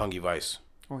Vice.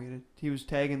 Oh, he was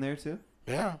tagging there too?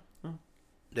 Yeah. Oh.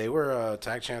 They were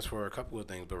tag champs for a couple of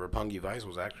things, but Roppongi Vice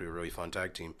was actually a really fun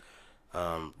tag team.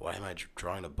 Why am I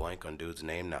drawing a blank on dude's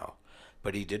name now?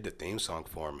 But he did the theme song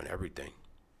for him and everything.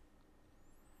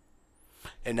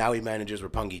 And now he manages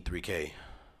Roppongi 3K,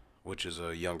 which is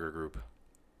a younger group.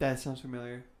 That sounds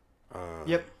familiar.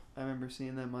 Yep. I remember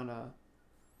seeing them on, God,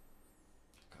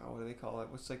 what do they call it?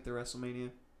 What's like the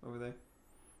WrestleMania over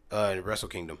there? Wrestle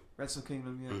Kingdom. Wrestle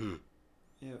Kingdom, yeah. Mm-hmm.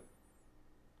 Yep.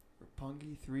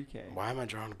 Roppongi 3K. Why am I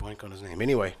drawing a blank on his name?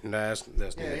 Anyway, that's Yeah,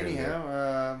 neither here nor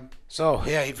there. anyhow, So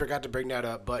yeah, he forgot to bring that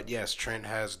up, but yes, Trent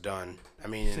has done. I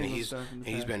mean, and Single he's stuff in the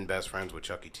he's past. been best friends with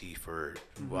Chucky T for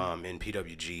in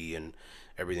PWG and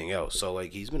everything else. So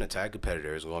like he's been a tag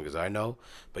competitor as long as I know.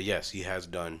 But yes, he has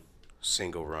done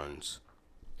single runs.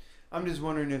 I'm just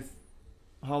wondering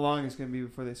how long it's going to be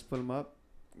before they split them up.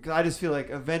 Because I just feel like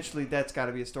eventually that's got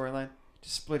to be a storyline.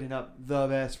 Just splitting up the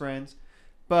best friends.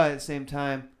 But at the same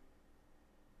time,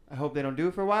 I hope they don't do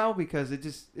it for a while because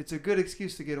it's a good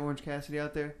excuse to get Orange Cassidy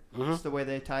out there. Just the way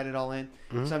they tied it all in.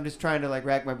 So I'm just trying to like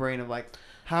rack my brain of like,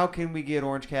 how can we get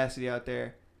Orange Cassidy out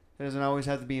there It doesn't always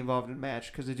have to be involved in a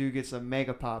match because the dude gets a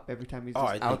mega pop every time he's just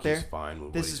I out think there. he's fine with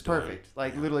what This he's is perfect. doing.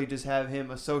 Like Yeah. literally just have him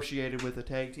associated with a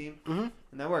tag team, Mm-hmm.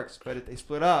 and that works. But if they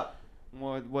split up,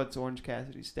 what's Orange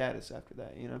Cassidy's status after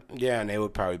that? You know, Yeah, and they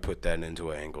would probably put that into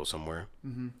an angle somewhere.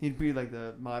 he'd be like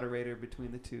the moderator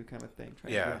between the two kind of thing,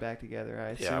 trying to Yeah. get back together. I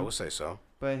assume. Yeah, I would say so.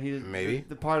 But he Maybe.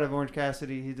 the part of Orange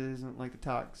Cassidy he doesn't like to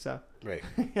talk, so Right.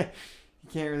 you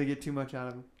can't really get too much out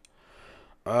of him.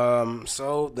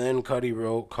 So then Cody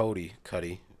Rhodes. Cody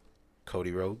Cuddy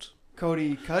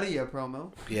a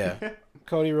promo. Yeah.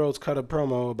 Cody Rhodes cut a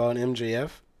promo about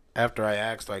MJF after I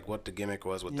asked like what the gimmick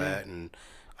was with Yeah. that, and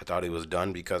I thought he was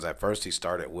done because at first he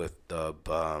started with the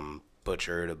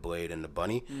Butcher, the Blade, and the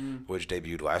Bunny, which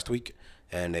debuted last week,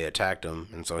 and they attacked him,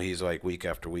 and so he's like week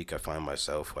after week I find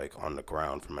myself like on the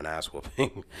ground from an ass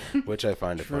whooping, which I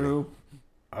find it True.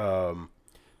 funny.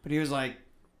 But he was like,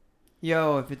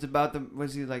 "Yo, if it's about the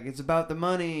it's about the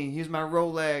money. Here's my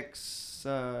Rolex.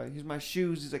 Here's my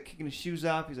shoes." He's like kicking his shoes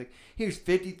off. He's like, "Here's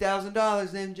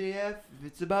 $50,000, MJF. If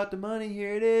it's about the money,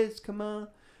 here it is. Come on."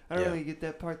 I don't Yeah. really get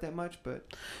that part that much,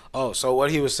 but Oh, so what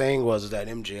he was saying was that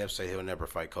MJF said he'll never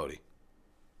fight Cody.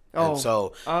 oh, And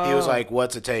so he was Oh. like,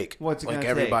 "What's it take? What's it like gonna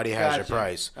everybody take? has Gotcha. your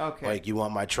price. Okay. Like you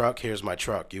want my truck? Here's my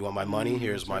truck. You want my money?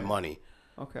 Here's my right. money.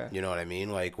 okay. You know what I mean?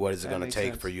 Like, what is it That gonna makes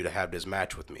take sense. for you to have this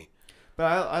match with me?" But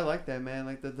I like that, man.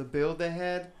 Like the build they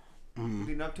had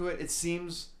leading up to it. It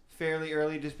seems fairly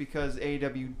early just because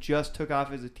AEW just took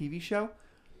off as a TV show.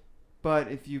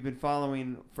 But if you've been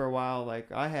following for a while,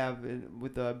 like I have,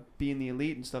 with being the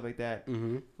Elite and stuff like that,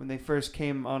 when they first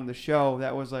came on the show,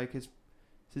 that was like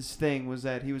his thing was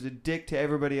that he was a dick to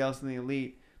everybody else in the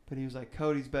Elite, but he was like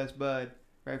Cody's best bud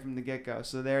right from the get go.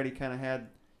 So they already kind of had,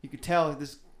 you could tell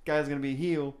this guy's gonna be a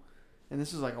heel. And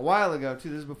this was like a while ago too.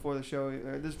 This is before the show,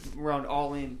 or this is around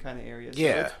All In kind of area. So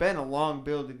Yeah. it's been a long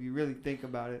build if you really think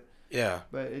about it. Yeah.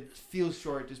 But it feels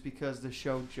short just because the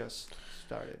show just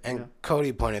started. And you know?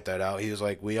 Cody pointed that out. He was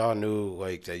like, "We all knew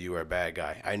like that you were a bad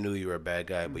guy. I knew you were a bad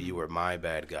guy, but you were my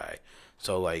bad guy.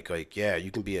 So like yeah,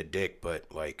 you can be a dick,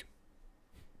 but like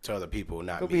to other people,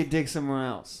 not Go me, be a dick somewhere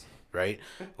else. right?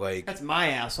 Like That's my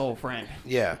asshole friend.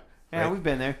 yeah, Yeah, right? we've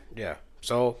been there. Yeah.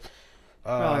 So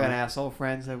We all got asshole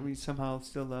friends that we somehow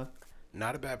still love.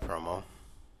 not a bad promo.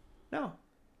 No,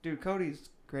 dude, Cody's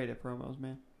great at promos,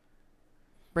 man.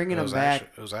 Bringing It him was back.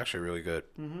 actually, it was actually really good.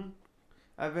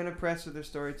 I've been impressed with their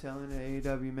storytelling at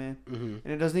AEW, man. Mm-hmm.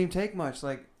 And it doesn't even take much.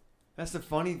 Like, that's the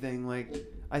funny thing. Like,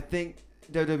 I think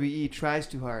WWE tries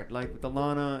too hard. Like, with the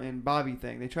Lana and Bobby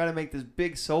thing. They try to make this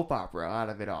big soap opera out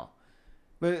of it all.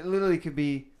 But it literally could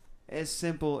be as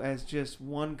simple as just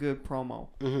one good promo.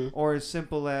 Or as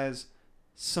simple as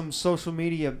some social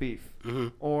media beef.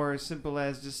 Or as simple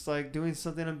as just, like, doing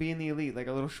something on Being the Elite. Like,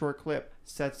 a little short clip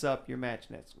sets up your match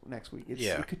next week.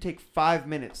 It could take 5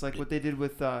 minutes. Like what they did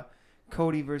with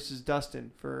Cody versus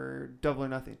Dustin for Double or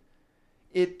Nothing.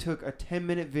 It took a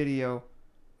 10-minute video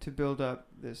to build up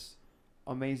this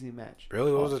amazing match.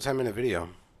 Really, what was a 10-minute video?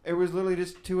 It was literally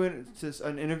just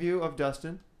an interview of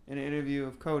Dustin and an interview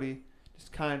of Cody,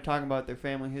 just kind of talking about their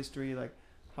family history, like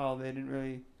how they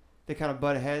kind of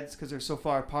butt heads because they're so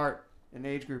far apart in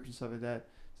age groups and stuff like that.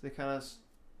 So they kind of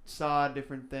saw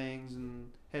different things and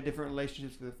had different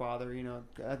relationships with their father. You know,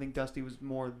 I think Dusty was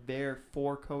more there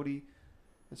for Cody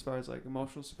as far as like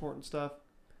emotional support and stuff.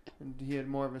 And he had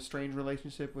more of a strange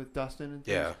relationship with Dustin and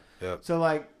things. Yeah. So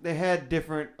like they had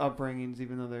different upbringings,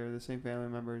 even though they're the same family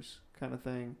members, kind of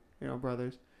thing, you know,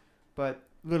 brothers. But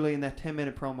literally in that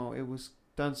 10-minute promo, it was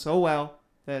done so well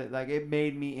that like it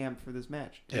made me amped for this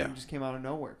match. And Yeah. it just came out of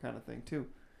nowhere, kind of thing too.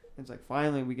 And it's like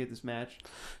finally we get this match.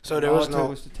 So And there all was it took no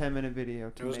was a 10-minute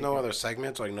video. there was no other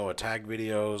segments, like no attack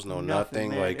videos, no nothing.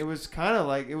 man. Like it was kind of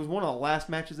like it was one of the last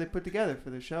matches they put together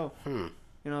for the show.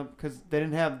 You know, because they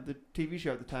didn't have the TV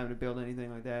show at the time to build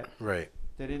anything like that. right.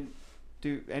 They didn't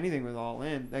do anything with All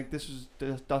In. Like this was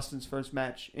Dustin's first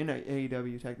match in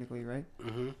AEW, technically, right?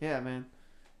 Mm-hmm. Yeah, man.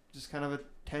 Just kind of a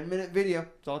 10-minute video.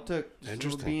 That's all it took. Just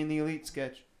Interesting. Being the Elite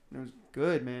sketch. And it was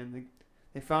good, man.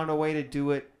 They found a way to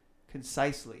do it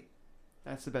concisely.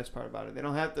 That's the best part about it. They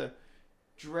don't have to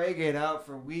drag it out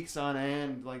for weeks on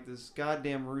end like this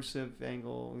goddamn Rusev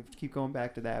angle. We keep going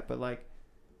back to that, but like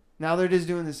now they're just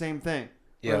doing the same thing.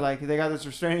 Yeah. Where like they got this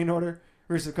restraining order.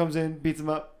 Rusev comes in, beats him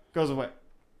up, goes away.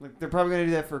 Like they're probably gonna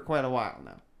do that for quite a while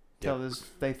now. Till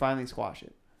they finally squash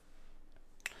it.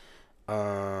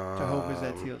 To hope is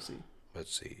at TLC.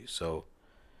 Let's see. So,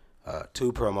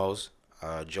 2 promos.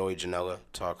 Joey Janela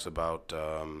talks about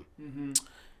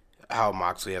how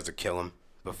Moxley has to kill him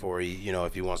before he, you know,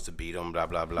 if he wants to beat him, blah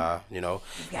blah blah. You know,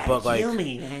 but like, Kill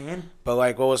me, man. but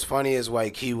like, what was funny is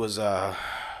like he was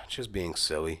just being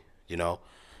silly, you know,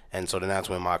 And so then that's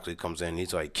when Moxley comes in.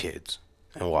 He's like, kids,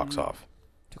 and walks off.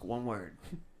 Took one word.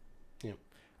 Yep.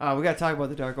 We got to talk about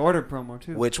the Dark Order promo,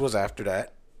 too. Which was after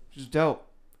that. Which is dope.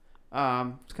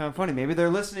 It's kind of funny. Maybe they're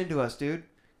listening to us, dude.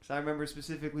 Because I remember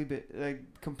specifically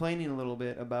complaining a little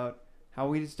bit about how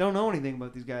we just don't know anything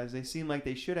about these guys. They seem like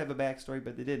they should have a backstory,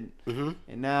 but they didn't. Mm-hmm.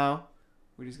 And now,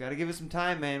 we just got to give it some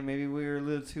time, man. Maybe we were a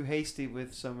little too hasty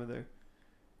with some of their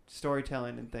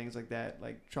storytelling and things like that.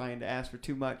 Like trying to ask for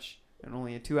too much and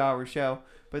only a 2-hour show.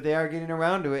 But they are getting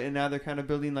around to it, and now they're kind of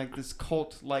building like this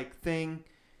cult-like thing.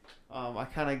 I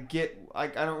kind of get... I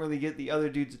don't really get the other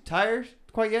dude's attire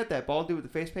quite yet. That bald dude with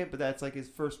the face paint, but that's like his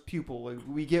first pupil. Like,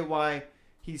 we get why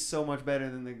he's so much better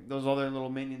than those other little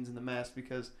minions in the mask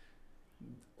because...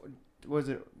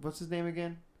 What's his name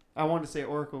again? I wanted to say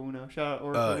Oracle Uno. Shout out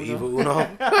Oracle Uno. Evil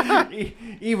Uno.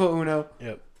 Evil Uno.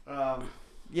 Yep.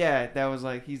 Yeah, that was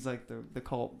like... He's like the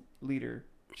cult leader.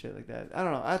 Shit like that. I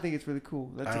don't know. I think it's really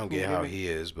cool. That's I don't get how he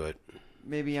is, but...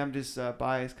 Maybe I'm just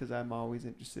biased because I'm always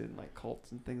interested in like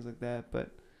cults and things like that. But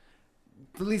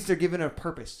at least they're giving it a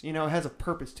purpose. You know, it has a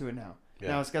purpose to it now. Yeah.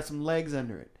 Now it's got some legs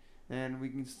under it, and we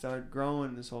can start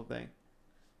growing this whole thing.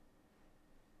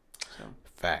 So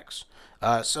Facts.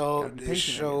 So Gotta be they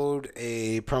patient, I showed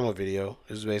a promo video.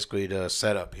 This is basically the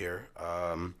setup here.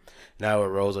 Now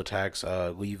Rose attacks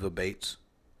Leva Bates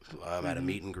at a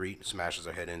meet and greet, smashes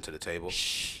her head into the table.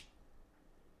 shh.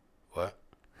 What?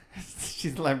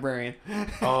 She's a librarian.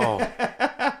 Oh,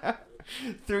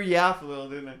 Threw you off a little,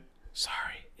 didn't it?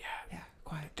 sorry. Yeah. Yeah,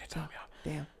 quiet. Did throw me off.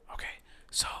 Damn. Okay,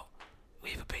 so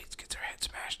Leva Bates gets her head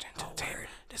smashed into the table.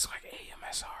 This is like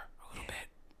AMSR a little bit.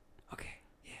 Okay.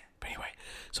 Yeah. But anyway,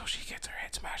 so she gets her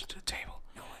head smashed into the table.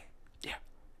 No way. Yeah.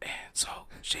 And so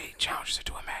she challenges her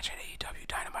to a match at AEW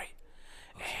Dynamite.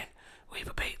 And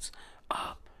Leva Bates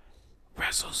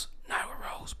wrestles Nyla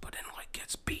Rose, but then like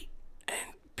gets beat.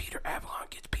 And Peter Avalon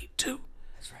gets beat too.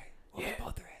 That's right. Yeah.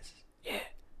 Both their asses. Yeah.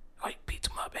 Like beats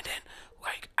him up. And then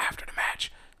like after the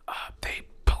match, they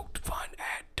poked fun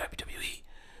at WWE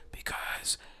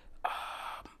because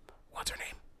what's her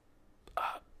name?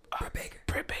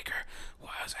 Britt Baker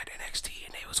was at NXT,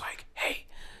 and they was like, hey,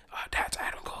 that's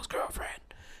Adam Cole's girlfriend.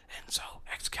 And so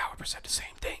Excalibur said the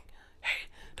same thing. Hey,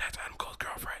 that's Adam Cole's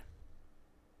girlfriend.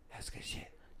 That's good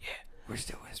shit. Yeah. We're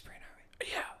still whispering, are we?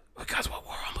 Yeah, because we're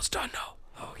almost done though.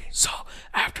 Okay. So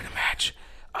after the match,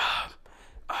 Nyla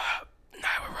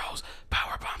Rose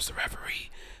power bombs the referee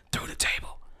through the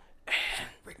table, and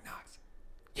Rick Knox.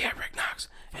 yeah, Rick Knox,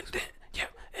 and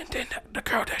then the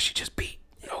girl that she just beat,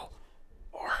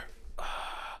 or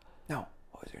No.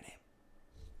 What was her name?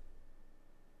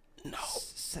 no,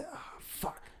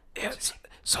 Fuck. it's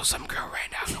so some girl ran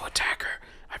down to attack her.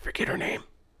 I forget her name.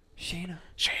 Shayna.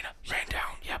 Shayna ran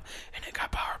down, yep, and then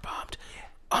got power bombed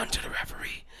onto the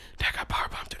referee. That got power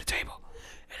bombed to the table,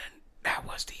 and then that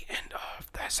was the end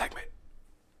of that segment.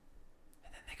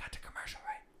 And then they got to commercial,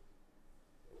 right?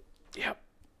 Yep.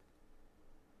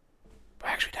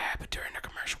 Actually, that happened during the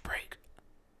commercial break.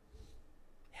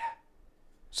 Yeah.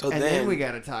 So And then we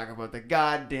got to talk about the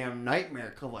goddamn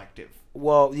Nightmare Collective.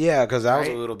 well, yeah, because that was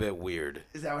a Right? little bit weird.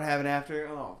 Is that what happened after?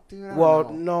 Oh, dude. I don't Well, know.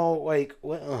 no, like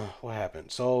what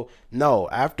happened? So no,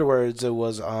 afterwards it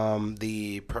was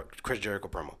the Chris Jericho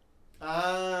promo.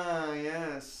 Ah,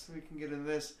 yes. We can get into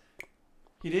this.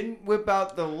 He didn't whip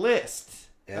out the list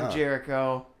Yeah. of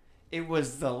Jericho. It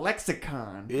was the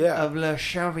lexicon Yeah. of Le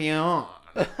Champion.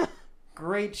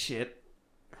 Great shit.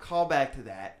 Call back to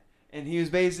that. And he was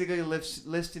basically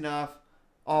listing off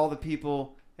all the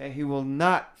people that he will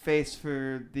not face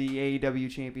for the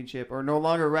AEW championship or no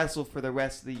longer wrestle for the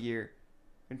rest of the year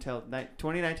until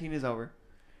 2019 is over.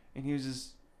 And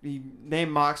he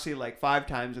named Moxley like 5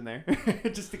 times in there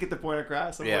just to get the point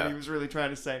across of Yeah. what he was really trying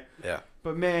to say. Yeah.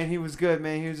 But man, he was good,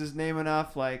 man. He was just naming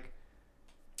off like,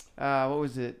 what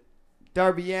was it?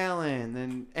 Darby Allin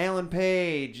and Alan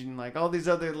Page and like all these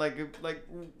other like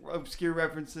obscure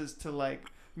references to like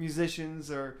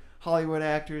musicians or Hollywood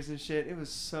actors and shit. It was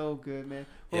so good, man.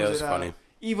 Yeah, it was funny.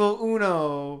 Evil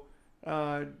Uno,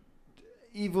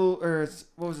 Evil or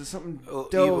what was it? Something Oh,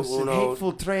 Dose Evil and Uno.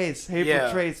 Hateful Trace. Hateful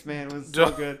Yeah. Trace, man, it was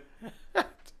so good.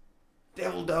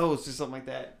 Devil Dose or something like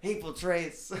that. Hateful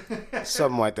Trace.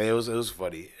 Something like that. It was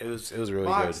funny. It was really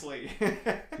Moxley. good.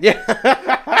 Yeah.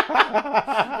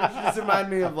 It just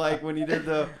reminded me of like when he did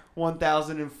the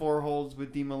 1004 holds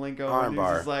with Dean Malenko. And he was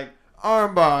Armbar. just like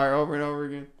armbar over and over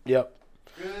again. Yep.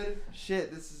 Good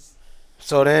shit. This is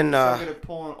So then so good at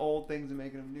pulling old things and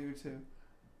making them new too.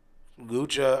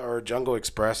 Lucha or Jungle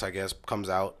Express, I guess, comes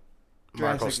out.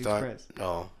 Marco Jurassic Stunt. Express.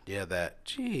 Oh, yeah, that.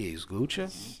 Jeez,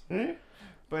 Lucha.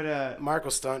 But Marco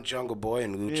Stunt, Jungle Boy,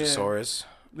 and Luchasaurus.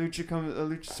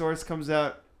 Luchasaurus comes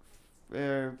out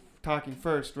talking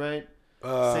first, right?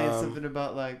 Saying something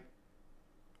about like.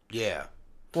 Yeah.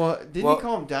 Well, didn't he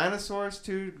call him dinosaurs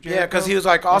too? Yeah, because he was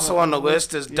like also on the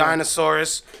list as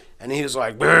Dinosaurus, and he was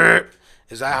like, "Brr,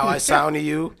 is that how I sound to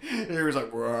you?" He was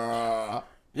like, "Bruh."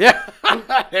 Yeah.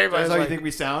 That's Everybody's how you like, think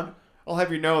we sound? I'll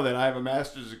have you know that I have a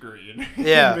master's degree in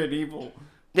Yeah. medieval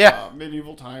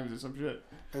times or some shit.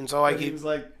 and so like But he he was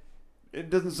like, it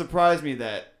doesn't surprise me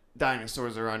that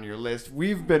dinosaurs are on your list.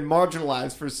 We've been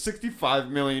marginalized for 65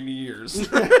 million years.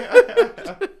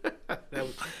 that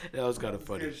was kind of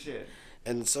funny. Good shit.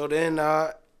 And so then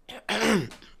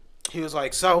he was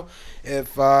like, so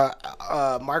if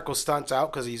Marco stunts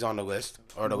out because he's on the list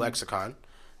or the lexicon,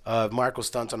 if Marco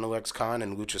stunts on the lexicon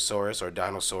and Luchasaurus or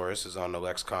Dinosaurus is on the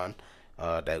lexicon,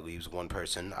 that leaves one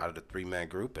person out of the 3-man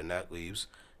group, and that leaves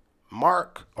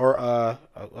Mark or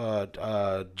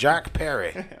Jack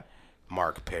Perry.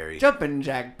 Mark Perry. Jumpin'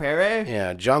 Jack Perry.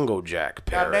 Yeah, Jungle Jack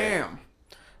Perry. Goddamn.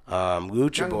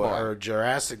 Lucha Boy Boy. or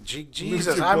Jurassic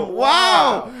Jesus. Lucha I'm Boy.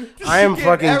 wow. This I am shit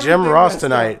fucking everything Jim Ross messed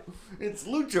tonight. up. It's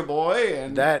Lucha Boy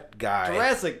and That guy,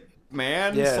 Jurassic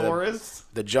Man, Yeah, Saurus.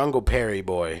 the Jungle Perry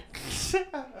boy.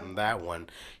 That one.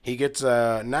 He gets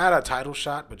not a title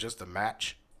shot, but just a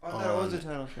match. I thought it was a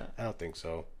title shot. I don't think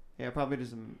so. Yeah, probably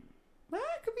doesn't. It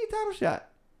could be a title shot.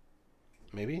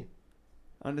 Maybe.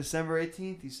 On December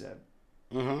 18th, he said.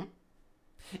 Mm-hmm.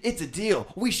 It's a deal.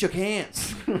 We shook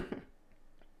hands.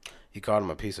 He called him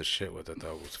a piece of shit with it,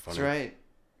 though. It was funny. That's right.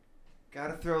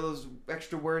 Gotta throw those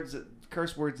extra words,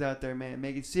 curse words out there, man.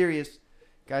 Make it serious.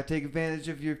 Gotta take advantage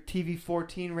of your TV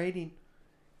 14 rating.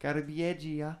 Gotta be edgy,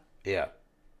 yeah. Yeah.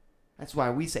 That's why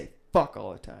we say fuck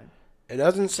all the time. It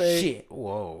doesn't say. Shit.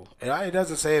 Whoa. It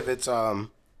doesn't say if it's I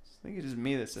think it's just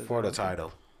me that says for that. the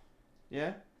title.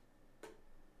 Yeah?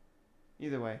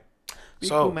 Either way. Be a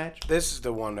So cool match. this is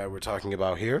the one that we're talking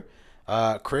about here.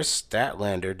 Chris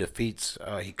Statlander defeats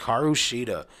Hikaru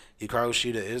Shida. Hikaru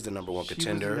Shida is the number one She was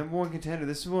contender. the number one contender.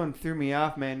 This one threw me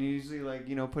off, man. Usually,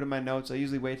 put in my notes. I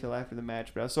usually wait till after the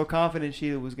match, but I was so confident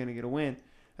Sheeta was gonna get a win.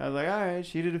 I was like, all right,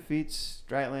 Sheeta defeats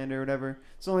Statlander or whatever.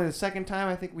 It's only the second time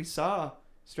I think we saw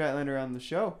Statlander on the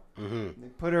show. Mm-hmm. They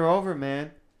put her over,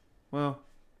 man. Well,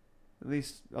 at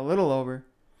least a little over.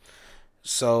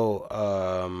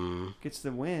 So Gets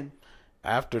the win.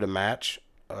 after the match,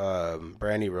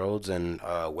 Brandy Rhodes and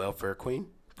Welfare Queen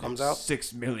comes out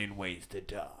 6 million ways to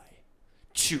die.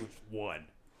 Choose one.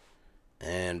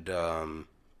 and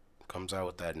comes out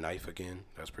with that knife again.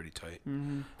 That's pretty tight.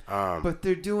 Mm-hmm. But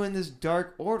they're doing this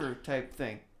Dark Order type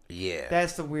thing. Yeah.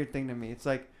 That's the weird thing to me. It's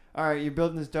like, all right, you're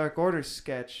building this Dark Order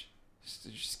skit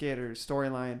or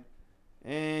storyline,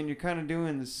 and you're kind of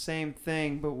doing the same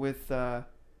thing, but with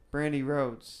Brandy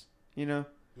Rhodes. You know,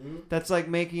 that's like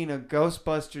making a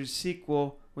Ghostbusters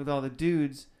sequel with all the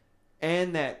dudes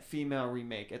and that female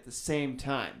remake at the same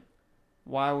time.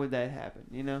 Why would that happen?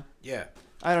 You know, Yeah.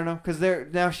 I don't know, because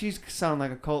now she's sounding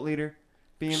like a cult leader.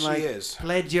 Being She like, is.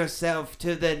 pledge yourself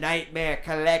to the Nightmare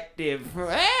Collective.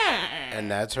 And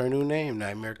that's her new name,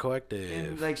 Nightmare Collective.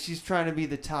 And like she's trying to be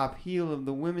the top heel of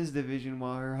the women's division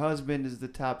while her husband is the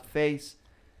top face.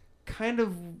 Kind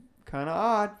of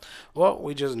odd. Well,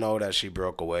 we just know that she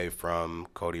broke away from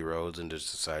Cody Rhodes and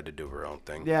just decided to do her own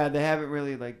thing. Yeah, they haven't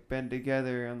really like been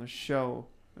together on the show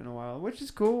in a while, which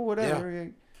is cool. Whatever. Yeah.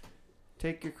 You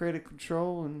take your creative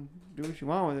control and do what you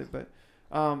want with it. But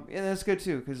yeah, that's good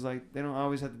too, because like they don't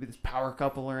always have to be this power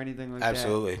couple or anything like that.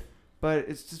 Absolutely. But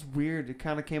it's just weird. It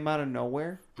kind of came out of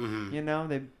nowhere. Mm-hmm. You know,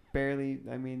 they barely.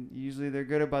 I mean, usually they're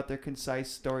good about their concise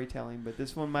storytelling, but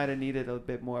this one might have needed a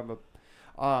bit more of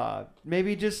a,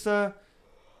 maybe just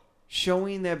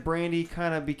showing that Brandy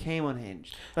kind of became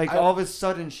unhinged. Like all of a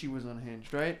sudden she was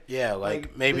unhinged, right? Yeah,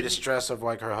 like maybe they- the stress of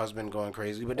like her husband going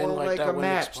crazy, but then Or like that a wouldn't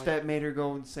match explain. that made her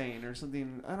go insane or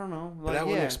something. I don't know. But Like, that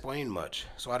wouldn't yeah. explain much,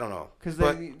 so I don't know. Because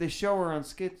But they show her on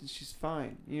skits and she's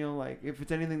fine. You know, like if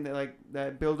it's anything that like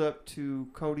that build up to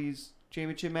Cody's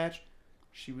championship match,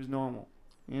 she was normal.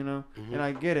 You know, Mhm. and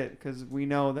I get it because we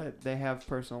know that they have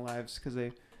personal lives because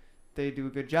they do a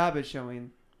good job at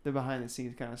showing the behind the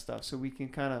scenes kind of stuff, so we can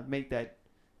kind of make that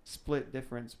split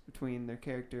difference between their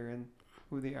character and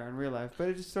who they are in real life. But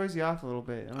it just throws you off a little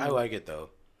bit. I like it though.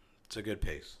 It's a good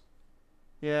pace.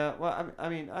 Yeah, well, I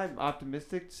mean, I'm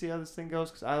optimistic to see how this thing goes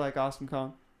because I like Awesome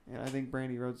Kong, and I think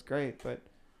Brandy Rhodes great, but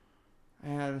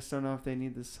I just don't know if they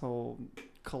need this whole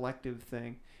collective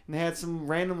thing. And they had some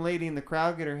random lady in the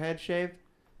crowd get her head shaved.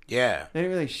 Yeah, They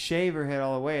didn't really shave her head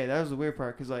all the way. That was the weird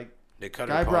part because, like, they cut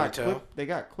guy her brought ponytail. they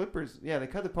got clippers. Yeah, they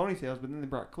cut the ponytails, but then they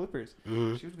brought clippers.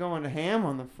 Mhm. She was going to ham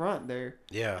on the front there,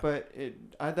 Yeah, but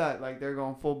I thought, like, they're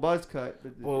going full buzz cut,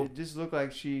 but Well- it just looked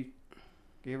like she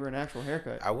gave her an actual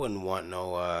haircut. I wouldn't want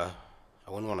no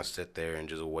I wouldn't want to sit there and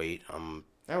just wait.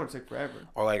 That would take forever.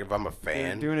 Or like if I'm a They're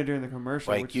fan, doing it during the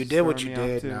commercial. like which you is did what throwing you me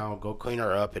off, did. too. Now go clean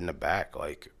her up in the back.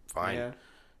 Like fine. Yeah.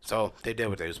 So they did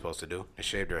what they were supposed to do. They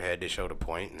shaved her head. They showed a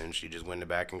point, and then she just went in the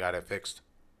back and got it fixed.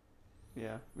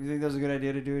 Yeah. You think that was a good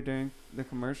idea to do it during the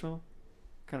commercial?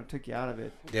 Kind of took you out of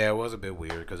it. Yeah, it was a bit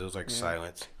weird because it was like Yeah.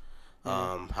 silence.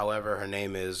 Yeah. However, her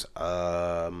name is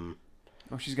Oh,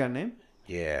 she's got a name?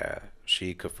 yeah.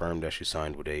 She confirmed that she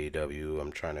signed with AEW.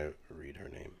 I'm trying to read her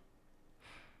name.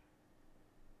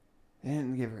 They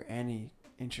didn't give her any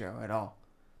intro at all.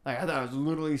 Like, I thought it was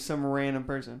literally some random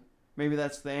person. Maybe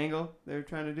that's the angle they were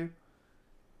trying to do.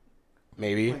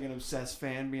 Maybe. Like an obsessed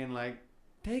fan being like,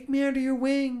 take me under your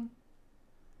wing.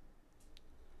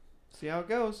 See how it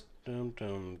goes. Dum,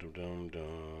 dum, dum, dum,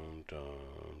 dum,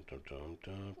 dum, dum, dum,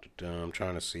 dum, dum. I'm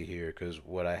trying to see here because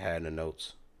what I had in the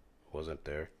notes wasn't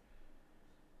there.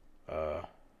 Dun,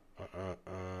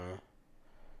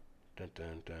 dun,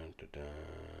 dun, dun, dun,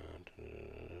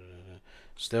 dun.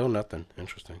 Still nothing.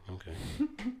 Interesting. Okay.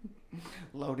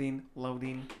 Loading.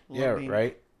 Yeah,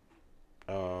 right.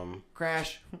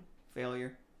 Crash.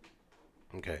 Failure.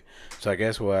 Okay. So I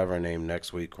guess we'll have her name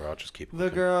next week, or I'll just keep The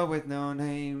looking. Girl with No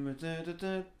Name.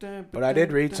 But I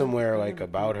did read somewhere like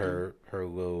about her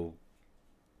little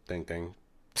thing.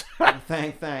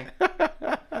 Thank.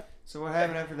 So what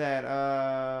happened after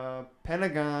that?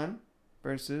 Pentagon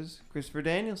versus Christopher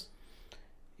Daniels.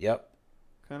 Yep.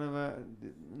 Kind of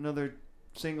another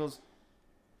singles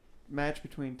match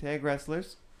between tag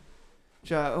wrestlers.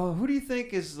 Who do you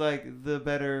think is like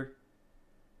the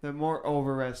more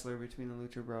over wrestler between the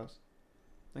Lucha Bros?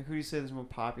 Like, who do you say is the more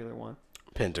popular one?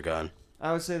 Pentagon.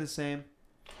 I would say the same.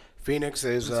 Phoenix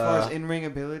is As far as in-ring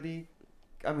ability,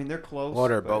 I mean, they're close. well,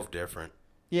 they're but- both different.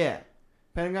 Yeah.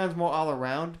 Pentagon's more all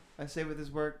around, I say, with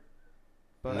his work.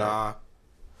 But Nah.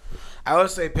 I would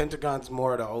say Pentagon's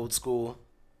more the old school,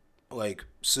 like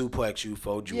suplex you,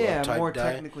 fold you yeah, up type more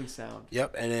guy. technically sound.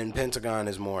 Yep, and then Pentagon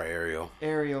is more aerial.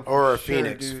 Aerial. Or for sure,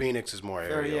 Phoenix. dude. Phoenix is more Or,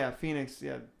 aerial. yeah, Phoenix.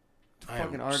 Yeah. I am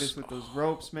Fucking artist with those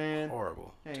ropes, man.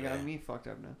 Horrible. Hey, you today. got me fucked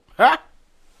up now. Ha!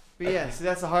 But yeah, see,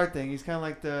 that's the hard thing. He's kind of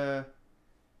like the.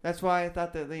 That's why I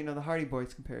thought that the Hardy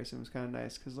Boys comparison was kind of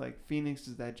nice, because like Phoenix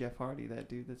is that Jeff Hardy, that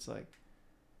dude that's like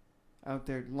out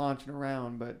there launching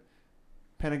around, but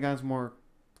Pentagon's more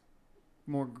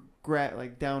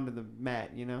like down to the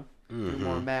mat, doing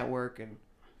more Mhm. mat work and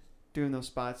doing those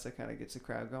spots that kind of gets the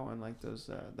crowd going, like those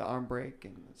the arm break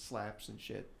and the slaps and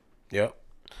shit. Yep.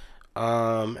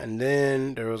 And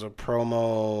then there was a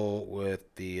promo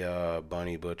with the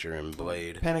Bunny Butcher and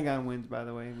Blade. Pentagon wins, by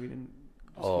the way. We didn't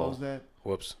disclose that.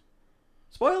 Whoops.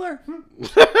 Spoiler.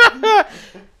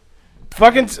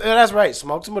 Fucking, that's right.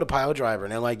 Smoked him with a pile driver,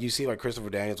 and then like you see like Christopher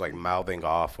Daniels like mouthing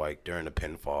off like during the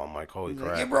pinfall. I'm like, holy He's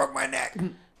like, crap! "You broke my neck."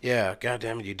 Yeah,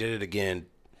 goddamn it, you did it again.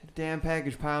 Damn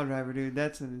package pile driver, dude.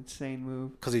 That's an insane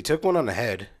move. Cause he took one on the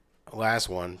head, last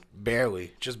one,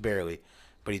 just barely,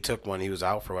 but he took one. He was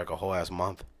out for like a whole ass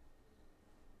month.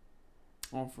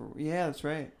 Oh, yeah, that's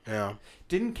right. Yeah.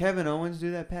 Didn't Kevin Owens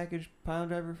do that package pile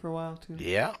driver for a while too?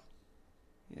 Yeah.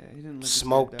 Yeah, he didn't look as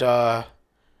Smoked good,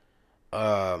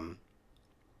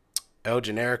 El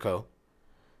Generico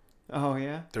Oh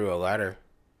yeah, through a ladder.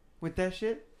 with that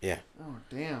shit. Yeah. Oh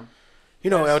damn. You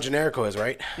know who El Generico is,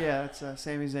 right? Yeah, that's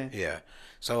Sami Zayn. Yeah.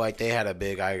 So like they had a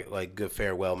big good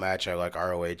farewell match at like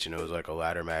ROH, and it was like a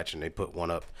ladder match, and they put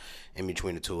one up in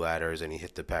between the two ladders, and he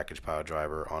hit the package pile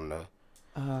driver on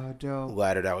the Dope.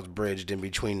 ladder that was bridged in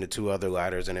between the two other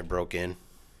ladders, and it broke in.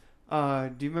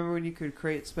 Do you remember when you could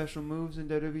create special moves in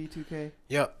WWE 2K?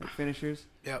 Yep. Like finishers?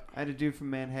 Yep. I had a dude from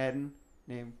Manhattan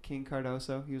named King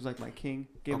Cardoso. He was like my king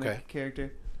gimmick Okay.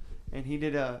 character. And he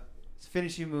did a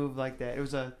finishing move like that. It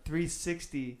was a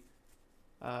 360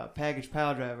 package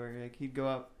pile driver. Like he'd go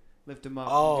up, lift him up,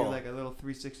 Oh. and do like a little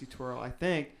 360 twirl, I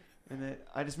think. And then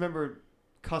I just remember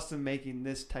custom making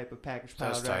this type of package pile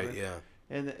That's driver. tight. Yeah.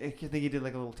 And I think he did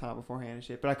like a little top beforehand and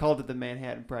shit. But I called it the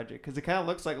Manhattan Project because it kind of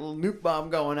looks like a little nuke bomb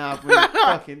going off when you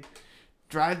fucking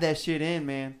drive that shit in,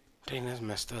 man. Dang, that's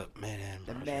messed up, man.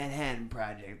 The Manhattan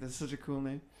Project. That's such a cool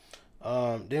name.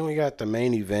 Then we got the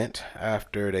main event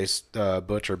after they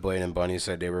Butcher, Blade, and Bunny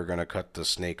said they were gonna cut the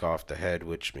snake off the head,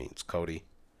 which means Cody.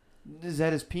 Is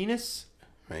that his penis?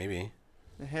 Maybe.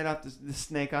 The head off the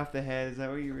snake off the head. Is that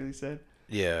what you really said?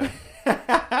 Yeah.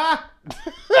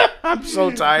 I'm so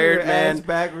tired, Your man. ass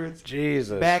backwards.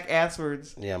 Jesus. Back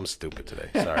asswards. Yeah, I'm stupid today.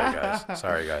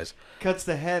 Sorry, guys. Cuts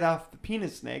the head off the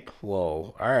penis snake.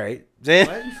 Whoa. All right.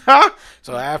 Then,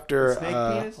 so after Snake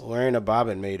penis? Lorena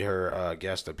Bobbin made her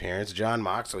guest appearance, John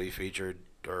Moxley featured.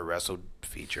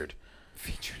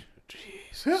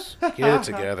 Jesus. Get it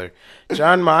together.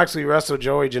 John Moxley wrestled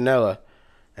Joey Janela.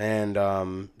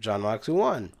 And John Moxley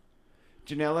won.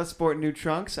 Janela sporting new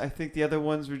trunks. I think the other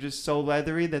ones were just so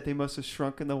leathery that they must have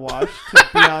shrunk in the wash to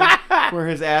be on where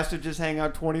his ass would just hang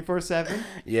out 24/7.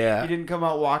 Yeah. He didn't come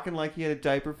out walking like he had a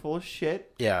diaper full of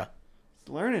shit. Yeah. He's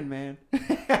learning, man.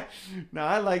 No,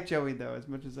 I like Joey, though, as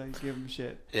much as I give him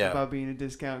shit about being a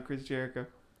discount Chris Jericho.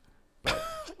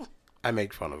 I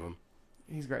make fun of him.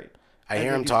 He's great. I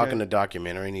hear him talking the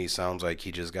documentary, and he sounds like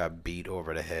he just got beat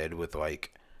over the head with,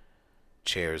 like,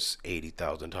 chairs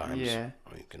 80,000 times. Yeah.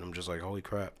 And I'm just like, holy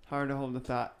crap. Hard to hold the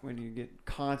thought when you get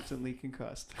constantly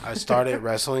concussed. I started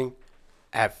wrestling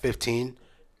at 15,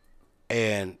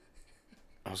 and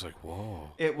I was like, whoa.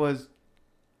 It was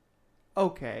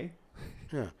okay.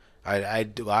 Yeah. I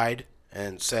lied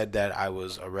and said that I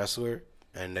was a wrestler,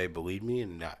 and they believed me,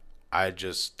 and I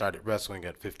just started wrestling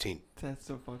at 15. That's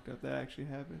so fucked up. That actually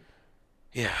happened.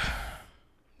 Yeah.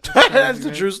 That's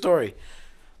the true story.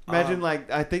 Imagine,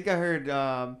 I think I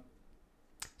heard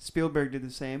Spielberg did the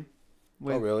same.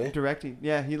 With really? Directing.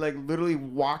 Yeah, he, literally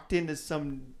walked into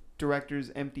some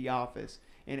director's empty office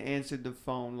and answered the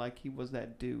phone like he was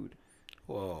that dude.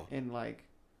 Whoa. And,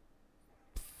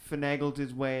 finagled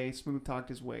his way, smooth-talked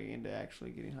his way into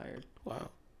actually getting hired. Wow.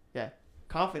 Yeah.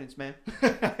 Confidence, man.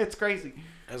 It's crazy.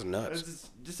 That's nuts.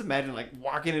 Just imagine,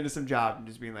 walking into some job and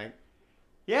just being like,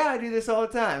 yeah, I do this all the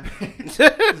time. Just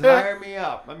hire me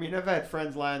up. I mean, I've had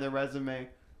friends lie on their resume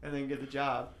and then get the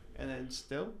job and then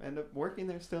still end up working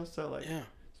there still. So, yeah.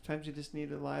 Sometimes you just need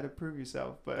to lie to prove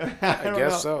yourself. But I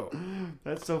guess so.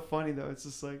 That's so funny, though. It's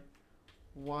just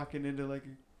walking into, a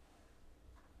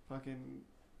fucking...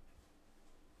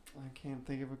 I can't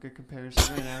think of a good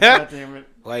comparison right now. God damn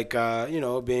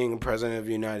it. Being president of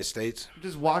the United States.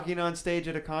 Just walking on stage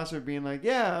at a concert being like,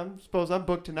 yeah, I'm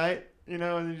booked tonight. And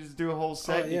you just do a whole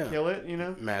set and you kill it,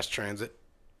 Mass transit.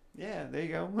 Yeah, there you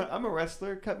go. I'm a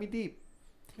wrestler. Cut me deep.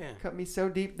 Yeah. Cut me so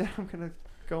deep that I'm going to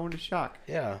go into shock.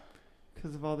 Yeah.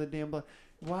 Because of all the damn blood.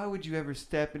 Why would you ever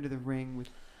step into the ring with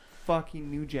fucking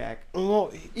New Jack?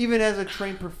 Well, even as a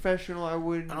trained professional, I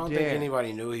wouldn't I don't think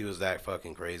anybody knew he was that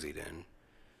fucking crazy then.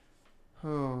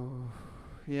 Oh,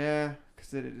 yeah.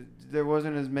 Because there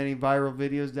wasn't as many viral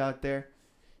videos out there.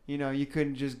 You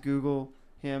couldn't just Google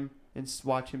him and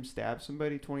watch him stab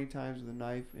somebody 20 times with a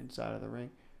knife inside of the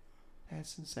ring.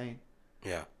 That's insane.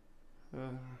 Yeah.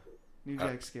 New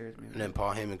Jack scares me. And then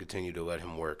Paul Heyman continued to let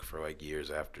him work for years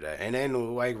after that. And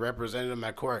then represented him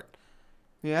at court.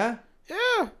 Yeah?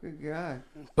 Yeah. Good guy.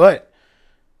 But,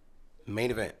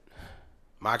 main event.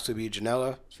 Moxley beat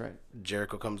Janela. That's right.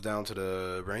 Jericho comes down to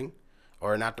the ring.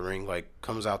 Or not the ring,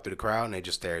 comes out through the crowd and they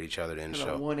just stare at each other in the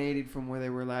show. 180 from where they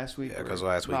were last week. Yeah, because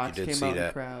last week Mox you did came see out that. In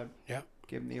the crowd. Yep.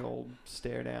 Give him the old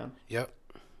stare down. Yep.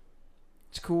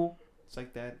 It's cool. It's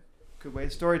like that. Good way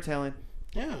of storytelling.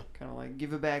 Yeah. Kind of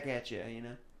give it back at you,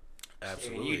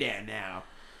 Absolutely. You down now,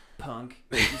 punk.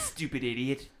 You stupid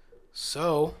idiot.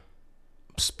 So,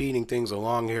 speeding things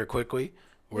along here quickly.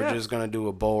 We're just going to do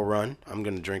a bowl run. I'm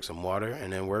going to drink some water,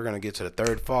 and then we're going to get to the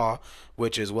third fall,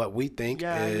 which is what we think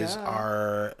is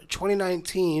our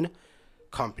 2019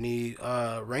 company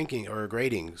ranking or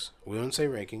gradings. We don't say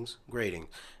rankings, grading.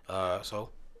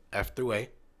 So, F through A.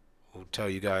 We'll tell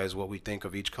you guys what we think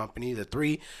of each company. The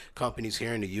 3 companies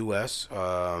here in the U.S.,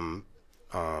 NWA,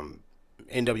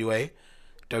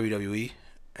 WWE,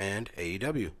 and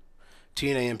AEW.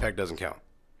 TNA Impact doesn't count.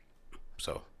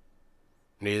 So...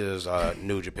 neither is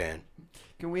New Japan.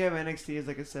 Can we have NXT as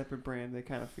a separate brand? They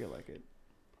kind of feel like it.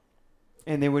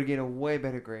 And they would get a way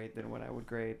better grade than what I would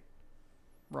grade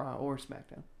Raw or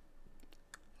SmackDown.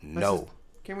 No.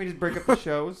 Can we just break up the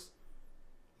shows?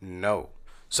 No.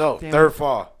 So, Damn third it.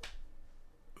 fall.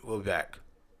 We'll be back.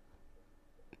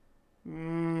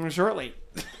 Shortly.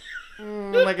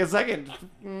 A second.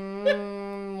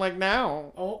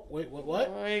 Now. Oh, wait,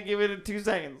 what? Give it 2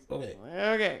 seconds. Okay.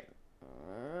 Okay.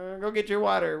 Go get your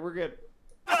water. We're good.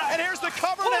 And here's the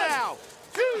cover now.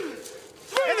 2,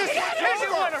 3. And this one's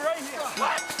over. Right here.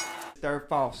 Third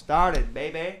fall started,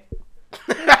 baby.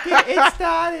 It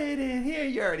started in here.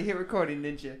 You already hit recording,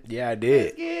 didn't you? Yeah, I Let's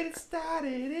did. get it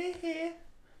started in here.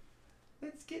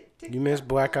 Let's get You missed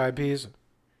Black Eyed Peas?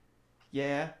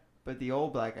 Yeah, but the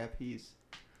old Black Eyed Peas.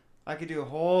 I could do a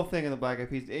whole thing on the Black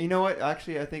Eyed Peas. You know what?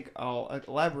 Actually, I think I'll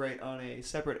elaborate on a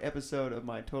separate episode of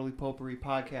my Totally Potpourri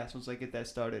podcast once I get that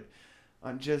started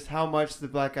on just how much the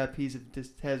Black Eyed Peas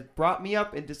has brought me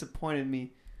up and disappointed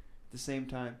me at the same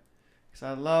time. Because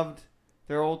I loved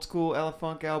their old school Ella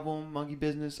Funk album, Monkey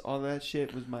Business, all that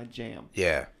shit was my jam.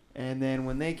 Yeah. And then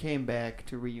when they came back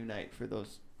to reunite for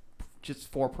those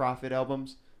just for-profit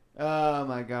albums, oh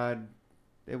my God,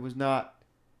 it was not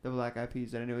the Black Eyed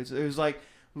Peas that I knew. It was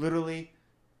literally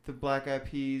the Black Eyed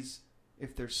Peas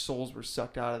if their souls were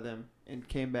sucked out of them and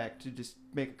came back to just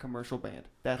make a commercial band.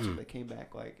 That's what they came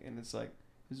back like. And it's like,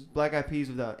 it was Black Eyed Peas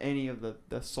without any of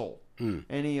the soul.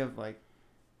 Any of, like,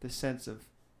 the sense of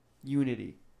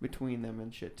unity between them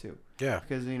and shit, too. Yeah.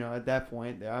 Because, you know, at that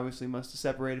point, they obviously must have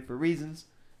separated for reasons.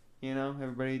 You know,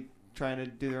 everybody trying to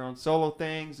do their own solo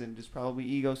things and just probably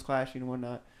egos clashing and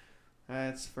whatnot.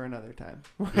 That's for another time.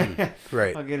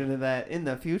 Right. I'll get into that in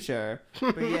the future.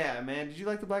 But yeah, man, did you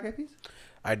like the Black Eyed Peas?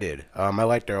 I did. I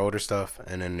liked their older stuff,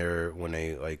 and then when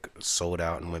they like sold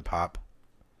out and went pop.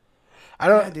 I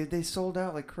don't. Yeah, dude, they sold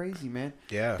out like crazy, man.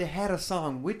 Yeah. They had a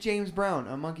song with James Brown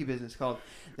on Monkey Business called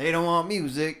 "They Don't Want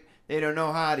Music, They Don't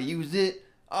Know How to Use It.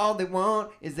 All they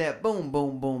want is that boom,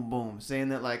 boom, boom, boom." Saying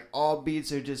that like all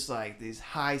beats are just like these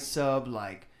high sub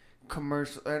like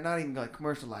commercial, or not even like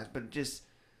commercialized, but just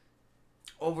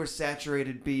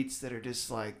oversaturated beats that are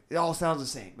just like, it all sounds the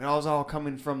same. It all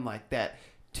coming from like that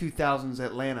 2000s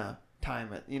Atlanta time,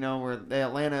 you know, where the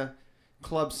Atlanta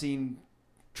club scene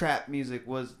trap music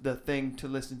was the thing to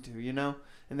listen to, you know,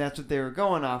 and that's what they were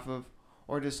going off of,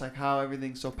 or just like how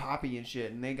everything's so poppy and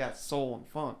shit, and they got soul and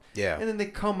funk. Yeah. And then they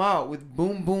come out with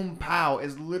Boom Boom Pow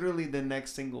as literally the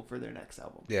next single for their next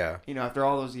album. Yeah. You know, after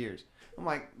all those years, I'm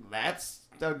like, that's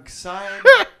the sign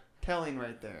telling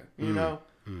right there, you know.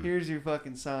 Here's your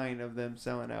fucking sign of them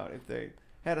selling out. If they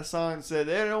had a song that said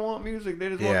they don't want music, they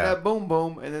just want that boom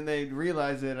boom, and then they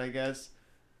realized it, I guess,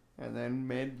 and then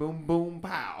made Boom Boom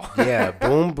Pow. Yeah,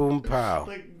 Boom Boom Pow.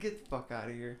 Like, get the fuck out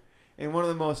of here. And one of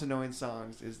the most annoying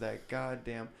songs is that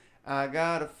goddamn "I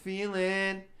Got a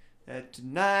Feeling That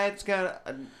Tonight's Gonna..."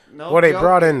 No Well, they joke,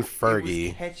 brought in It Fergie.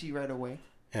 was catchy right away.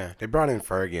 Yeah, they brought in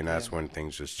Fergie, and that's when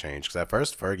things just changed. Because at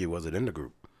first, Fergie wasn't in the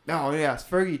group. No, yes,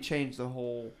 Fergie changed the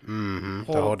whole The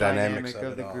whole dynamics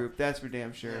of the it all. group. That's for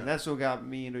damn sure, and that's what got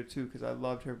me into it too, because I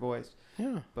loved her voice.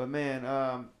 Yeah. But man,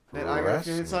 that I Got a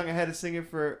Feeling song, I had to sing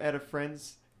it at a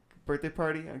friend's birthday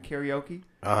party on karaoke.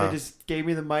 They just gave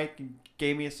me the mic and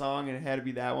gave me a song, and it had to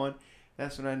be that one.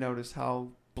 That's when I noticed how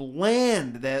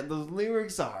bland that those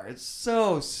lyrics are. It's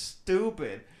so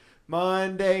stupid.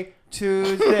 Monday,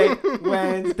 Tuesday,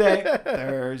 Wednesday,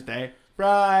 Thursday,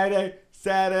 Friday,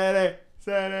 Saturday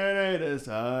to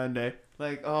Sunday.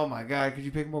 Like, oh my God, could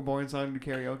you pick a more boring song to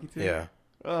karaoke to? Yeah.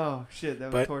 Oh shit,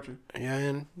 that was torture. Yeah,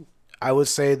 and I would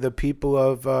say the people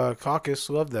of Caucus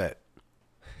love that.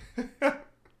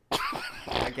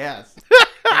 I guess.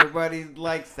 Everybody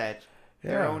likes that.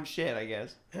 Their Yeah. own shit, I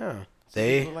guess. Yeah. Some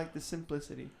people like the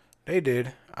simplicity. They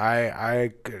did.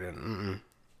 I couldn't.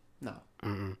 No.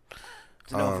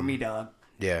 It's a no for me, dog.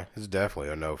 Yeah, it's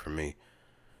definitely a no for me.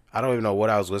 I don't even know what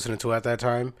I was listening to at that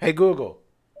time. Hey, Google.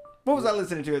 What was I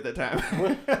listening to at that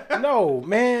time? No,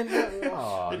 man.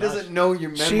 No, It doesn't know your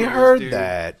memories, she heard dude.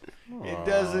 that. It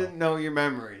doesn't know your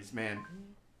memories, man.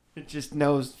 It just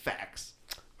knows facts.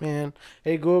 Man.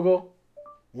 Hey, Google.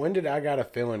 When did I Got a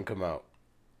Feeling come out?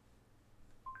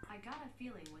 I Got a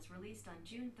Feeling was released on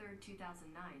June 3rd,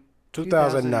 2009.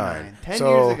 2009. 10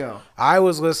 so years ago. I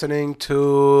was listening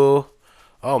to...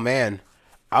 Oh, man.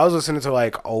 I was listening to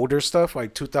like older stuff,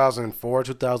 like 2004,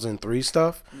 2003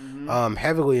 stuff,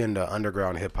 heavily into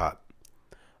underground hip hop.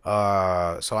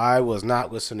 So I was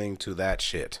not listening to that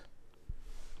shit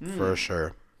for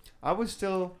sure. I was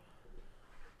still.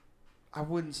 I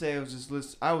wouldn't say I was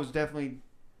just I was definitely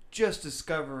just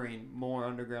discovering more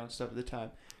underground stuff at the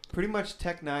time. Pretty much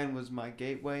Tech Nine was my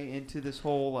gateway into this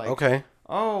whole like. Okay.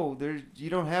 Oh, you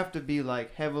don't have to be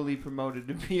like heavily promoted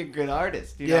to be a good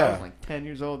artist. You know, I was like 10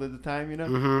 years old at the time, you know?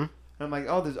 Mm-hmm. And I'm like,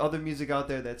 oh, there's other music out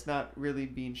there that's not really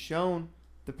being shown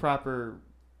the proper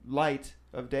light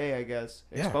of day, I guess,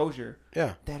 exposure.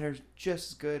 Yeah. That are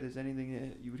just as good as anything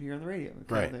that you would hear on the radio.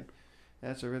 Right. Of thing.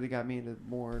 That's what really got me into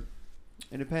more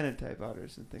independent type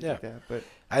artists and things like that. But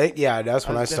I think, that's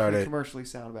when I was definitely started commercially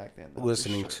sound back then. Though,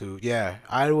 listening for sure. to,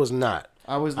 I was not.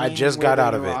 I just got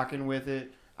out of it. Rocking with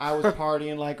it. I was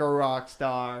partying like a rock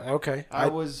star. Okay. I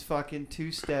was fucking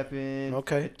two-stepping.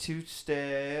 Okay. A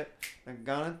two-step. I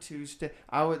got a two-step.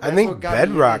 I think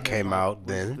Bedrock came out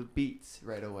then. The beats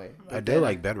right away. I did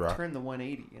like Bedrock. Turned the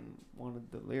 180 and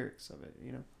wanted the lyrics of it,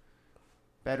 you know.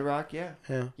 Bedrock, yeah.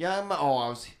 Yeah. Yeah, I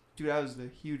was the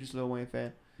hugest Lil Wayne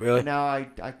fan. Really? And now I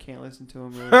can't listen to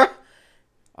him really.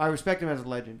 I respect him as a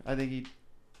legend. I think he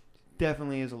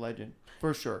definitely is a legend.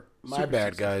 For sure. My Super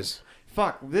bad, successful. guys.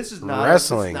 Fuck, this is not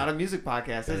Wrestling. This is not a music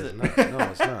podcast, is it? No,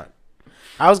 it's not.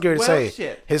 I was going to say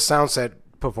shit. his sound set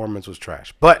performance was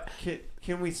trash, but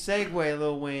Can we segue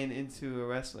Lil Wayne into a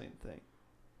wrestling thing?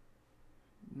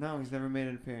 No, he's never made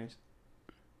an appearance.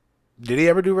 did he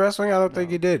ever do wrestling? I don't think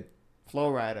he did. Flow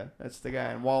Rider, that's the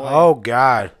guy. And Wale. Oh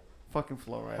God. Fucking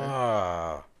Flow Rider.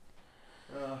 Ah.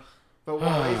 But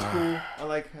Wale's cool. I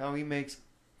like how he makes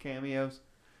cameos.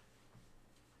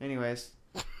 Anyways.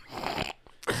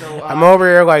 So I'm over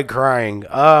here like crying.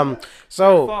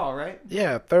 So fall, right?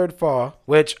 yeah, third fall,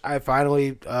 which I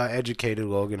finally educated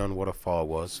Logan on what a fall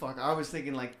was. Fuck, I was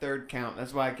thinking like third count.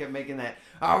 That's why I kept making that.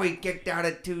 Oh, he kicked out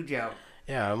at 2 joke.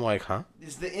 Yeah, I'm like, huh?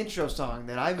 It's the intro song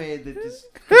that I made that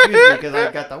just confused me because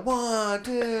I got the 1,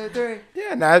 2, 3.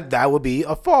 Yeah, now that would be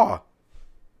a fall.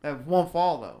 That won't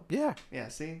fall though. Yeah. Yeah,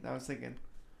 see, I was thinking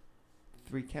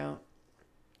 3 count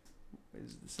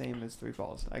is the same as 3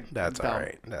 falls. That's I'm all dumb.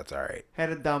 right. That's all right. Had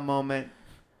a dumb moment.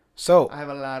 So I have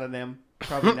a lot of them.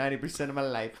 Probably 90% of my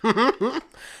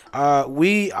life.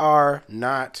 we are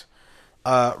not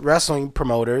wrestling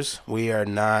promoters. We are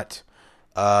not.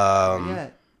 Yeah.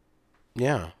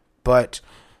 Yeah, but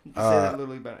You can say that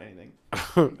literally about anything.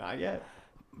 Not yet.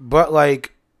 but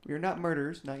like, We're not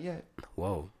murderers. Not yet.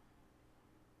 whoa,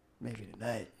 Maybe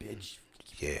tonight, bitch.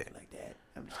 yeah. Like that.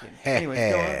 I'm just kidding.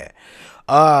 Anyways, go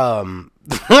on.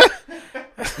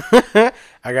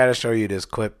 I gotta show you this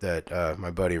clip that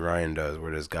my buddy Ryan does,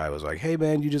 where this guy was like, "Hey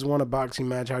man, you just won a boxing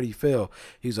match. How do you feel?"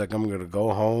 He's like, "I'm gonna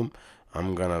go home.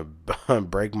 I'm gonna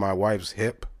break my wife's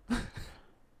hip."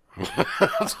 I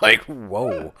was like,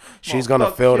 "Whoa, she's Well, gonna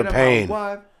fuck feel shit the up my pain."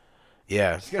 wife.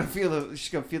 Yeah. She's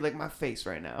gonna feel like my face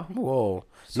right now. Whoa.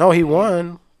 No, he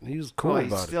won. He was cool Well, he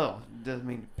about it. still doesn't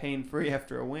mean pain free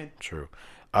after a win. True.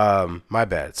 My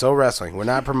bad. So wrestling, we're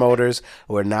not promoters.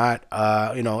 We're not,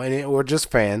 we're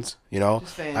just fans. Just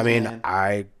fans, I mean, man.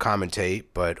 I commentate,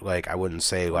 but like, I wouldn't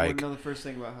say I like, wouldn't know the first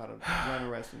thing about how to run a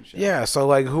wrestling show. yeah. So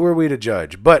like, who are we to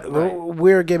judge? But Right.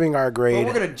 we're giving our Well, grade.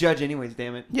 we're gonna judge anyways.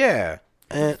 Damn it. Yeah.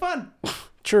 And It's fun.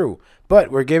 true.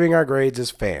 But we're giving our grades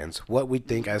as fans, what we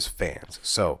think as fans.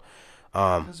 So,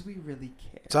 Because we really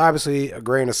care. it's obviously a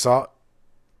grain of salt,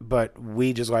 but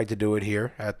we just like to do it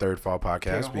here at Third Fall Take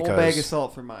Podcast a whole because bag of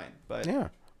salt for mine, but yeah.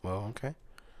 Well, okay.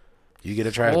 You get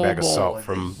a trash whole bag of bowl salt of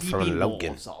from the heaping bowl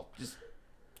Logan. of salt. Just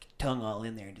tongue all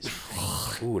in there and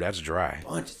just Ooh, that's dry.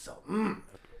 bunch of salt.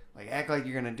 Like act like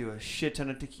you're gonna do a shit ton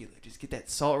of tequila. Just get that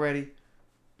salt ready,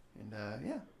 and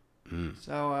yeah.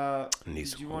 So Need did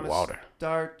some you want water. to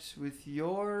start with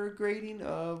your grading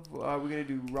of? Are we gonna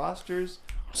do rosters?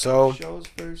 So Shows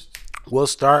first. we'll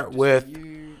start Just with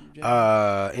you, Jen?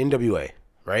 NWA,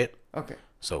 right? okay.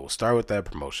 So we'll start with that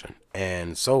promotion.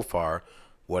 And so far,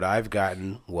 what I've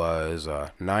gotten was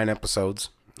 9 episodes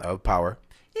of Power.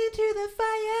 Into the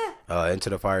fire. Into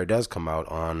the Fire does come out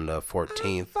on the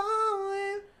 14th,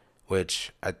 Falling.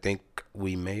 which I think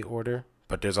we may order.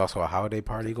 But there's also a holiday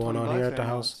party going on $20 here at right the now.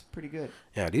 house. It's pretty good.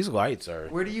 Yeah, these lights are.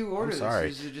 Where do you order sorry.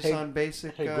 this? Is it just Hey- on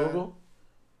basic? Hey, Google.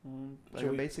 Like Should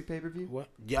a we- basic pay per view? What?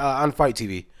 Yeah, on Fight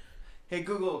TV. Hey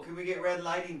Google, can we get red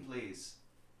lighting, please?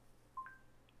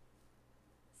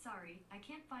 Sorry, I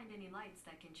can't find any lights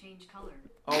that can change color.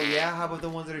 Oh yeah, how about the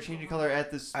ones that are changing color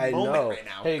at this I moment know. right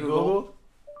now? Hey Google,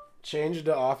 change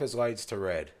the office lights to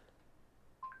red.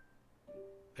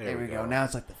 There we go. Now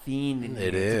it's like the Fiend. And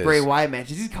It it's is. a Bray Wyatt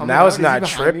match. Is he coming Now out? it's Is he not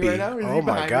behind me trippy. right now? Is he Oh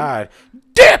my behind god.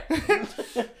 Dip.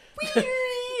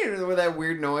 me? With that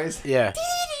weird noise. Yeah.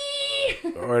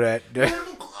 Or that.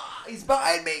 He's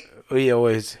behind me. we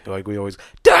always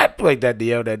dip like that.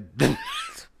 That.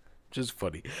 Just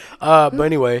funny. But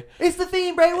anyway, It's the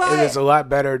Fiend, Bray it Wyatt. is a lot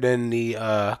better than the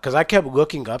because I kept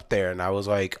looking up there and I was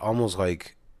like almost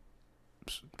like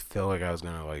feel like I was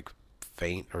gonna like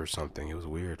faint or something. It was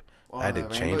weird. I had to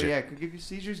change it. Yeah, could give you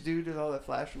seizures due to all that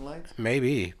flashing lights.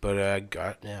 Maybe, but I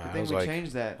got I I think was we like,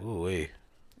 changed that. ooh wee.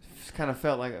 It kind of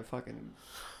felt like a fucking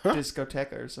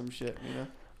discoteca or some shit, you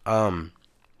know?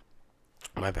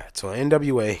 My bad. So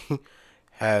NWA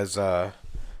has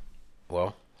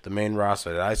well, the main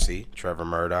roster that I see: Trevor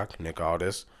Murdoch, Nick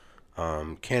Aldis,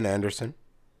 Ken Anderson.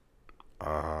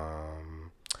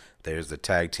 There's the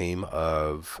tag team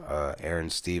of Aaron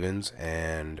Stevens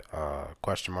and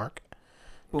question mark.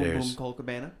 Boom There's- Boom Cole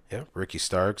Cabana. Yeah, Ricky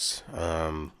Starks.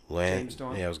 James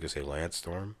Storm. Yeah, I was gonna say Lance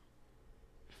Storm.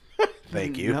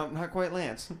 Thank you. No, not quite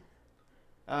Lance.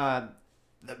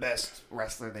 The best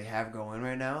wrestler they have going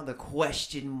right now, the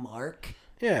question mark.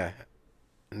 Yeah.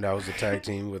 And that was the tag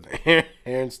team with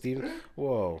Aaron Stevens.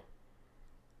 Whoa.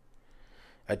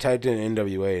 I typed in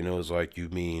NWA and it was like, you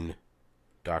mean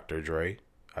Dr. Dre,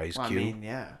 Ice Well, I Cube? mean,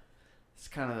 yeah. It's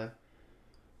kind of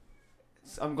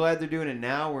I'm glad they're doing it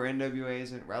now where NWA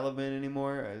isn't relevant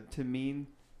anymore to mean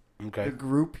Okay. the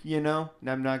group, you know? And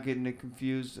I'm not getting it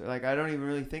confused. Like, I don't even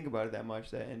really think about it that much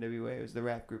that NWA was the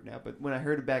rap group now. But when I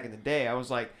heard it back in the day, I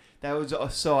was like, that was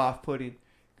so off-putting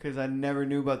because I never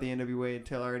knew about the NWA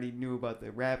until I already knew about the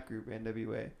rap group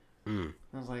NWA. Mm.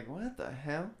 I was like, what the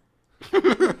hell?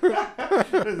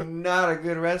 That is not a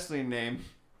good wrestling name.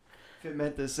 If it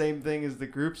meant the same thing as the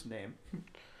group's name.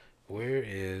 Where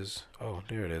is... Oh,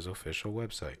 there it is. Official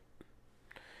website.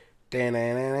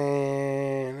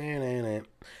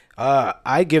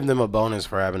 I give them a bonus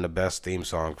for having the best theme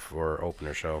song for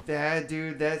opener show. Yeah,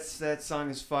 dude, that song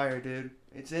is fire, dude.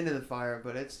 It's into the fire,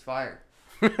 but it's fire.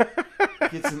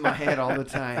 Gets in my head all the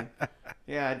time.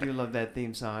 Yeah, I do love that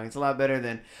theme song. It's a lot better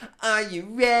than "Are you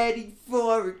ready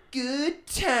for a good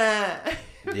time?"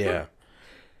 Yeah.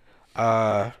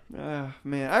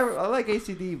 Man, I like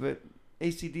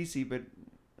ACDC, but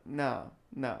no,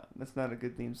 that's not a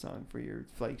good theme song for your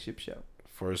flagship show.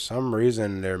 For some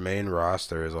reason, their main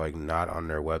roster is like not on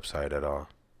their website at all.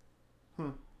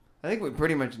 I think we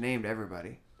pretty much named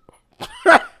everybody.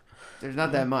 There's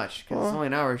not that much because it's only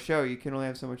an hour show. You can only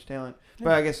have so much talent.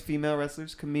 But I guess female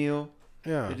wrestlers, Camille.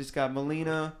 Yeah. They just got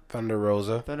Melina, Thunder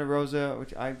Rosa.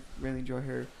 which I really enjoy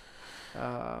her.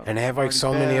 And they have like Marty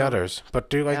so many Bell, others.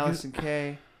 But dude, like Allison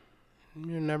Kay.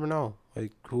 you never know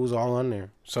like who's all on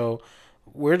there. So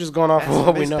we're just going off of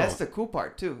what we know. That's the cool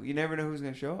part too. You never know who's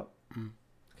gonna show up.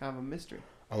 It's kind of a mystery.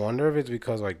 I wonder if it's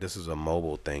because like this is a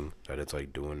mobile thing that it's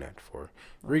like doing that for.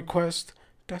 Request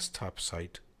desktop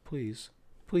site, please,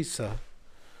 sir.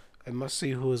 I must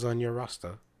see who is on your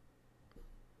roster.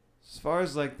 As far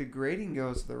as like the grading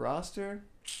goes, the roster,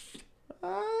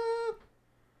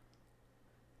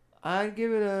 I'd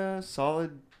give it a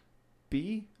solid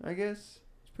B. I guess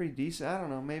it's pretty decent. I don't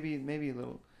know, maybe a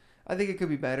little. I think it could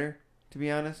be better, to be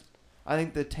honest. I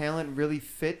think the talent really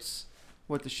fits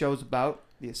what the show's about.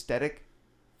 The aesthetic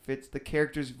fits. The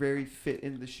characters very fit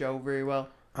into the show very well.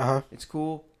 It's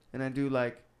cool, and I do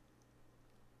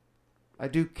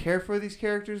care for these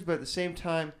characters, but at the same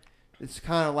time, it's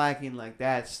kind of lacking like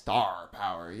that star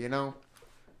power, you know?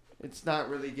 It's not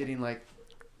really getting like,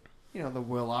 you know, the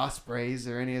Will Ospreys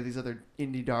or any of these other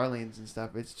indie darlings and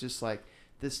stuff. It's just like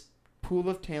this pool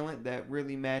of talent that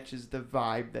really matches the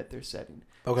vibe that they're setting.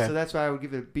 Okay. So that's why I would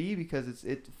give it a B because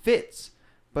it fits,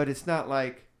 but it's not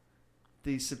like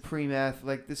the supreme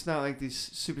like it's not like these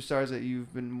superstars that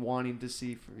you've been wanting to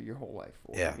see for your whole life.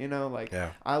 Yeah. You know, like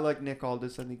Yeah. I like Nick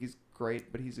Aldis. I think he's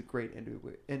great, but he's a great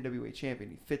NWA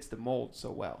champion. He fits the mold so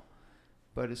well.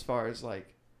 But as far as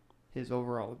like his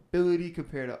overall ability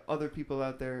compared to other people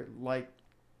out there, like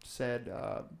said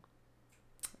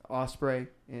Osprey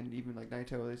and even like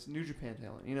Naito, it's New Japan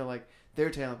talent. You know, like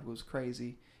their talent was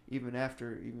crazy even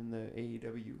after the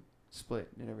AEW split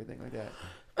and everything like that.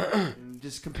 And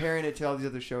just comparing it to all these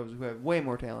other shows who have way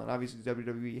more talent. Obviously,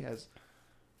 WWE has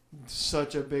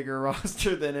such a bigger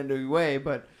roster than NWA,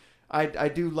 but I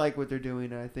do like what they're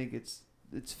doing, and I think it's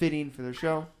fitting for their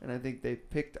show, and I think they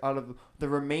picked out of the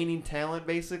remaining talent,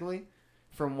 basically,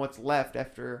 from what's left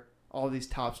after all these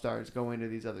top stars go into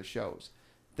these other shows.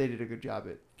 They did a good job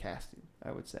at casting,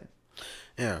 I would say.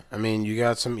 Yeah, I mean, you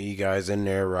got some E guys in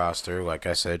their roster. Like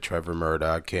I said, Trevor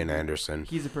Murdoch, Ken Anderson.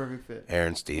 He's a perfect fit.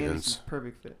 Aaron Stevens. Anderson's a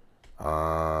perfect fit.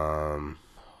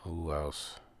 Who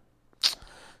else?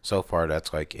 So far,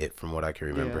 that's like it from what I can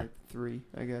remember. Yeah, like 3,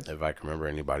 I guess. If I can remember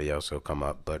anybody else, he'll come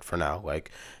up. But for now, like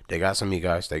they got some E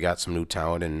guys. They got some new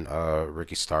talent in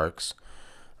Ricky Starks.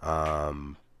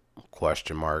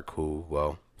 Question mark who?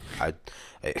 Well, I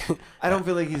don't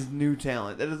feel like he's new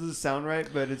talent. That doesn't sound right,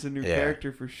 but it's a new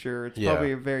character for sure. It's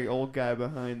probably a very old guy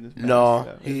behind this. No,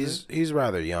 stuff, he's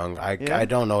rather young. I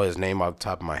don't know his name off the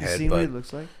top of my head. You seen but what he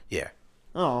looks like? Yeah.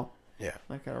 Oh. Yeah.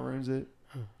 That kind of ruins it.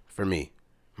 For me.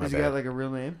 Has he got like a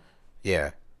real name?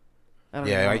 Yeah. I don't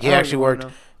Yeah, know. like he actually worked.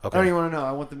 Okay. Okay. I don't even want to know.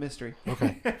 I want the mystery.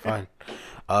 Okay, fine.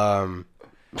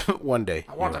 One day.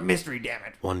 I want the mystery, damn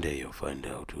it. One day you'll find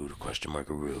out who the question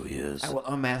marker really is. I will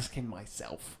unmask him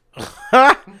myself.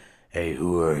 Hey,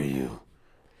 who are you?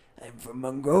 I'm from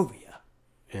Monrovia.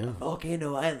 Yeah.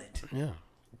 Volcano Island. Yeah.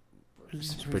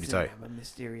 It's pretty tight. I'm a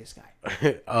mysterious guy.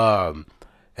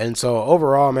 And so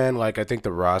overall, man, like I think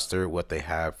the roster, what they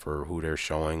have for who they're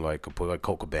showing, like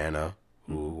Colt Cabana,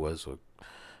 who was a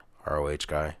ROH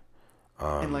guy.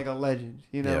 And like a legend,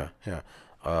 you know? Yeah.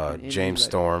 An James indie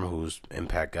Storm, who's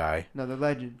Impact guy. Another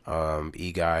legend.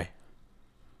 E guy.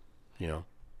 You know.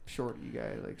 Short E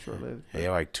guy, like short-lived. He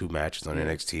had like 2 matches on Yeah.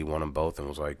 NXT, won them both, and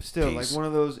was like, Still, peace. like one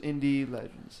of those indie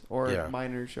legends or Yeah.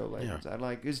 minor show legends. Yeah. I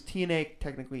like. Is TNA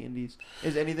technically indies?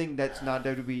 Is anything that's not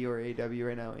WWE or AEW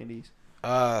right now indies?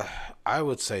 I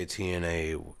would say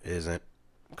TNA isn't,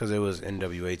 because it was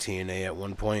NWA TNA at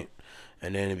one point,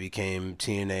 and then it became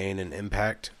TNA and then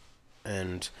Impact,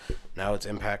 and now it's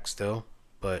Impact still.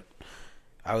 But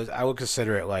I would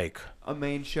consider it like A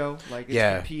main show, like it's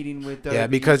Yeah. competing with WWE. yeah,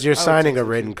 because you're I would signing say a so,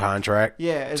 written too. contract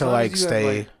Yeah, as to long like as you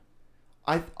have,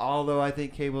 stay. although I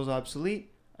think cable's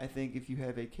obsolete, I think if you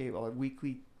have a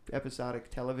weekly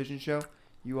episodic television show,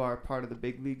 you are part of the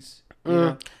big leagues. You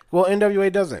know? Well,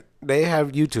 NWA doesn't. They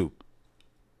have YouTube.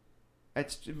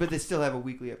 But they still have a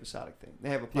weekly episodic thing. They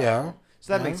have a Yeah. platform.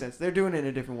 So that makes sense. They're doing it in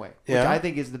a different way, which Yeah. I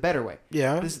think is the better way.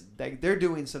 Yeah. This like they're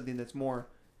doing something that's more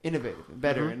innovative and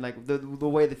better, Mm-hmm. and like the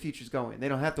way the future's going. They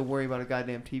don't have to worry about a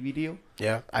goddamn TV deal.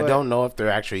 Yeah. I But don't know if they're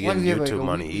actually As long getting as you have, like, YouTube a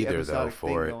money weekly either, though, episodic for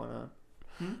thing it. going on.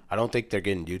 I don't think they're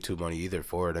getting YouTube money either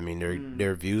for it. I mean,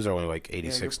 their views are only like Yeah, good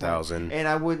point. 86,000. And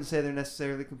I wouldn't say they're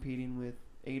necessarily competing with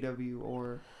AW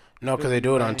or No, because they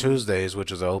do it on Right. Tuesdays,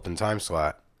 which is an open time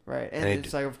slot. right. And And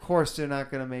it's like, of course, they're not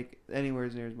gonna make anywhere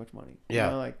near as much money. You Yeah.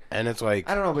 know, like And it's like,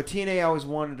 I don't know, but TNA always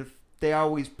wanted to. They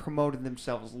always promoted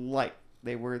themselves like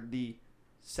they were the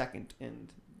second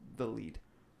and the lead.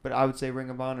 But I would say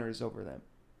Ring of Honor is over them,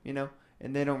 you know.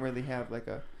 And they don't really have like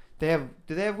a. They have.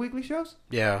 Do they have weekly shows?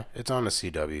 yeah, it's on the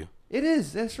CW. It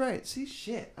is. That's right. See,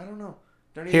 shit. I don't know.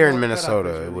 Don't even Here know in what the cutoff is,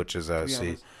 Minnesota, really, which is, to be see,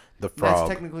 honest. the That's Frog.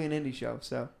 technically an indie show,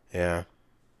 so Yeah.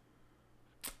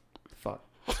 fuck.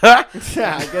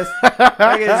 Yeah,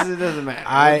 I guess it doesn't matter.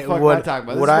 I What the fuck am would- I talking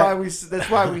about? would That's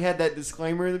why we had that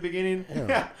disclaimer in the beginning.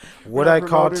 Yeah. We're Would not I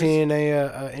call promoters. TNA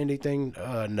a indie thing?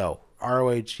 No.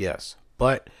 ROH, yes.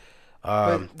 But,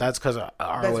 that's because That's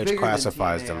ROH bigger than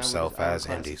classifies TNA, themselves I would as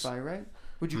indies. classify, right?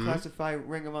 Would you Hmm? classify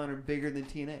Ring of Honor bigger than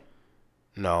TNA?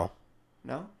 No.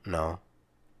 No? No.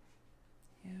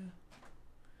 Yeah.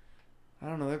 I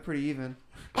don't know. They're pretty even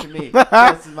to me.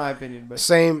 That's in my opinion. But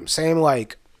Same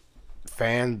like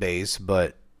fan base,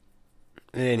 but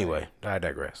anyway, I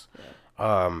digress.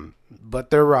 But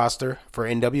their roster for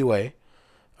NWA,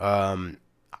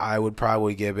 I would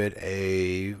probably give it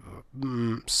a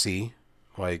C.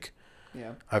 Like,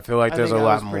 yeah. I feel like there's a think I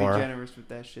lot was pretty more. generous with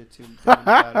that shit too.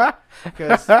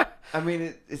 Because I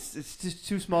mean, it's just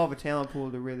too small of a talent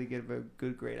pool to really get a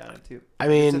good grade on it too. I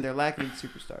Like you mean- said, they're lacking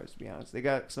superstars. To be honest, they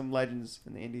got some legends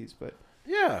in the Indies, but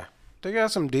Yeah, they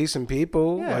got some decent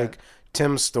people Yeah. like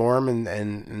Tim Storm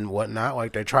and whatnot.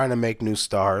 Like they're trying to make new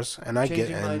stars, and I get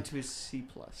changing mine and, to a C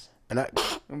plus. and I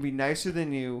I'm gonna be nicer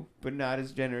than you, but not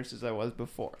as generous as I was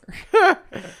before.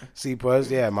 C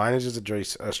plus. Yeah, mine is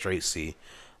just a straight C.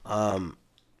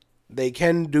 They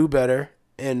can do better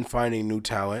in finding new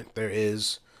talent. There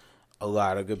is a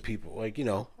lot of good people, like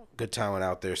good talent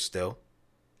out there still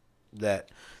that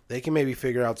they can maybe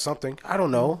figure out something. I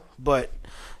don't know, but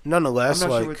I'm nonetheless, not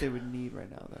like sure what they would need right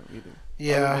now though either.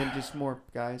 Yeah. Other than just more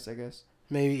guys, I guess.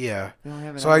 maybe yeah. They don't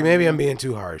have So like enough maybe I'm money. being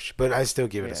too harsh, but I still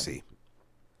give it Yeah. a C.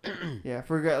 Yeah, if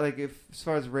we got if as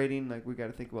far as rating, like we got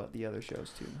to think about the other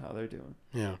shows too and how they're doing.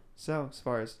 Yeah. So as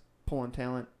far as pulling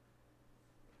talent,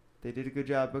 they did a good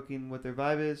job booking what their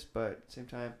vibe is, but at the same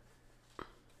time,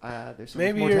 there's so much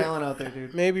Maybe more you're- talent out there,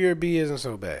 dude. Maybe your B isn't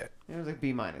so bad. It was like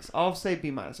B minus. I'll say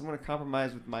B minus. I'm gonna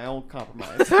compromise with my own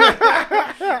compromise.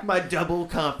 My double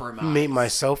compromise. Meet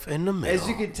myself in the middle. As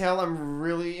you can tell, I'm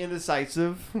really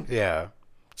indecisive. Yeah.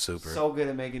 Super. So good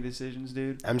at making decisions,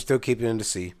 dude. I'm still keeping it a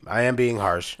C. I am being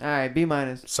harsh. All right, B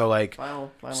minus. So like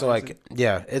Final so answer. like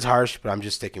yeah, it's harsh, but I'm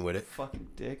just sticking with it. Fucking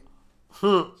dick.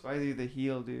 So I do the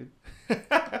heel, dude.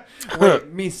 Wait,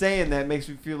 me saying that makes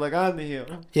me feel like I'm the heel.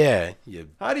 Yeah, you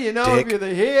How do you know Dick. if you're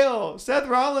the heel? Seth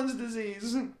Rollins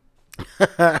disease.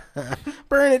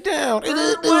 burn it down. What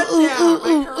now?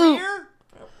 My career?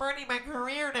 I'm burning my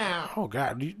career now. Oh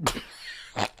God,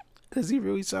 does he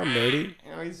really sound nerdy?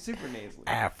 Oh, he's super nasally.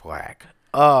 Affleck.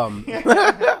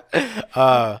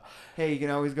 Hey, you can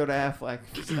always go to Affleck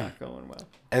if it's not going well.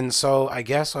 And so I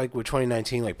guess like with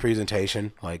 2019 like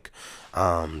presentation, like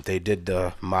they did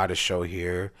the modest show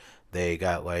here. They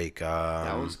got like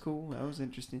That was cool. That was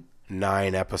interesting.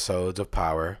 9 episodes of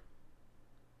Power.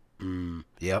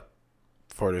 Yep.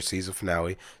 For their season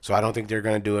finale. So I don't think they're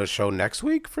going to do a show next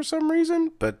week for some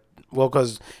reason, but well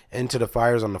cuz Into the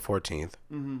Fire's on the 14th.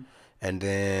 Mm-hmm. And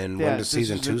then Yeah, when does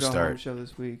season 2 start? Show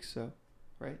this week, so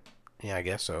right. Yeah, I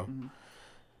guess so. Mm-hmm.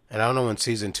 And I don't know when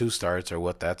season 2 starts or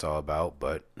what that's all about,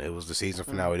 but it was the season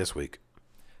finale this week.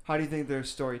 How do you think their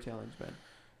storytelling's been?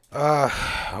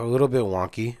 A little bit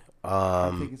wonky.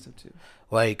 I'm thinking so too.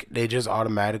 Like they just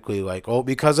automatically like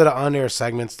because of the on-air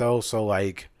segments though, so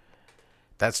like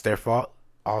that's their fault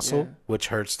also, Yeah. which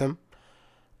hurts them.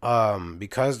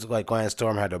 Because like James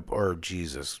Storm had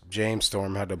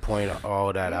to point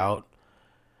all that out.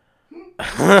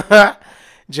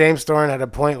 James Storm had to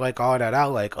point like all that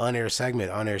out, like on-air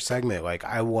segment. Like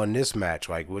I won this match,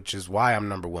 like which is why I'm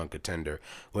number 1 contender,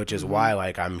 which is why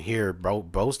like I'm here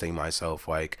boasting myself,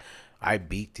 like I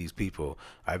beat these people,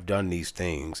 I've done these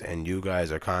things, and you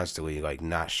guys are constantly like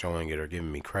not showing it or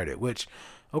giving me credit. Which,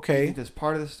 You okay, think that's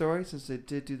part of the story since they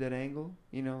did do that angle?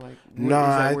 You know, like No, is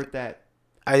I that worth that?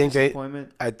 I think they.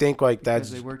 disappointment I think like because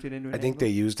that's. they worked it into an I think they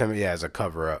angle? used him as a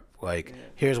cover up. Like Yeah.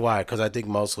 here's why, because I think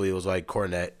mostly it was like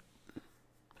Cornette.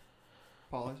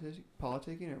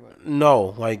 Politicking or what?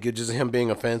 No, like it's just him being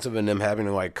offensive and them having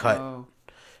to like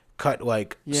cut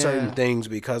like certain Yeah. things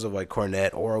because of like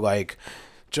Cornette or like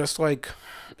just like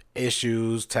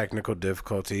issues, technical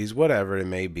difficulties, whatever it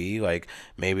may be. Like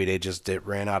maybe they just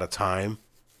ran out of time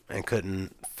and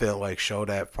couldn't show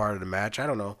that part of the match. I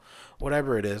don't know,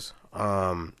 whatever it is.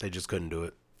 They just couldn't do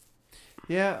it.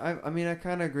 Yeah, I mean, I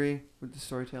kind of agree with the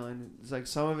storytelling. It's like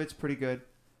some of it's pretty good.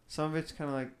 Some of it's kind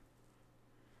of like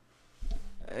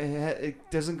it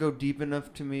doesn't go deep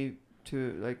enough to me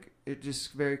to like it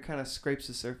just very kind of scrapes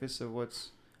the surface of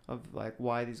like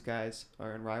why these guys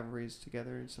are in rivalries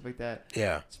together and stuff like that.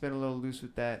 Yeah, It's been a little loose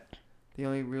with that. The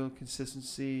only real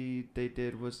consistency they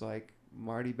did was like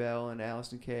Marty Bell and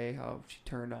Allison Kay, how she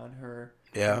turned on her.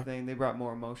 yeah, Thing. They brought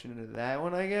more emotion into that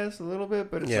one, I guess, a little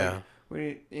bit. But it's yeah,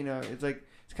 like, when it's like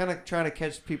it's kind of trying to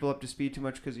catch people up to speed too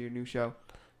much because of your new show.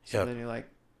 So Yep. then you're like,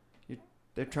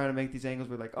 they're trying to make these angles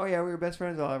where like, oh yeah, we were best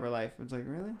friends all of our life. It's like,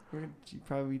 really? You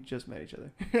probably just met each other,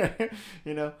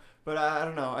 But I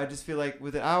don't know. I just feel like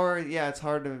with an hour, yeah, it's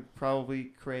hard to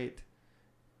probably create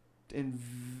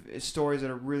stories that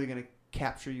are really gonna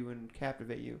capture you and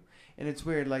captivate you. And it's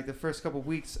weird. Like the first couple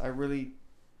weeks, I really,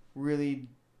 really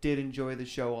did enjoy the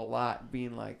show a lot.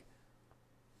 Being like,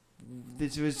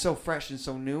 this was so fresh and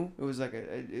so new. It was like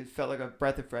it felt like a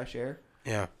breath of fresh air.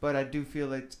 yeah, But I do feel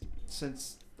like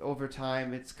since over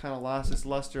time it's kind of lost its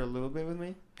luster a little bit with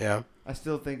me. yeah, I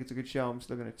still think it's a good show. I'm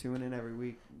still gonna tune in every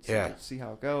week. Yeah. See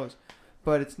how it goes.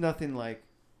 But it's nothing like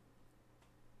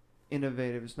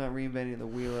innovative. It's not reinventing the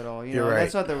wheel at all. You're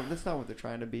right. That's not what they're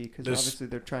trying to be. Because This- obviously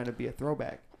they're trying to be a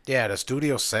throwback. yeah. The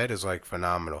studio set is like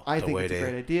phenomenal. I the think way it's a they,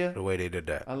 great idea. The way they did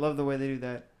that. I love the way they do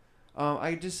that.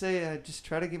 I just say just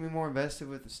try to get me more invested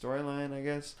with the storyline. I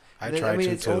guess. I And then- tried mean,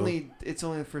 to it's too. it's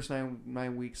only the first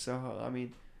nine weeks. So I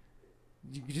mean,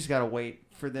 you just gotta wait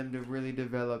for them to really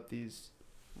develop these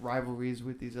rivalries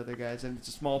with these other guys, and it's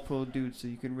a small pool of dudes, so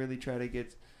you can really try to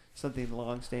get something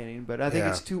long standing. But I think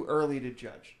Yeah. it's too early to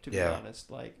judge. To be Yeah. honest,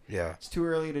 like Yeah. it's too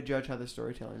early to judge how the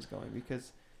storytelling is going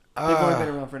because they've only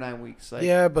been around for 9 weeks. Like,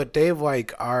 yeah, but they've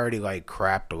like already like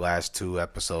crapped the last 2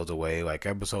 episodes away. Like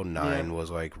episode 9 Yeah. was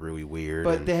like really weird.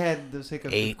 but and they had those hiccups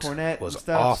with 8 Cornette was and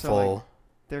stuff. awful. So like,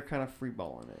 they're kind of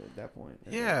freeballing it at that point.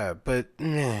 Yeah, but you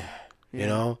Yeah.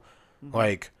 know, Mhm.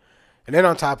 like, and then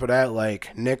on top of that,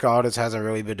 like Nick Aldis hasn't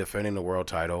really been defending the world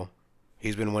title.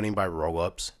 He's been winning by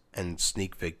roll-ups and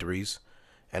sneak victories,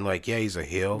 and like, yeah, he's a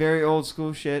heel, Very old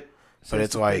school shit. So but that's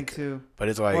it's the thing, like, too. but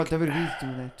it's Well, like, WWE's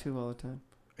doing that too all the time.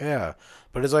 yeah,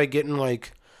 but it's like getting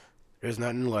like, there's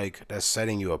nothing like that's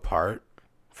setting you apart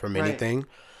from Right. anything.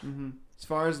 Hmm. As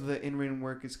far as the in-ring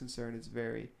work is concerned, it's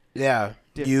very Yeah,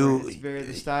 different.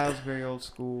 The style's very old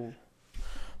school.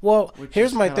 well, Which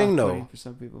here's is my kinda thing off-putting though. for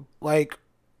some people. Like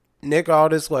Nick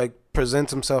Aldis like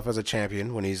presents himself as a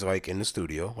champion when he's like in the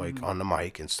studio, like Mhm. on the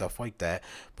mic and stuff like that.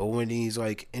 But when he's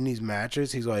like in these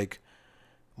matches, he's like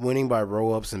winning by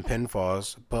roll ups and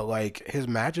pinfalls. But like his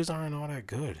matches aren't all that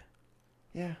good.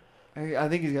 Yeah, I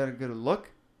think he's got a good look.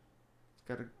 He's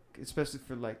got especially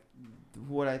for like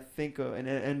what I think an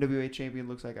NWA champion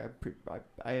looks like.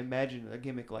 I imagine a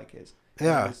gimmick like his.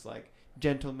 Yeah. This like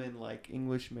gentleman, like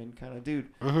Englishman kind of dude.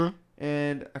 Mm-hmm.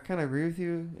 And I kind of agree with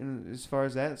you as far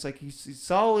as that. It's like he's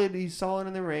solid. He's solid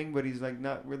in the ring, but he's like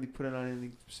not really putting on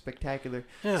anything spectacular.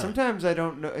 Yeah. Sometimes I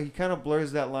don't know. He kind of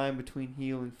blurs that line between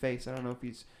heel and face. I don't know if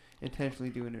he's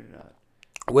intentionally doing it or not.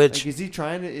 Which Like, is he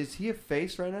trying to? Is he a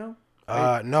face right now?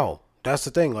 no, that's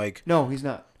the thing. Like No, he's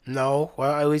not. no,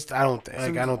 well at least I don't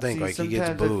Some- I don't think see, like he gets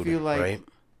sometimes I booed, feel like- right?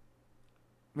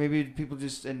 Maybe people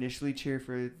just initially cheer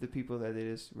for the people that they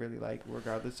just really like,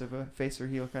 regardless of a face or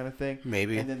heel kind of thing.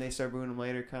 Maybe. And then they start booing him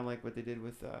later, kind of like what they did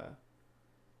with God,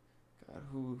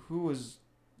 who was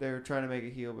they were trying to make a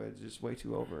heel, but it's just way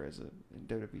too over as in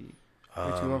WWE,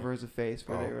 way too over as a face.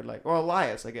 Where they oh. were like, or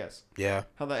Elias, I guess. Yeah.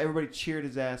 How that everybody cheered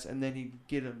his ass, and then he'd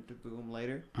get him to boo him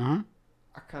later. Mm-hmm.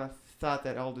 I kind of thought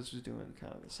that Aldis was doing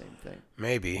kind of the same thing.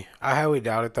 Maybe. I highly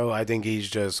doubt it though. I think he's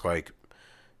just like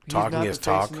He's talking not his the face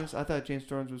talk. in this. I thought James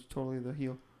Storms was totally the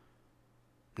heel.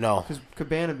 No. Because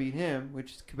Cabana beat him,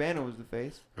 which Cabana was the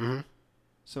face. Mm-hmm.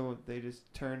 So they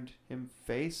just turned him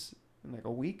face in like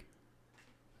a week.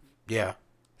 Yeah.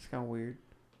 It's kind of weird.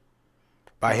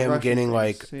 By The him Russian getting thing,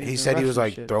 like, see, he the said he was Russian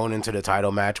like shit. thrown into the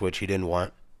title match, which he didn't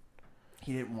want.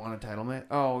 He didn't want a title match.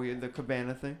 Oh, yeah, the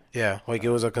Cabana thing. Yeah, like it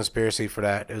was a conspiracy for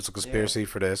that. It was a conspiracy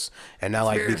for this, and now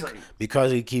like Conspiracy.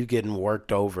 because he keep getting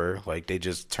worked over, like they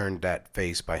just turned that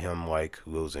face by him like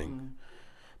losing.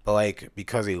 But like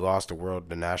because he lost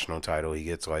the national title, he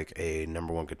gets like a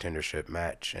number one contendership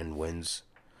match and wins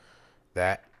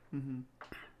that.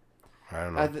 I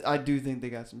don't know. I do think they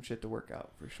got some shit to work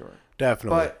out for sure.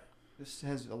 Definitely. But this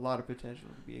has a lot of potential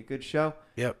to be a good show.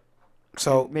 Yep.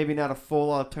 So Maybe not a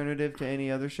full alternative to any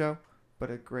other show,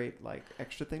 but a great like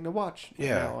extra thing to watch.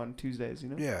 Yeah. On Tuesdays, you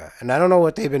know. yeah, and I don't know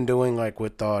what they've been doing like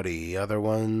with all the other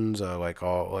ones, like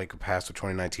all like past of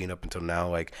 2019 up until now.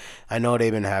 Like I know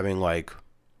they've been having like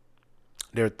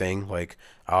their thing. Like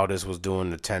Aldis was doing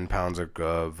the 10 pounds of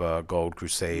Gold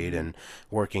Crusade and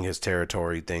working his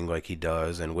territory thing like he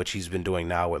does, and which he's been doing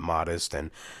now with Modest, and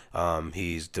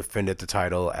he's defended the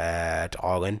title at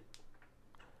All In,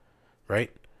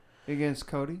 right? Against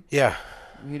Cody, Yeah,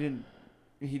 he didn't.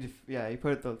 He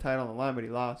put the title on the line, but he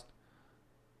lost.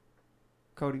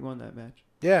 Cody won that match.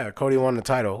 yeah. Cody won the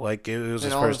title. Like it was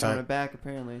his and first Aldis won time. it back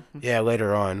apparently. Yeah,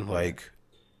 later on, like,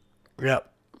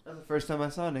 yep. That was the first time I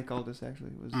saw Nick Aldis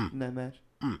actually was in that match.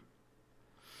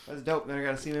 That's dope. Then I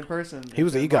got to see him in person. He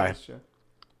was at the the E-guy. Aldis show.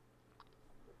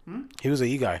 He was a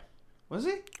E guy. Was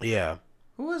he? Yeah.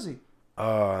 Who was he?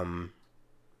 I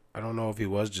don't know if he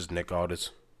was just Nick Aldis.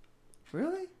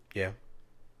 Really? Yeah.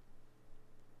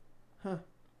 Huh.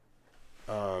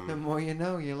 The more you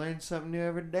know, you learn something new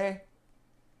every day.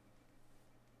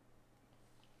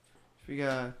 Should we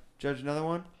judge another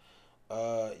one?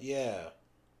 Yeah.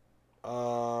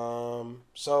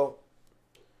 So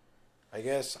I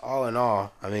guess all in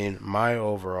all, I mean, my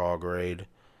overall grade,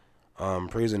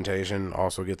 presentation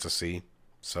also gets a C.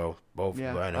 So both,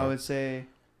 Yeah, I know. I would say.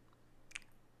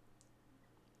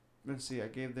 Let's see. I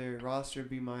gave their roster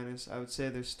B-. I would say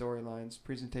their storylines,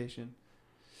 presentation.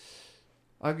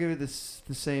 I'll give it the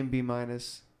same B-,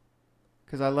 because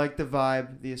I like the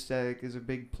vibe. The aesthetic is a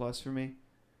big plus for me,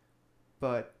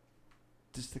 but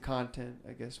just the content,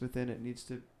 I guess, within it needs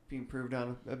to be improved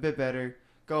on a bit better.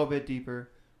 Go a bit deeper.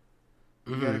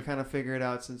 You got to kind of figure it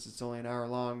out since it's only an hour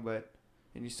long,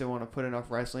 and you still want to put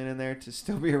enough wrestling in there to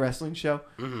still be a wrestling show.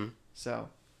 So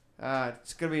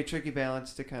it's gonna be a tricky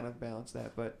balance to kind of balance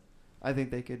that, but I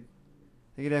think they could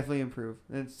definitely improve.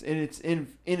 And it's in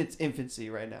its infancy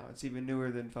right now. It's even newer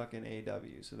than fucking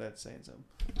AEW, so that's saying something.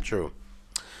 True.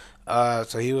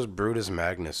 So he was Brutus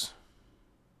Magnus.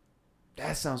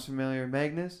 That sounds familiar,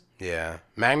 Magnus. Yeah.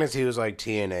 Magnus, he was like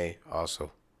TNA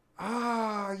also.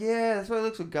 Ah, yeah, that's why it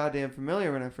looks so goddamn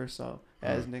familiar when I first saw him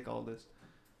as Nick Aldis.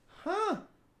 Huh.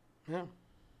 Yeah.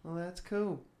 Well, that's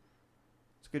cool.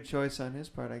 It's a good choice on his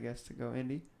part, I guess, to go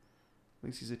indie. At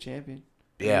least he's a champion.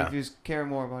 Yeah. If he was caring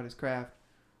more about his craft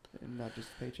and not just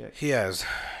a paycheck. He has.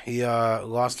 He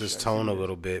lost his I've tone seen a it.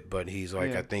 little bit, but he's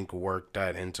like, Yeah. I think, worked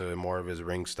that into more of his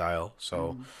ring style.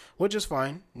 So, which is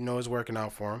fine. You know, it's working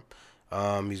out for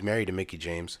him. He's married to Mickey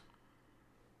James.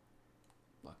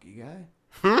 Lucky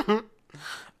guy.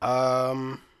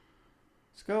 Um.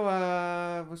 Let's go,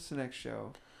 what's the next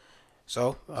show?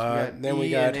 So, got then we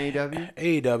E got and AEW.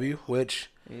 AEW, which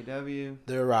AEW.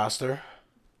 their roster.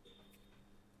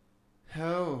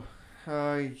 Oh,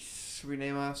 should we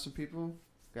name off some people?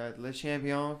 Got Le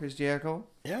Champion, Chris Jericho.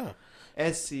 Yeah.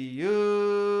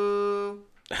 SCU.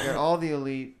 Got all the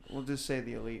elite. We'll just say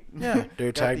the elite. Yeah.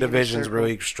 Their Got tag the Inner division's Circle.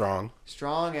 really strong.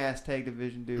 Strong ass tag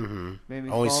division, dude. Made me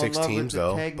Only fall 6 in love teams, with the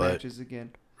though, tag but- matches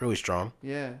again. Really strong.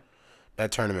 Yeah.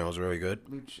 That tournament was really good.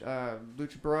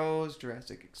 Lucha Bros,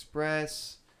 Jurassic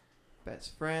Express,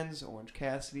 Best Friends, Orange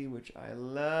Cassidy, which I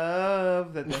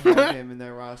love that they have him in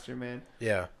their roster, man.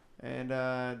 Yeah. And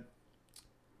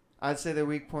I'd say their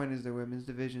weak point is their women's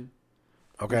division.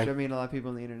 Which, Okay. I mean, a lot of people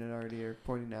on the internet already are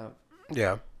pointing out.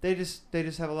 Yeah. They just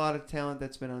have a lot of talent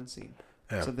that's been unseen.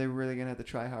 Yeah. So they're really gonna have to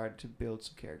try hard to build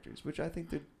some characters, which I think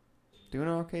they're doing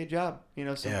an okay job. You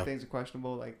know, some Yeah. things are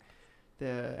questionable, like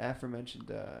the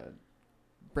aforementioned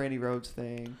Brandy Rhodes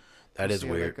thing. That We'll is see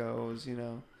how weird. that goes, you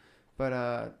know. But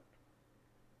I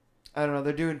don't know.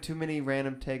 They're doing too many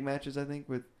random tag matches, I think,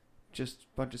 with just a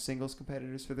bunch of singles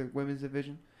competitors for the women's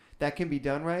division. That can be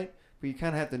done right, but you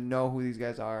kind of have to know who these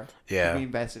guys are Yeah. to be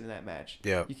invested in that match.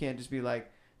 Yeah. You can't just be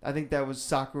like, I think that was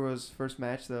Sakura's first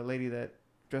match, the lady that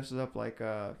dresses up like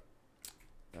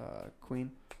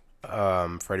Queen.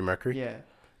 Freddie Mercury. Yeah.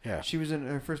 Yeah. She was in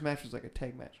her first match was like a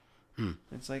tag match.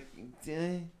 It's like,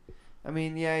 I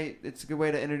mean, yeah, it's a good way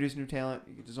to introduce new talent.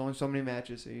 There's only so many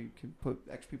matches, so you can put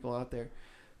extra people out there.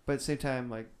 But at the same time,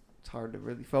 like, it's hard to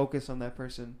really focus on that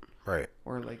person Right.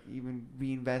 or like even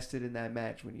be invested in that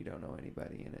match when you don't know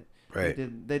anybody in it. Right.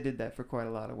 They did that for quite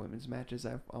a lot of women's matches,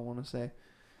 I want to say.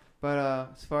 But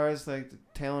as far as like the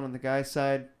talent on the guy's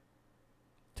side,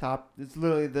 top, it's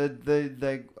literally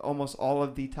the almost all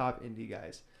of the top indie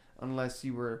guys, unless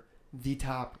you were the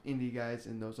top indie guys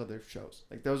in those other shows.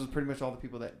 Like those are pretty much all the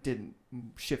people that didn't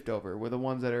shift over. Were the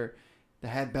ones that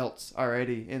had belts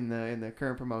already in the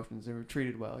current promotions and were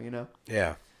treated well. You know.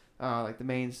 Yeah. Like the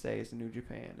mainstays in New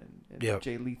Japan and Yep.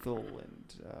 Jay Lethal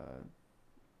and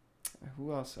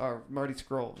who else? Marty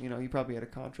Scurll. You know, he probably had a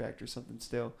contract or something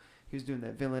still. He was doing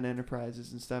that Villain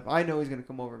Enterprises and stuff. I know he's going to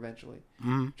come over eventually.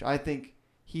 Mm-hmm. I think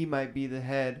he might be the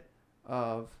head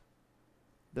of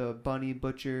the Bunny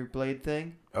Butcher Blade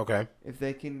thing. Okay. If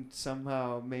they can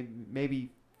somehow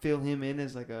maybe fill him in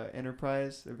as like a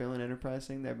Enterprise or Villain Enterprise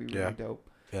thing, that'd be really Yeah. dope.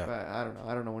 Yeah. But I don't know.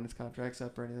 I don't know when his contract's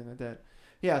up or anything like that.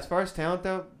 Yeah, as far as talent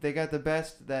though, they got the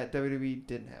best that WWE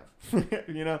didn't have.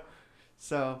 You know,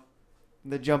 so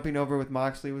the jumping over with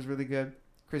Moxley was really good.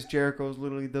 Chris Jericho is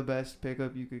literally the best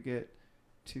pickup you could get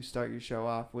to start your show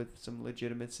off with some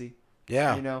legitimacy.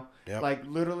 Yeah. You know, Yep. like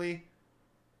literally.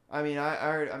 I mean,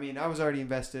 I was already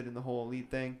invested in the whole Elite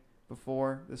thing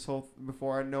before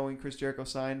knowing Chris Jericho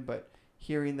signed, but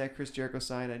hearing that Chris Jericho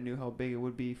signed, I knew how big it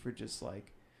would be for just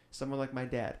like someone like my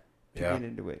dad to Yeah. get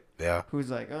into it. Yeah. Who's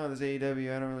like, oh, this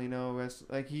AEW, I don't really know.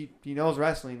 Like he knows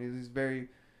wrestling. He's very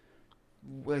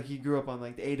like he grew up on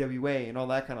like the AWA and all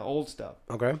that kind of old stuff.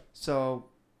 Okay. So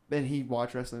then he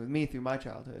watched wrestling with me through my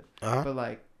childhood. Uh-huh. But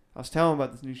like I was telling him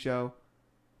about this new show,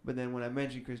 but then when I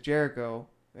mentioned Chris Jericho,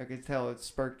 I could tell it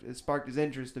sparked his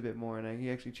interest a bit more, and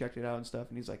he actually checked it out and stuff.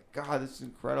 And he's like, God, this is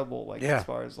incredible. Like Yeah. as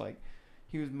far as like.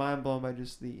 He was mind blown by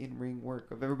just the in ring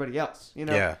work of everybody else, you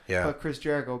know. Yeah. Yeah. But Chris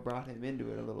Jericho brought him into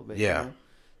it a little bit. Yeah. You know?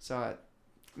 So,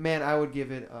 man, I would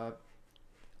give it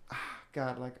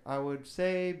I would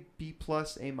say B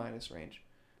plus A minus range.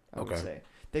 I would Okay. say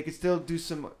they could still do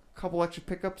some couple extra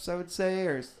pickups. I would say,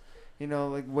 or you know,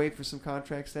 like wait for some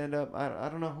contracts to end up. I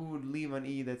don't know who would leave on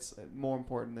E. That's more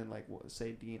important than like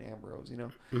say Dean Ambrose. You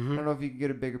know, I Mm-hmm. don't know if you could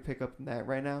get a bigger pickup than that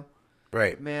right now.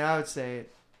 Right. Man, I would say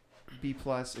B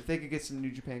plus. If they could get some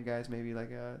New Japan guys, maybe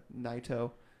like a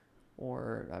Naito,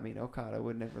 or I mean Okada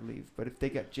would never leave. But if they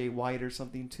got Jay White or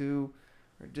something too,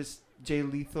 or just Jay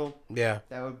Lethal, Yeah.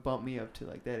 that would bump me up to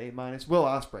like that A minus. Will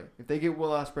Ospreay. If they get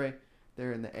Will Ospreay,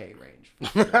 they're in the A range. For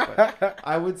sure. But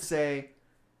I would say,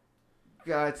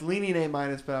 it's leaning A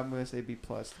minus, but I'm gonna say B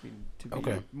plus to be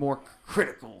Okay. more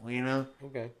critical. You know,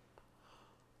 Okay.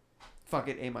 fuck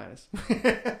it, A minus.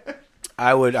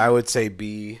 I would say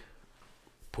B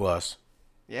plus.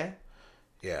 Yeah.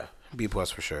 Yeah. B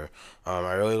plus for sure.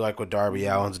 I really like what Darby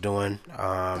Allin's doing.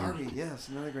 Darby, yes,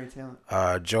 another great talent.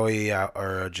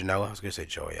 Janela. I was gonna say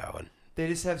Joey Allen. They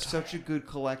just have such a good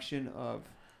collection of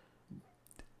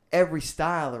every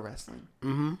style of wrestling.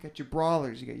 Mm-hmm. You got your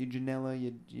brawlers, you got your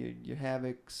Janela, your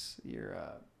Havocs, your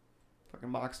fucking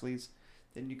Moxleys.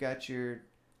 Then you got your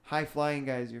high flying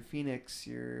guys, your Phoenix,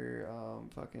 your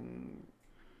fucking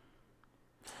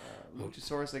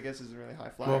Luchasaurus. I guess isn't really high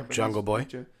flyer. Well, but Jungle he's Boy.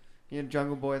 Lucha. Yeah,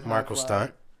 Jungle Boy's high Marco flyer.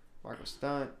 Stunt. Marco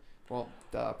Stunt. Well,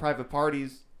 Private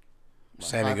Parties.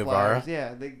 Sammy high Guevara. flyers.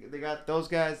 Yeah, they got those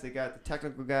guys. They got the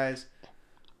technical guys,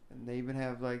 and they even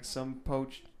have like some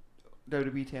poached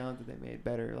WWE talent that they made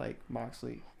better, like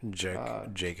Moxley, Jake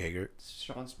Hager.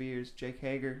 Sean Spears, Jake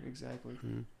Hager. Exactly.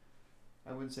 Mhm.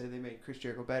 I wouldn't say they made Chris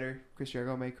Jericho better. Chris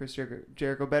Jericho made Chris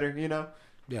Jericho better. You know,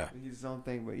 Yeah. he's his own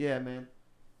thing. But yeah, man,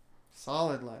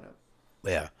 solid lineup.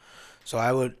 Yeah. So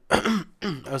I would, I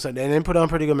was like, and they put on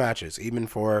pretty good matches, even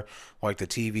for like the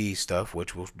TV stuff,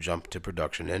 which we'll jump to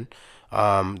production in.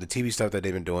 The TV stuff that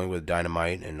they've been doing with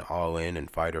Dynamite and All In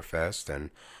and Fyter Fest, and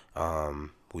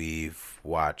we've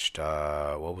watched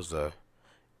what was the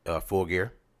Full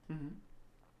Gear, Mm-hmm.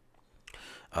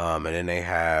 and then they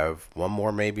have one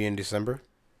more maybe in December,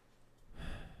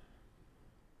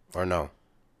 or no?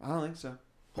 I don't think so.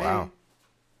 Wow.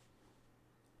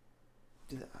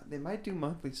 They might do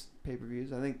monthly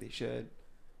pay-per-views. I think they should.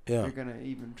 Yeah, They're gonna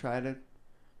even try to.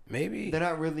 maybe. They're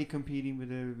not really competing with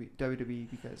WWE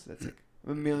because that's like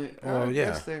a million. Well, I yeah.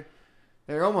 guess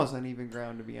they're almost on even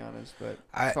ground to be honest. But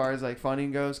as far as like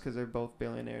funding goes, because they're both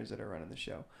billionaires that are running the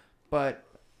show, but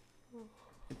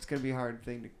it's gonna be a hard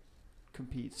thing to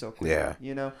compete so quickly. Yeah.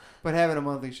 You know, but having a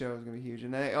monthly show is gonna be huge,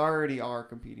 and they already are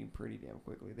competing pretty damn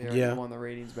quickly. They already Yeah. won the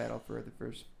ratings battle for the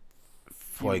first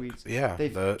few like weeks. yeah, I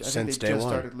think since they day just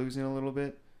one. started losing a little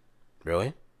bit.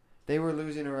 Really? They were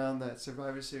losing around that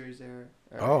Survivor Series there.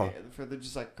 For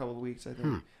just like a couple of weeks, I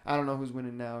think. I don't know who's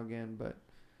winning now again, but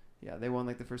yeah, they won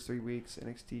like the first 3 weeks.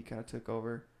 NXT kind of took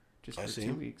over just I for see.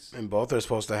 2 weeks. And both are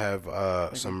supposed to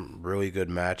have some really good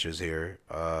matches here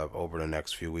over the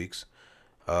next few weeks.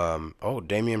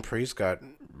 Damian Priest got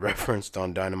referenced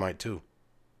on Dynamite too.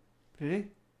 Did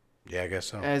he? Yeah, I guess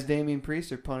so. As Damian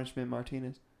Priest or Punishment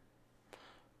Martinez?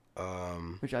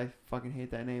 Um, Which I fucking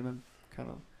hate that name. I'm kind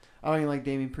of. I don't even like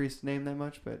Damian Priest's name that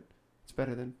much, but it's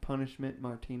better than Punishment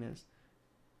Martinez.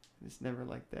 It's never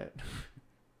like that.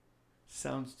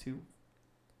 Sounds too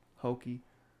hokey.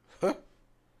 Punishment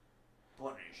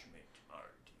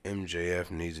Martinez.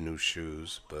 MJF needs new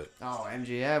shoes, but Oh,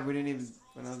 MJF, we didn't even,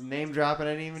 when I was name dropping,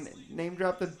 I didn't even name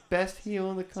drop the best heel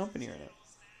in the company right now.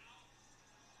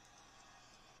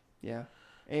 Yeah,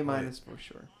 A- for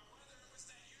sure.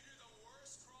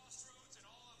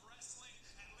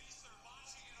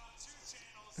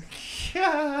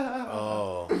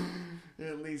 oh,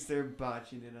 At least they're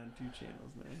botching it on 2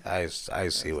 channels, man. I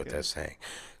see what good. they're saying.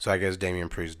 So I guess Damian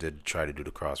Priest did try to do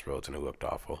the Crossroads and it looked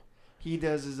awful. He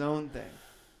does his own thing.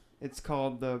 It's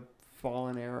called the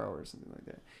Fallen Arrow or something like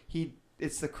that.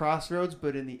 It's the Crossroads,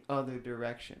 but in the other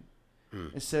direction.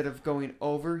 Instead of going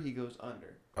over, he goes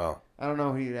under. Oh, I don't know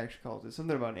what he actually calls it.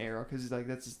 Something about an arrow, because he's like,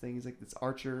 that's his thing. He's like this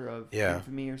archer of Yeah.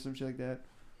 infamy or some shit like that.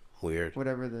 weird.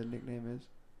 Whatever the nickname is.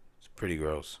 It's pretty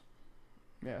gross.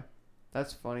 Yeah.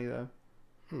 That's funny, though.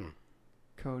 Hmm.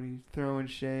 Cody throwing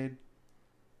shade.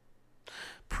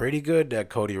 Pretty good that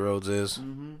Cody Rhodes is.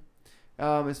 Mm-hmm.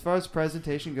 As far as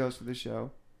presentation goes for the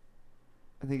show,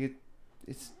 I think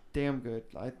it's damn good.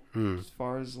 As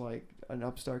far as like an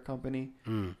upstart company,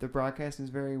 the broadcasting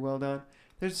is very well done.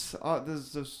 There's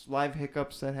those live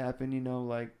hiccups that happen, you know,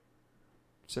 like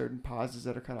certain pauses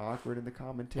that are kind of awkward in the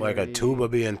commentary. Like a tuba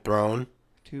being thrown.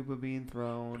 Tuba being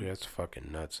thrown. Dude, that's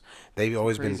fucking nuts. They've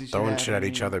always been crazy shit throwing shit at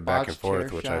each happening, other back and botched forth,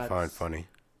 chair which I find shots, funny.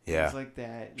 Things Yeah. like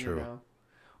that, True. you know.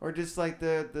 Or just like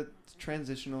the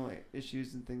transitional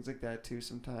issues and things like that too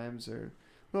sometimes, or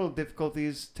little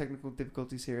difficulties, technical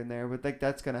difficulties here and there, but like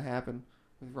that's gonna happen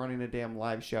with running a damn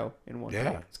live show in one Yeah,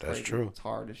 day. It's that's crazy. true. It's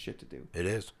hard as shit to do. It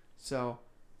is. So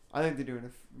I think they're doing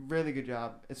a really good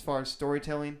job as far as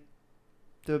storytelling.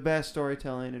 The best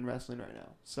storytelling in wrestling right now.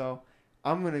 So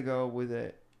I'm gonna go with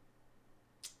it.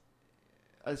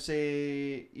 I'd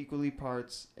say equally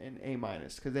parts an A-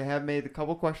 because they have made a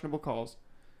couple questionable calls,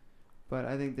 but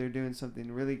I think they're doing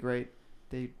something really great.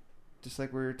 They, just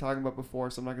like we were talking about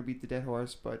before, so I'm not gonna beat the dead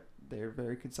horse, but they're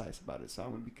very concise about it, so I'm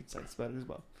gonna be concise about it as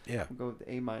well. Yeah. We'll go with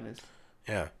the A-.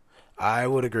 Yeah. I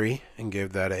would agree and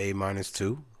give that a A-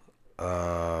 too.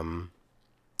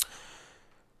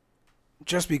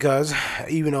 Just because,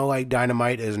 even though like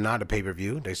Dynamite is not a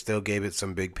pay-per-view, they still gave it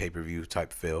some big pay-per-view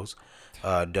type feels.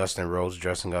 Dustin Rhodes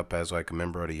dressing up as like a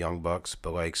member of the Young Bucks,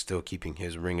 but like still keeping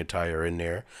his ring attire in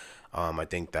there. I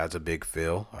think that's a big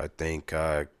feel. I think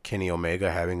Kenny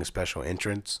Omega having a special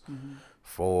entrance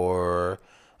for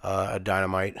a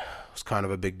Dynamite was kind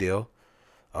of a big deal.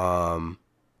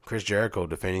 Chris Jericho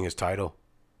defending his title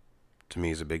to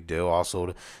me is a big deal.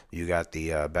 Also, you got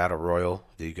the Battle Royal,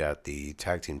 you got the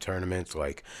tag team tournaments,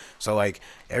 like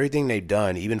everything they've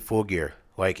done, even Full Gear.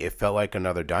 Like, it felt like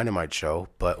another Dynamite show,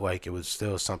 but like it was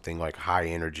still something like high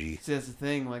energy. See, that's the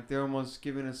thing. Like, they're almost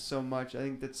giving us so much. I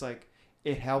think that's like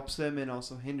it helps them and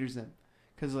also hinders them.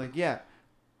 Because, like, yeah,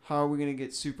 how are we gonna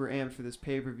get super amped for this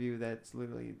pay-per-view that's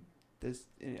literally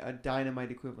a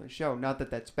Dynamite equivalent show? Not that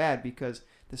that's bad, because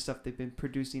the stuff they've been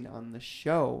producing on the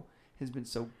show has been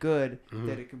so good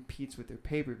that it competes with their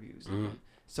pay-per-views.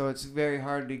 So it's very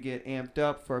hard to get amped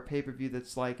up for a pay-per-view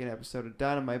that's like an episode of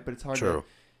Dynamite, but it's hard to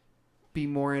be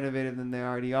more innovative than they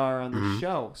already are on the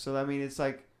show. So I mean, it's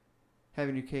like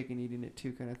having your cake and eating it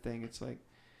too, kind of thing. It's like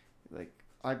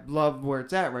I love where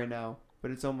it's at right now,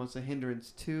 but it's almost a hindrance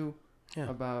too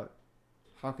about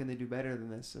how can they do better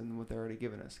than this and what they're already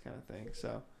giving us, kind of thing.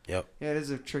 So Yep. yeah, it is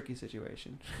a tricky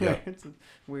situation. Yep. It's a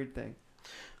weird thing.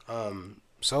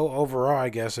 So overall, I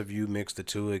guess if you mix the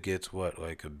two, it gets what,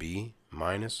 like a B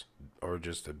minus or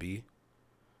just a B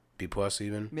plus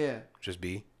even? Yeah. Just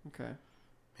B? Okay.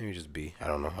 Maybe just B. I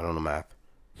don't know. I don't know math.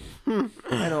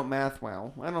 I don't math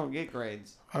well. I don't get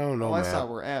grades. I don't know All I math. saw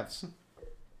were Fs.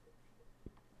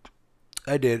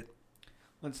 I did.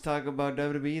 Let's talk about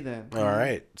WWE then. All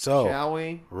right. So Shall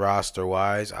we? roster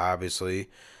wise, obviously,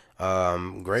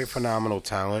 great, phenomenal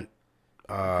talent.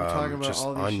 We're talking about just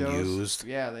all these unused. shows.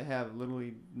 Yeah, they have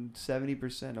literally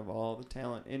 70% of all the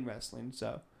talent in wrestling.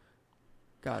 So,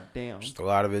 god damn. Just a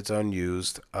lot of it's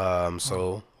unused.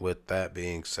 So with that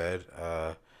being said,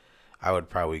 I would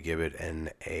probably give it an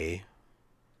A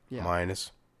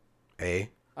minus. A.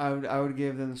 I would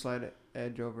give them the slight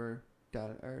edge over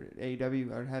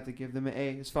AEW. I would have to give them an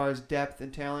A as far as depth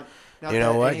and talent. Not You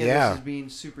know that what? any of Yeah. this is being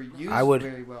super used I would-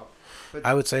 very well. But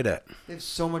I would say that. they have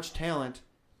so much talent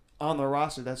on the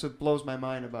roster. That's what blows my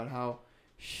mind about how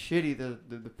shitty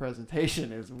the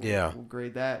presentation is. We'll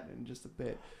grade that in just a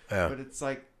bit. Yeah. But it's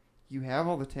like you have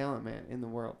all the talent, man, in the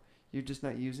world. You're just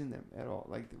not using them at all.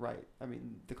 Like, right. I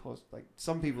mean,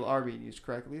 some people are being used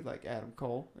correctly, like Adam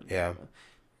Cole. And, Yeah.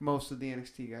 most of the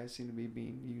NXT guys seem to be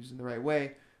being used in the right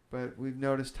way. But we've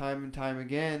noticed time and time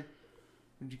again,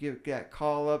 when you get that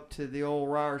call up to the old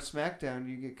Raw or SmackDown,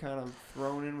 you get kind of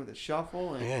thrown in with a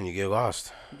shuffle. And and you get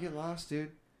lost. you get lost,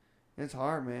 dude. It's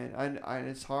hard, man.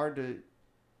 It's hard to...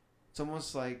 It's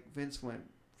almost like Vince went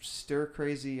stir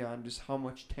crazy on just how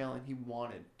much talent he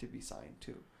wanted to be signed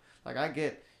to. Like, I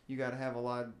get you got to have a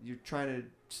lot... You're trying to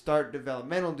start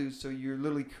developmental dudes, so you're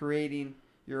literally creating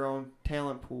your own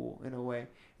talent pool in a way.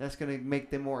 That's going to make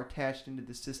them more attached into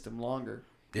the system longer.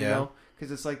 You know?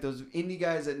 Because it's like those indie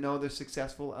guys that know they're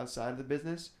successful outside of the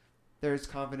business, they're as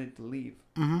confident to leave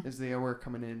as they were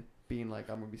coming in being like,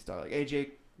 I'm going to be star. Like,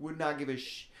 AJ would not give a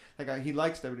like, he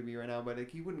likes WWE right now, but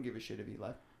like, he wouldn't give a shit if he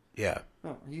left. Yeah.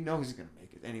 No, he knows he's going to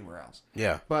make it anywhere else.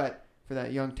 Yeah. But for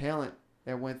that young talent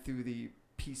that went through the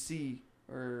PC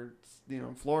or,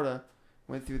 in Florida,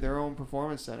 went through their own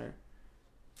performance center,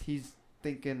 he's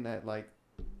thinking that, like,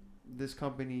 this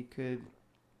company could,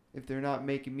 if they're not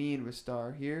making me into a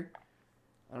star here,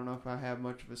 I don't know if I have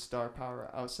much of a star power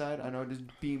outside. I know just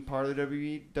being part of the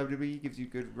WWE gives you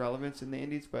good relevance in the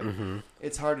indies, but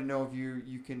it's hard to know if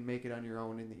you can make it on your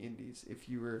own in the indies if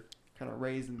you were kind of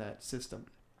raised in that system.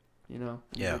 You know?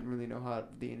 You didn't really know how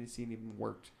the indie scene even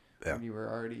worked when you were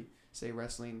already, say,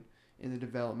 wrestling in the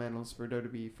developmentals for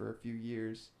WWE for a few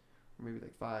years, or maybe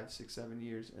like 5, 6, 7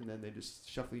 years, and then they just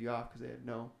shuffle you off because they had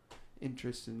no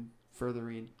interest in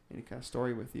furthering any kind of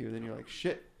story with you. Then you're like,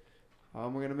 shit, how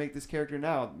am I going to make this character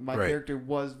now? My character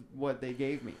was what they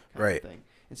gave me, kind of thing,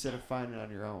 instead of finding it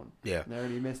on your own. Yeah. And I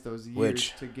already missed those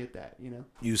years to get that, you know?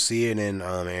 You see it in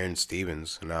Aaron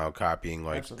Stevens now copying,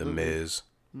 like, The Miz.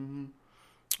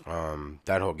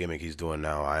 That whole gimmick he's doing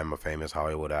now, I am a famous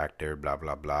Hollywood actor, blah,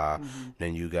 blah, blah.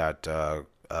 Then you got...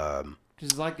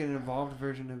 just like an evolved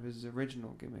version of his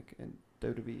original gimmick in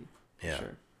WWE. Yeah.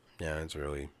 Sure. Yeah, it's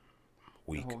really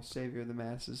weak. The whole savior of the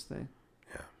masses thing.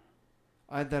 Yeah.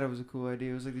 I thought it was a cool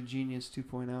idea. It was like the Genius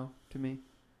 2.0 to me.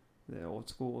 The old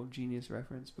school Genius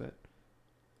reference, but...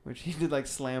 Which he did like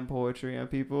slam poetry on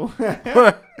people.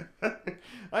 I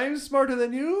am smarter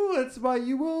than you. That's why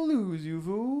you will lose, you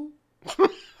fool.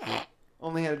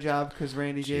 Only had a job because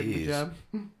Randy gave him the job.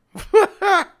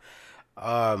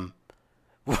 I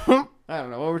don't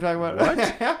know what we're talking about.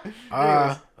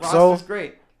 Anyways, roster's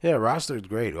great. Yeah, roster's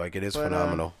great. Like, it is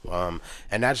phenomenal.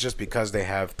 And that's just because they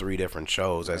have 3 different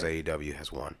shows as AEW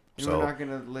has one. So we're not going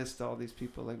to list all these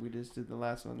people like we just did the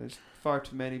last one. There's far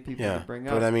too many people to bring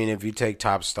up. But, I mean, if you take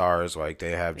top stars, like,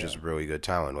 they have just really good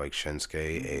talent. Like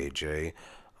Shinsuke, AJ,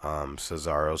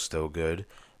 Cesaro's still good.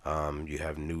 You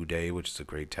have New Day, which is a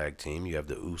great tag team. You have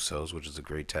the Usos, which is a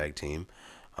great tag team.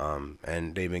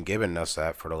 And they've been giving us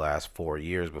that for the last 4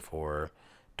 years before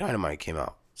Dynamite came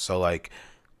out. So, like,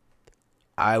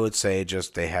 I would say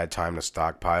just they had time to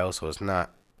stockpile. So it's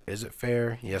not... Is it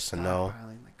fair? Yes and no.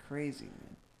 Stockpiling like crazy,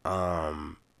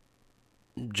 man.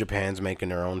 Japan's making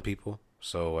their own people.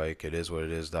 So, like, it is what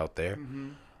it is out there.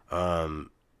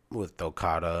 With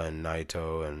Okada and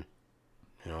Naito and,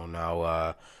 you know,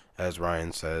 now... as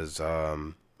Ryan says,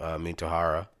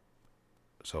 Mitahara.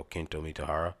 So Kento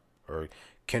Mitahara. Or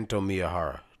Kento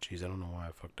Miyahara. Jeez, I don't know why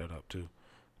I fucked that up too.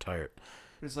 Tired.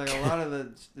 It's like a lot of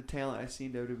the talent I see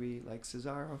in WWE, like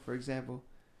Cesaro, for example,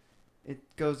 it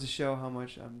goes to show how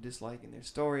much I'm disliking their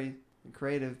story and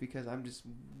creative because I'm just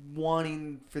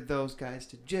wanting for those guys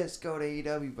to just go to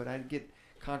AEW, but I get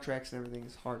contracts and everything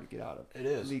is hard to get out of. It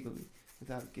is. Legally.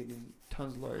 Without getting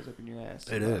tons of lawyers up in your ass.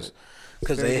 It is.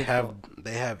 Because they have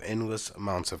endless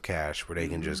amounts of cash where they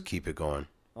can just keep it going.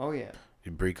 Oh, yeah.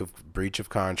 You breach of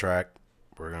contract,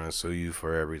 we're going to sue you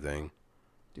for everything.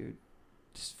 Dude,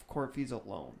 just court fees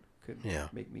alone could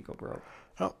make me go broke.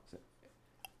 Oh.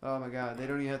 Oh, my God. They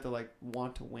don't even have to, like,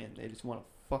 want to win. They just want to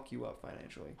fuck you up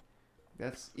financially.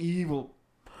 That's evil.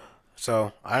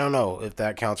 So, I don't know if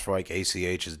that counts for, like,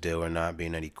 ACH's deal or not,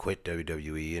 being that he quit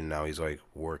WWE and now he's, like,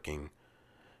 working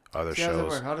other See, how does that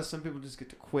shows. work? How does some people just get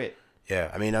to quit? Yeah,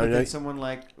 I mean, But then someone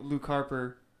like Luke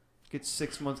Harper gets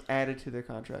 6 months added to their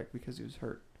contract because he was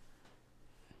hurt.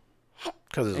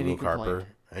 Because it's Luke Harper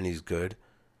and he's good.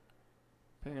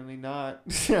 Apparently not.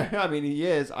 I mean, he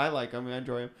is. I like him. I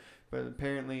enjoy him. But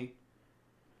apparently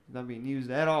he's not being used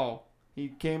at all. He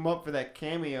came up for that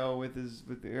cameo with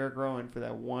Eric Rowan for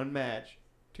that one match,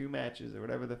 2 matches, or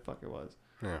whatever the fuck it was.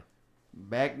 Yeah.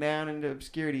 Back down into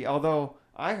obscurity. Although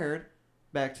I heard,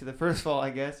 back to the first fall, I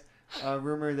guess, a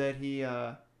rumor that he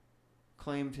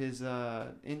claimed his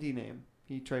indie name.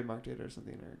 He trademarked it or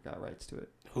something, or got rights to it.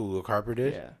 Who, Luke Harper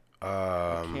did? Yeah.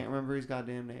 I can't remember his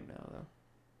goddamn name now, though.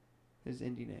 His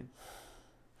indie name.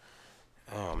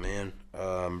 Oh, man.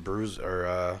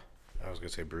 Bruiser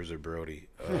Brody.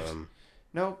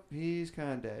 Nope, he's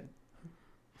kind of dead.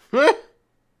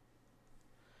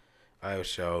 I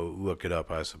shall look it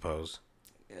up, I suppose.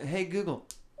 Hey Google,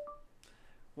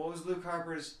 what was Luke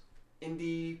Harper's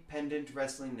independent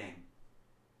wrestling name?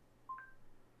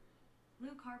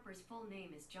 Luke Harper's full name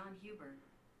is John Huber.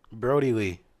 Brody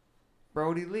Lee.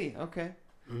 Brody Lee. Okay,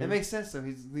 that makes sense though.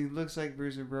 He looks like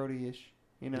Bruiser Brody-ish.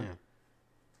 You know, Yeah.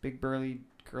 big burly,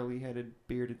 curly-headed,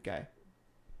 bearded guy.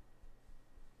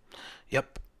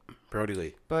 Yep. Brody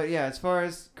Lee. But yeah, as far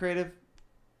as creative,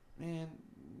 man,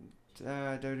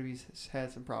 WWE's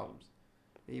had some problems.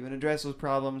 They even addressed those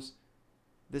problems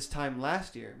this time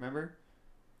last year. Remember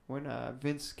when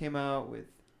Vince came out with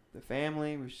the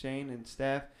family, with Shane and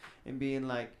Steph, and being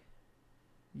like,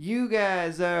 "You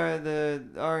guys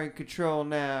are in control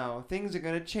now. Things are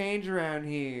gonna change around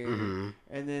here." Mm-hmm.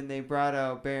 And then they brought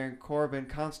out Baron Corbin,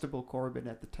 Constable Corbin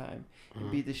at the time,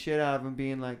 and beat the shit out of him,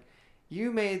 being like,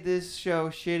 "You made this show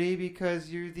shitty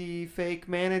because you're the fake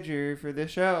manager for the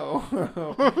show."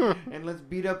 And let's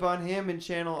beat up on him and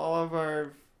channel all of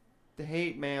our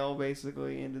hate mail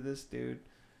basically into this dude.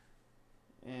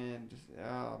 And just,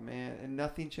 oh man, and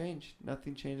nothing changed.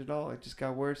 Nothing changed at all. It just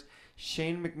got worse.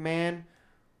 Shane McMahon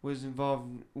was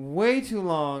involved way too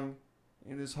long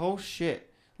in this whole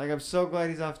shit. Like, I'm so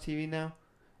glad he's off TV now.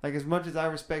 Like, as much as I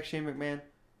respect Shane McMahon,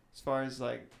 as far as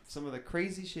like some of the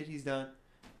crazy shit he's done,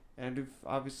 and I do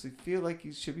obviously feel like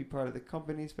he should be part of the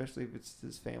company, especially if it's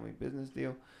his family business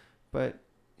deal. But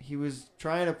he was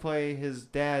trying to play his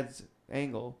dad's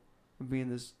angle of being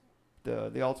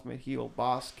the ultimate heel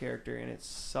boss character, and it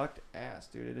sucked ass,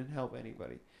 dude. It didn't help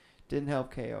anybody. Didn't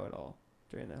help KO at all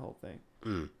during that whole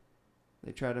thing.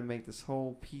 They tried to make this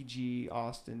whole PG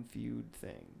Austin feud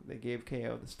thing. They gave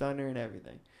KO the stunner and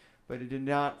everything, but it did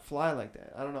not fly like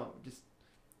that. I don't know. Just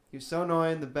he was so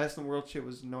annoying. The best in the world shit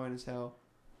was annoying as hell.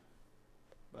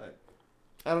 But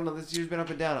I don't know. This year's been up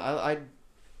and down.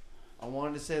 I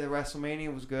wanted to say the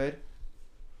WrestleMania was good,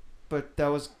 but that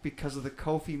was because of the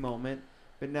Kofi moment.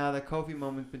 But now the Kofi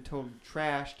moment's been totally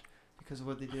trashed because of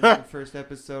what they did in the first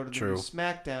episode of the new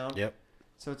SmackDown. Yep.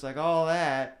 So it's like all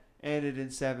that ended in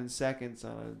 7 seconds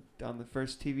on the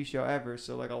first TV show ever.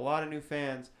 So like a lot of new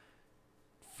fans,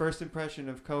 first impression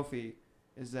of Kofi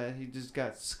is that he just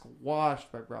got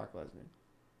squashed by Brock Lesnar.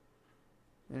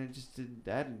 And it just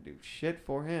didn't do shit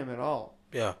for him at all.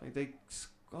 Yeah. Like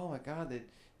oh my God, they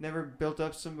never built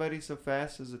up somebody so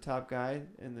fast as a top guy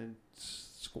and then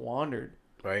squandered.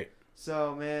 Right.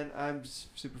 So man, I'm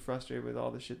just super frustrated with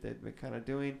all the shit they've been kind of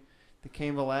doing. The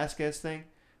Cain Velasquez thing.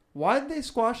 Why did they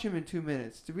squash him in 2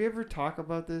 minutes? Did we ever talk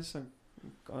about this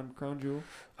on Crown Jewel?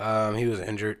 He was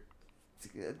injured.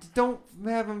 Don't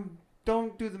have him.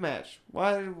 Don't do the match.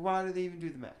 Why did they even do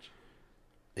the match?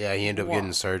 Yeah, he ended up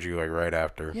getting surgery like right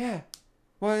after. Yeah.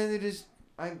 Why didn't they just?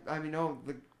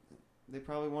 They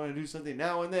probably want to do something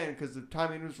now and then because the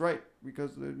timing was right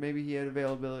because maybe he had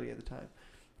availability at the time.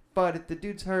 But if the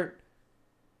dude's hurt,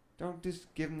 don't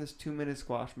just give him this 2-minute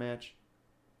squash match.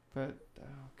 But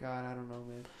oh God, I don't know,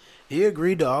 man. He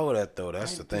agreed to all of that though.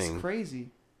 That's the thing. It's crazy.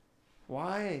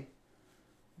 Why?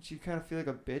 Don't you kind of feel like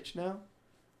a bitch now?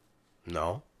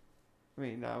 No. I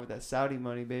mean, not with that Saudi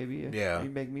money, baby. Yeah. You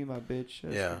make me my bitch.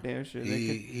 That's Yeah. for damn sure.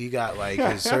 He got like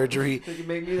his surgery. They can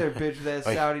make me their bitch with that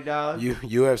Like, Saudi dollar.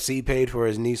 UFC paid for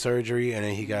his knee surgery, and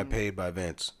then he got paid by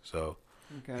Vince. So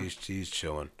Okay. he's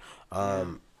chilling.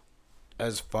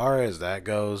 As far as that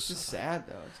goes, It's just sad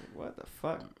though. It's like, what the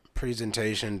fuck,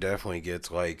 presentation definitely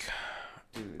gets like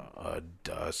dude?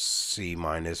 a C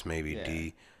minus, maybe Yeah.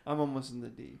 D. I'm almost in the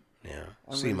D. Yeah,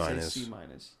 I'm C gonna say minus. C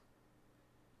minus.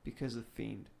 Because the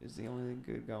Fiend is the only thing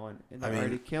good going, and I they're mean-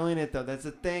 already killing it though. That's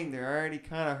the thing. They're already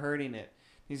kind of hurting it.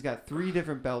 He's got 3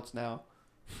 different belts now.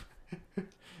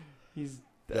 They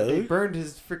Really? burned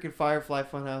his freaking Firefly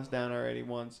Funhouse down already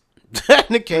once.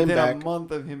 And it came Within back. a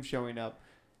month of him showing up.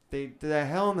 The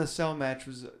Hell in the Cell match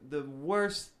was the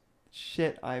worst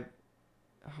shit I've.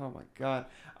 Oh my God!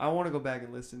 I want to go back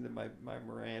and listen to my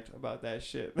rant about that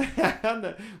shit.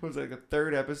 What was it, like a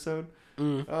 3rd episode?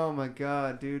 Oh my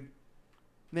God, dude!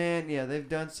 Man, yeah, they've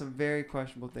done some very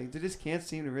questionable things. They just can't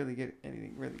seem to really get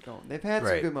anything really going. They've had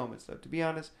some Right. good moments though, to be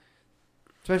honest.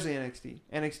 Especially NXT.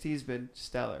 NXT's been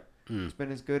stellar. It's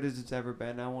been as good as it's ever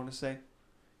been, I want to say.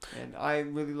 And I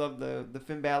really love the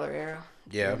Finn Balor era.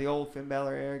 Yeah. The old Finn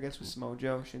Balor era, I guess, with Samoa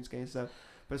Joe, Shinsuke and stuff.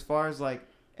 But as far as, like,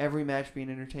 every match being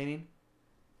entertaining,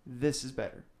 this is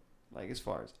better. Like, as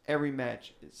far as every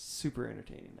match is super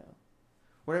entertaining now.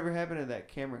 Whatever happened to that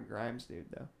Cameron Grimes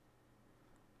dude, though?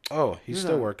 Oh, he's You're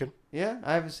still not- working. Yeah?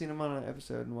 I haven't seen him on an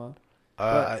episode in a while.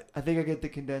 But I I think I get the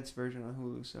condensed version on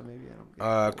Hulu, so maybe I don't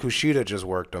get it. Kushida just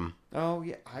worked him. Oh,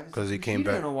 yeah. I haven't 'cause seen he came Kushida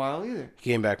back- in a while either.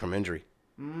 He came back from injury.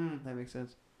 That makes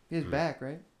sense. He has back,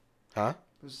 right? Huh?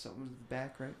 It was something with the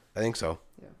back, right? I think so.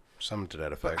 Yeah. Something to that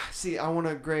But effect. see, I want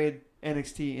to grade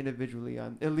NXT individually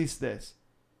on at least this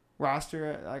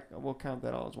roster. We'll count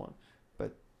that all as one,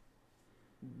 but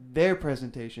their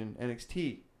presentation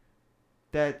NXT,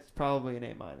 that's probably an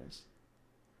A-.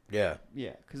 Yeah.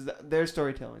 Yeah, because their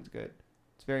storytelling's good.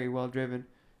 It's very well driven.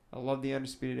 I love the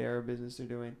Undisputed Era business they're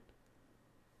doing.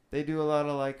 They do a lot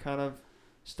of like kind of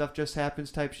stuff just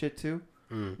happens type shit too.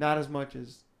 Not as much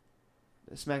as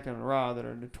SmackDown and Raw that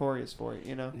are notorious for it,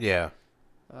 you know. Yeah.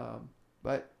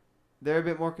 But they're a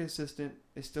bit more consistent.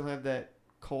 They still have that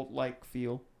cult-like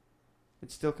feel.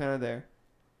 It's still kind of there.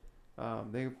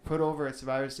 They put over at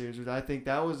Survivor Series, which I think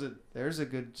there's a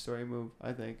good story move,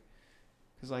 I think.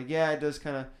 Because, like, yeah, it does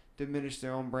kind of diminish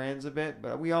their own brands a bit,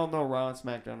 but we all know Raw and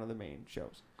SmackDown are the main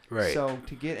shows. Right. So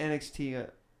to get NXT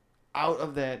out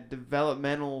of that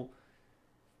developmental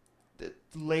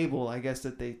label, I guess,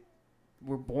 that they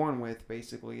were born with,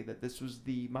 basically, that this was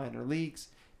the minor leagues,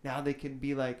 now they can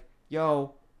be like,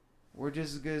 yo, we're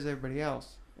just as good as everybody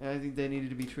else. And I think they needed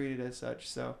to be treated as such.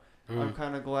 So I'm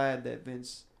kind of glad that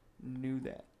Vince knew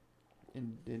that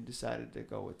and decided to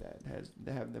go with that,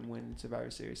 to have them win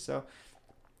Survivor Series. So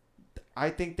I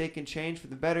think they can change for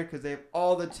the better because they have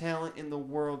all the talent in the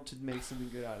world to make something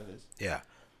good out of this. Yeah.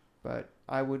 But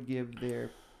I would give their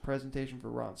presentation for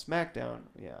Raw and SmackDown,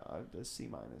 a C-.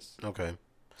 Okay.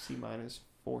 C-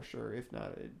 for sure, if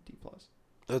not a D+.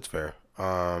 That's fair.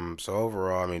 So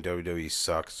overall, I mean, WWE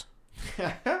sucks.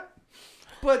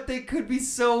 But they could be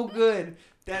so good.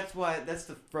 That's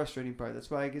the frustrating part. That's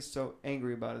why I get so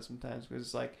angry about it sometimes, because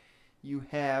it's like you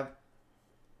have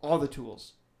all the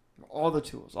tools, all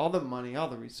the money, all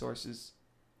the resources.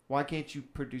 Why can't you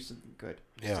produce something good?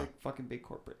 Just like fucking big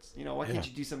corporates. You know, why can't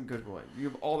you do something good for it? You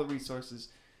have all the resources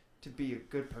to be a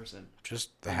good person.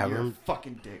 Just And have you're a them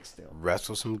fucking dick still.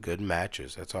 wrestle some good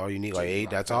matches. That's all you need. Like Right.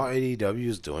 that's all AEW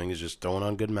is doing, is just throwing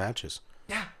on good matches.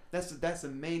 Yeah, that's the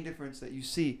main difference that you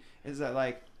see, is that,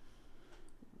 like,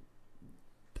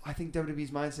 I think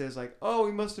WWE's mindset is like, oh,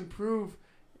 we must improve.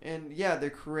 And yeah,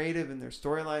 they're creative and their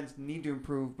storylines need to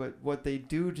improve, but what they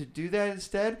do to do that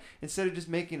instead of just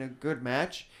making a good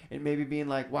match and maybe being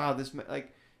like, wow,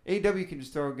 like AEW can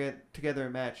just get together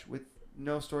a match with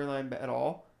no storyline at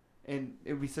all, and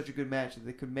it would be such a good match that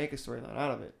they could make a storyline out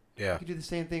of it. Yeah. You could do the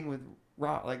same thing with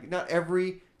Raw. Like, not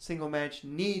every single match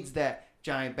needs that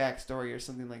giant backstory or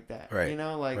something like that. Right. You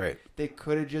know, like, Right. they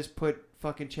could have just put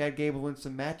fucking Chad Gable in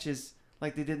some matches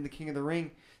like they did in the King of the Ring.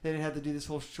 They didn't have to do this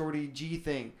whole Shorty G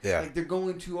thing. Yeah. Like, they're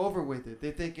going too over with it.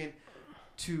 They're thinking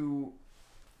to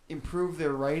improve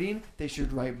their writing, they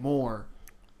should write more.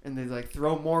 And they, like,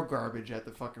 throw more garbage at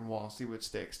the fucking wall, see what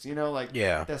sticks. You know, like,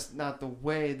 Yeah. that's not the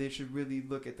way. They should really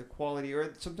look at the quality.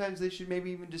 Or sometimes they should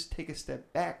maybe even just take a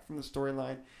step back from the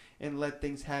storyline and let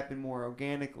things happen more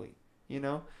organically. You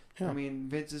know? Yeah. I mean,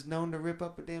 Vince is known to rip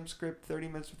up a damn script 30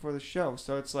 minutes before the show.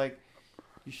 So it's like,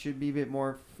 you should be a bit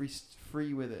more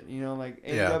free with it. You know, like,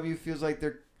 AEW feels like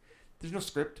there's no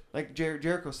script. Like,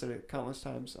 Jericho said it countless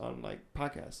times on, like,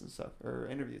 podcasts and stuff, or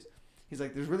interviews. He's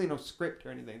like, there's really no script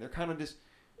or anything. They're kind of just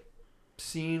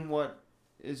seeing what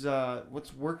is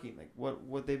what's working, like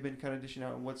what they've been kind of dishing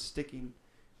out and what's sticking,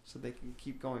 so they can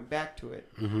keep going back to it.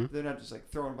 Mm-hmm. They're not just like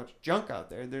throwing a bunch of junk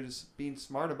out there. They're just being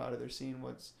smart about it. They're seeing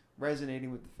what's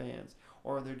resonating with the fans,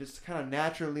 or they're just kind of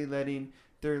naturally letting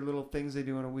their little things they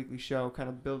do on a weekly show kind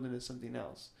of build into something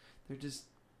else.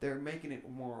 They're making it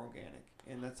more organic,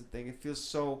 and that's the thing. It feels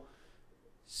so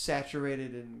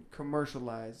saturated and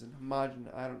commercialized and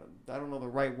homogenous. I don't know the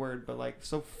right word, but like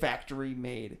so factory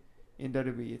made in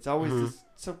WWE. It's always this,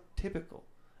 so typical.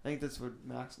 I think that's what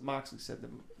Moxley said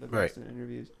the best in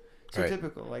interviews. So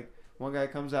typical. Like, one guy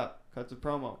comes out, cuts a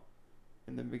promo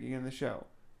in the beginning of the show.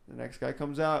 The next guy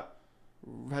comes out,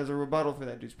 has a rebuttal for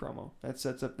that dude's promo. That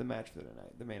sets up the match for the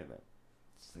night, the main event.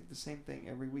 It's like the same thing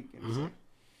every week. And it's like,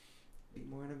 be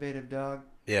more innovative, dog.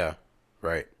 Yeah.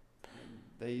 Right.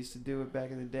 They used to do it back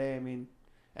in the day. I mean,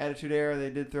 Attitude Era, they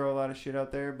did throw a lot of shit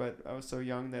out there, but I was so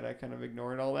young that I kind of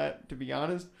ignored all that, to be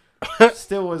honest.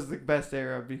 Still was the best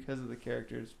era because of the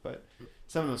characters, but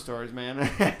some of those stories, man,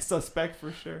 suspect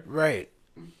for sure. Right.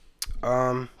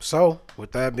 So,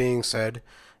 with that being said,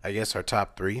 I guess our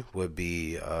top three would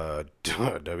be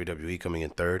WWE coming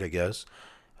in third, I guess.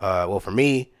 Well, for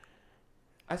me,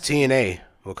 TNA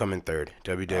will come in third.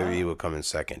 WWE will come in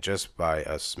second, just by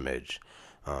a smidge.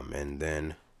 And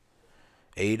then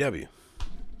AEW.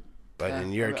 But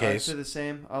in your case... I'd say the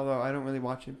same, although I don't really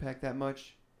watch Impact that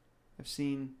much. I've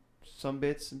seen some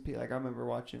bits, and like I remember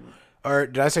watching... Or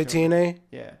did I say TNA?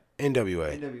 Yeah.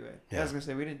 NWA. NWA. Yeah. I was going to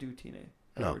say, we didn't do TNA.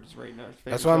 No. We're just rating our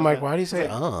favorite That's why I'm shows like, now. why do you It's say,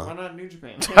 Why not New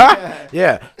Japan?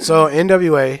 Yeah. So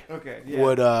NWA Okay. Yeah.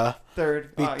 would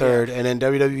third. be Yeah. third, and then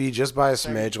WWE just by a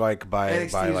Second. smidge, like by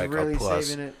NXT's like really a plus.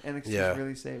 saving it. NXT's Yeah.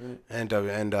 really saving it. And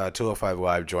 205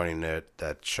 Live joining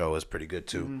that show is pretty good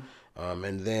too.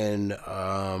 And then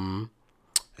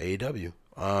AEW.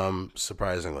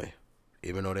 Surprisingly,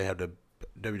 even though they have the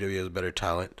WWE has better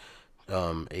talent,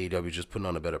 AEW just putting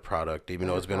on a better product. Even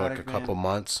though Better it's been like a product, couple man.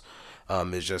 months,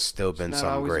 it's just still been It's not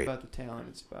something always great. about the talent.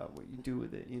 It's about what you do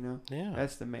with it. You know. Yeah.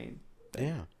 That's the main.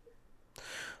 Yeah.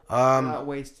 Not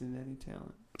wasting any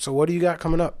talent. So what do you got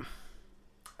coming up?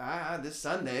 This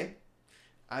Sunday,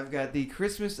 I've got the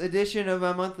Christmas edition of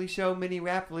my monthly show,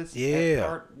 Minneapolis. Yeah. At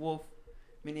Art Wolf,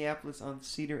 Minneapolis on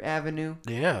Cedar Avenue.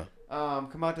 Yeah.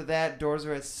 Come out to that. Doors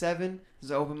are at 7. There's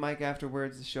an open mic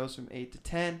afterwards. The show's from 8 to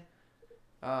 10.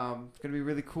 It's going to be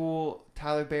really cool.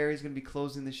 Tyler Berry's going to be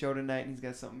closing the show tonight, and he's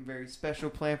got something very special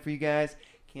planned for you guys.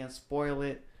 Can't spoil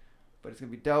it, but it's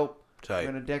going to be dope. Tight.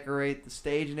 We're going to decorate the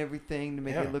stage and everything to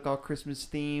make Yeah. it look all Christmas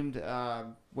themed.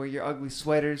 Wear your ugly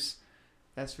sweaters.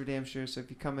 That's for damn sure. So if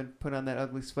you come and put on that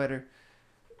ugly sweater.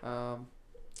 What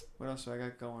else do I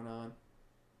got going on?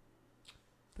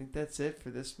 I think that's it for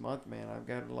this month, man. I've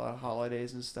got a lot of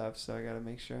holidays and stuff, so I got to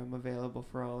make sure I'm available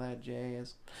for all that, Jay.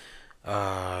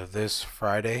 This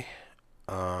Friday,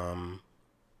 there's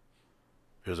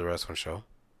a wrestling show.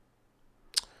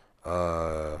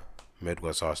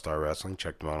 Midwest All-Star Wrestling.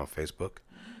 Check them out on Facebook.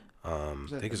 I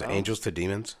that think it's the Angels to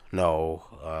Demons. No,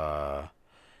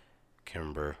 can't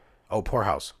remember. Oh,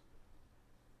 Poorhouse.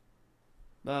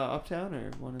 Uptown or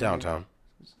one of the- Downtown.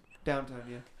 Downtown,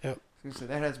 yeah. Yep. I was gonna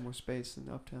say, that has more space than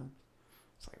Uptown.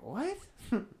 It's like, what?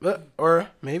 Or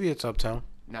maybe it's Uptown.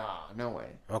 Nah, no way.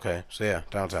 Okay, so yeah, It's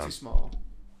downtown. too small.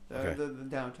 Okay. The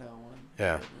downtown one.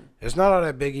 Yeah. It's not all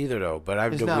that big either, though. But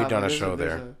It's we've not, done but a there's show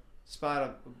there's there. a spot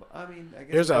up. I mean, I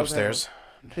guess There's they both upstairs.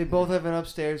 They both have an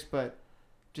upstairs, but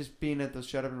just being at those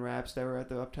Shut Up and Raps that were at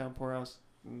the Uptown Poorhouse,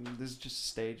 this is just a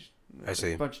stage. I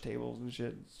see. A bunch of tables and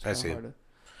shit. It's I kinda see. hard to-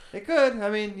 They could. I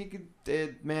mean, you could.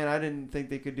 Man, I didn't think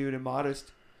they could do it in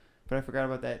Modest, but I forgot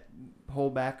about that whole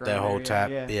background. That whole area. tap.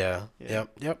 Yeah. Yeah.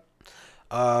 Yep.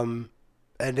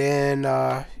 And then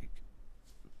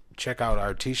check out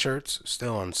our t-shirts.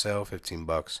 Still on sale,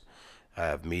 $15. I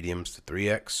have mediums to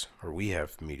 3X, or we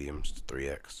have mediums to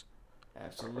 3X.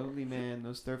 Absolutely, man.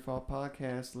 Those Third Fall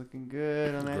podcasts looking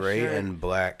good on that Gray shirt. and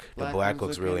black. The black one's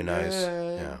looks really looking nice.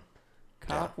 good. Yeah.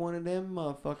 Cop one of them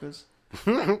motherfuckers.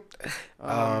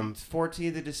 Um, It's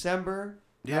 14th of December.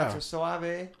 Yeah. Nacho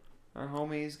Suave. Our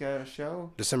homies got a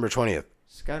show. December 20th.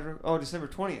 December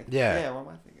 20th. Yeah. Yeah, what am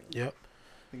I thinking of? Yep.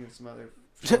 Thinking of some other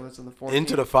show that's on the 14th.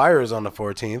 Into the Fire is on the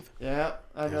 14th. Yeah,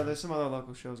 I know there's some other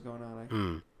local shows going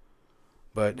on.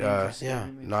 But Interesting. yeah,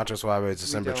 Nacho Suave is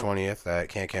December dope. 20th at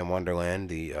Can Wonderland,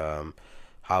 the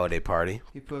holiday party.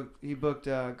 He booked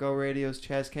Go Radio's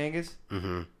Chaz Kangas,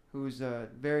 who's a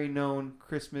very known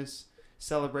Christmas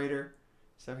celebrator.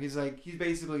 So he's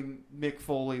basically Mick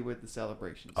Foley with the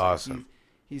celebrations. So Awesome.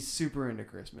 He's super into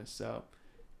Christmas, so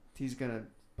he's gonna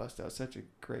bust out such a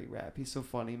great rap. He's so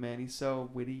funny, man. He's so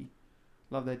witty.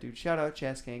 Love that dude. Shout out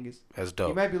Chaz Kangas. That's He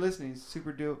dope. might be listening. He's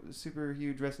super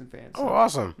huge wrestling fan. So. Oh,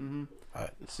 awesome. Mm-hmm. I hope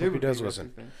Super he does big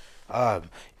listen. wrestling fan.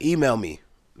 Email me.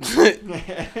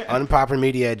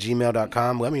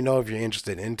 Unpopularmedia@gmail.com. Let me know if you're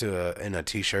interested in a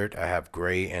t-shirt. I have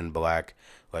gray and black,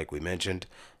 like we mentioned.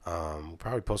 We'll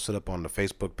probably post it up on the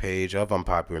Facebook page of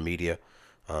Unpopular Media.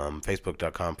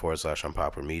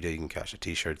 Facebook.com/Unpopular Media. You can catch the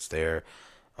t-shirts there.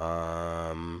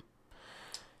 I'll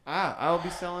be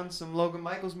selling some Logan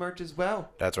Michaels merch as well.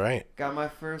 That's right. Got my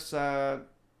first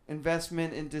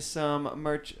investment into some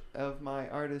merch of my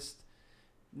artist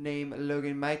named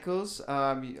Logan Michaels.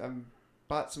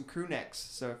 Bought some crew necks.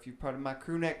 So if you're part of my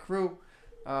crew neck crew,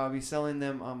 I'll be selling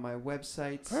them on my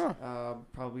website. Oh.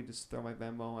 Probably just throw my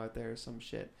Venmo out there or some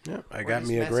shit. Yeah, I Or got just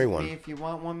me a message gray me one. if you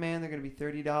want one, man, they're going to be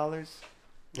 $30.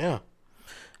 Yeah.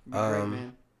 Be great,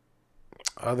 man.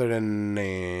 Other than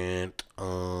that,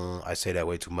 I say that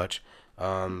way too much.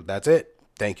 That's it.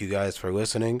 Thank you guys for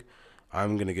listening.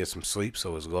 I'm going to get some sleep,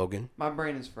 so is Logan. My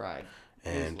brain is fried.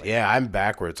 And It's yeah, I'm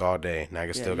backwards all day. And I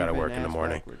still you've got to been work in the ass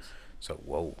morning. backwards. So,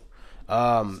 whoa.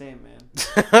 Same,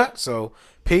 man. So,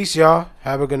 peace, y'all.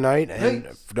 Have a good night. And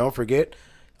Peace. don't forget,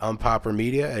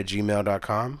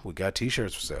 unpopularmedia@gmail.com. We got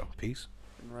t-shirts for sale. Peace.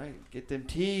 Right. Get them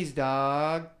teas,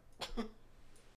 dog.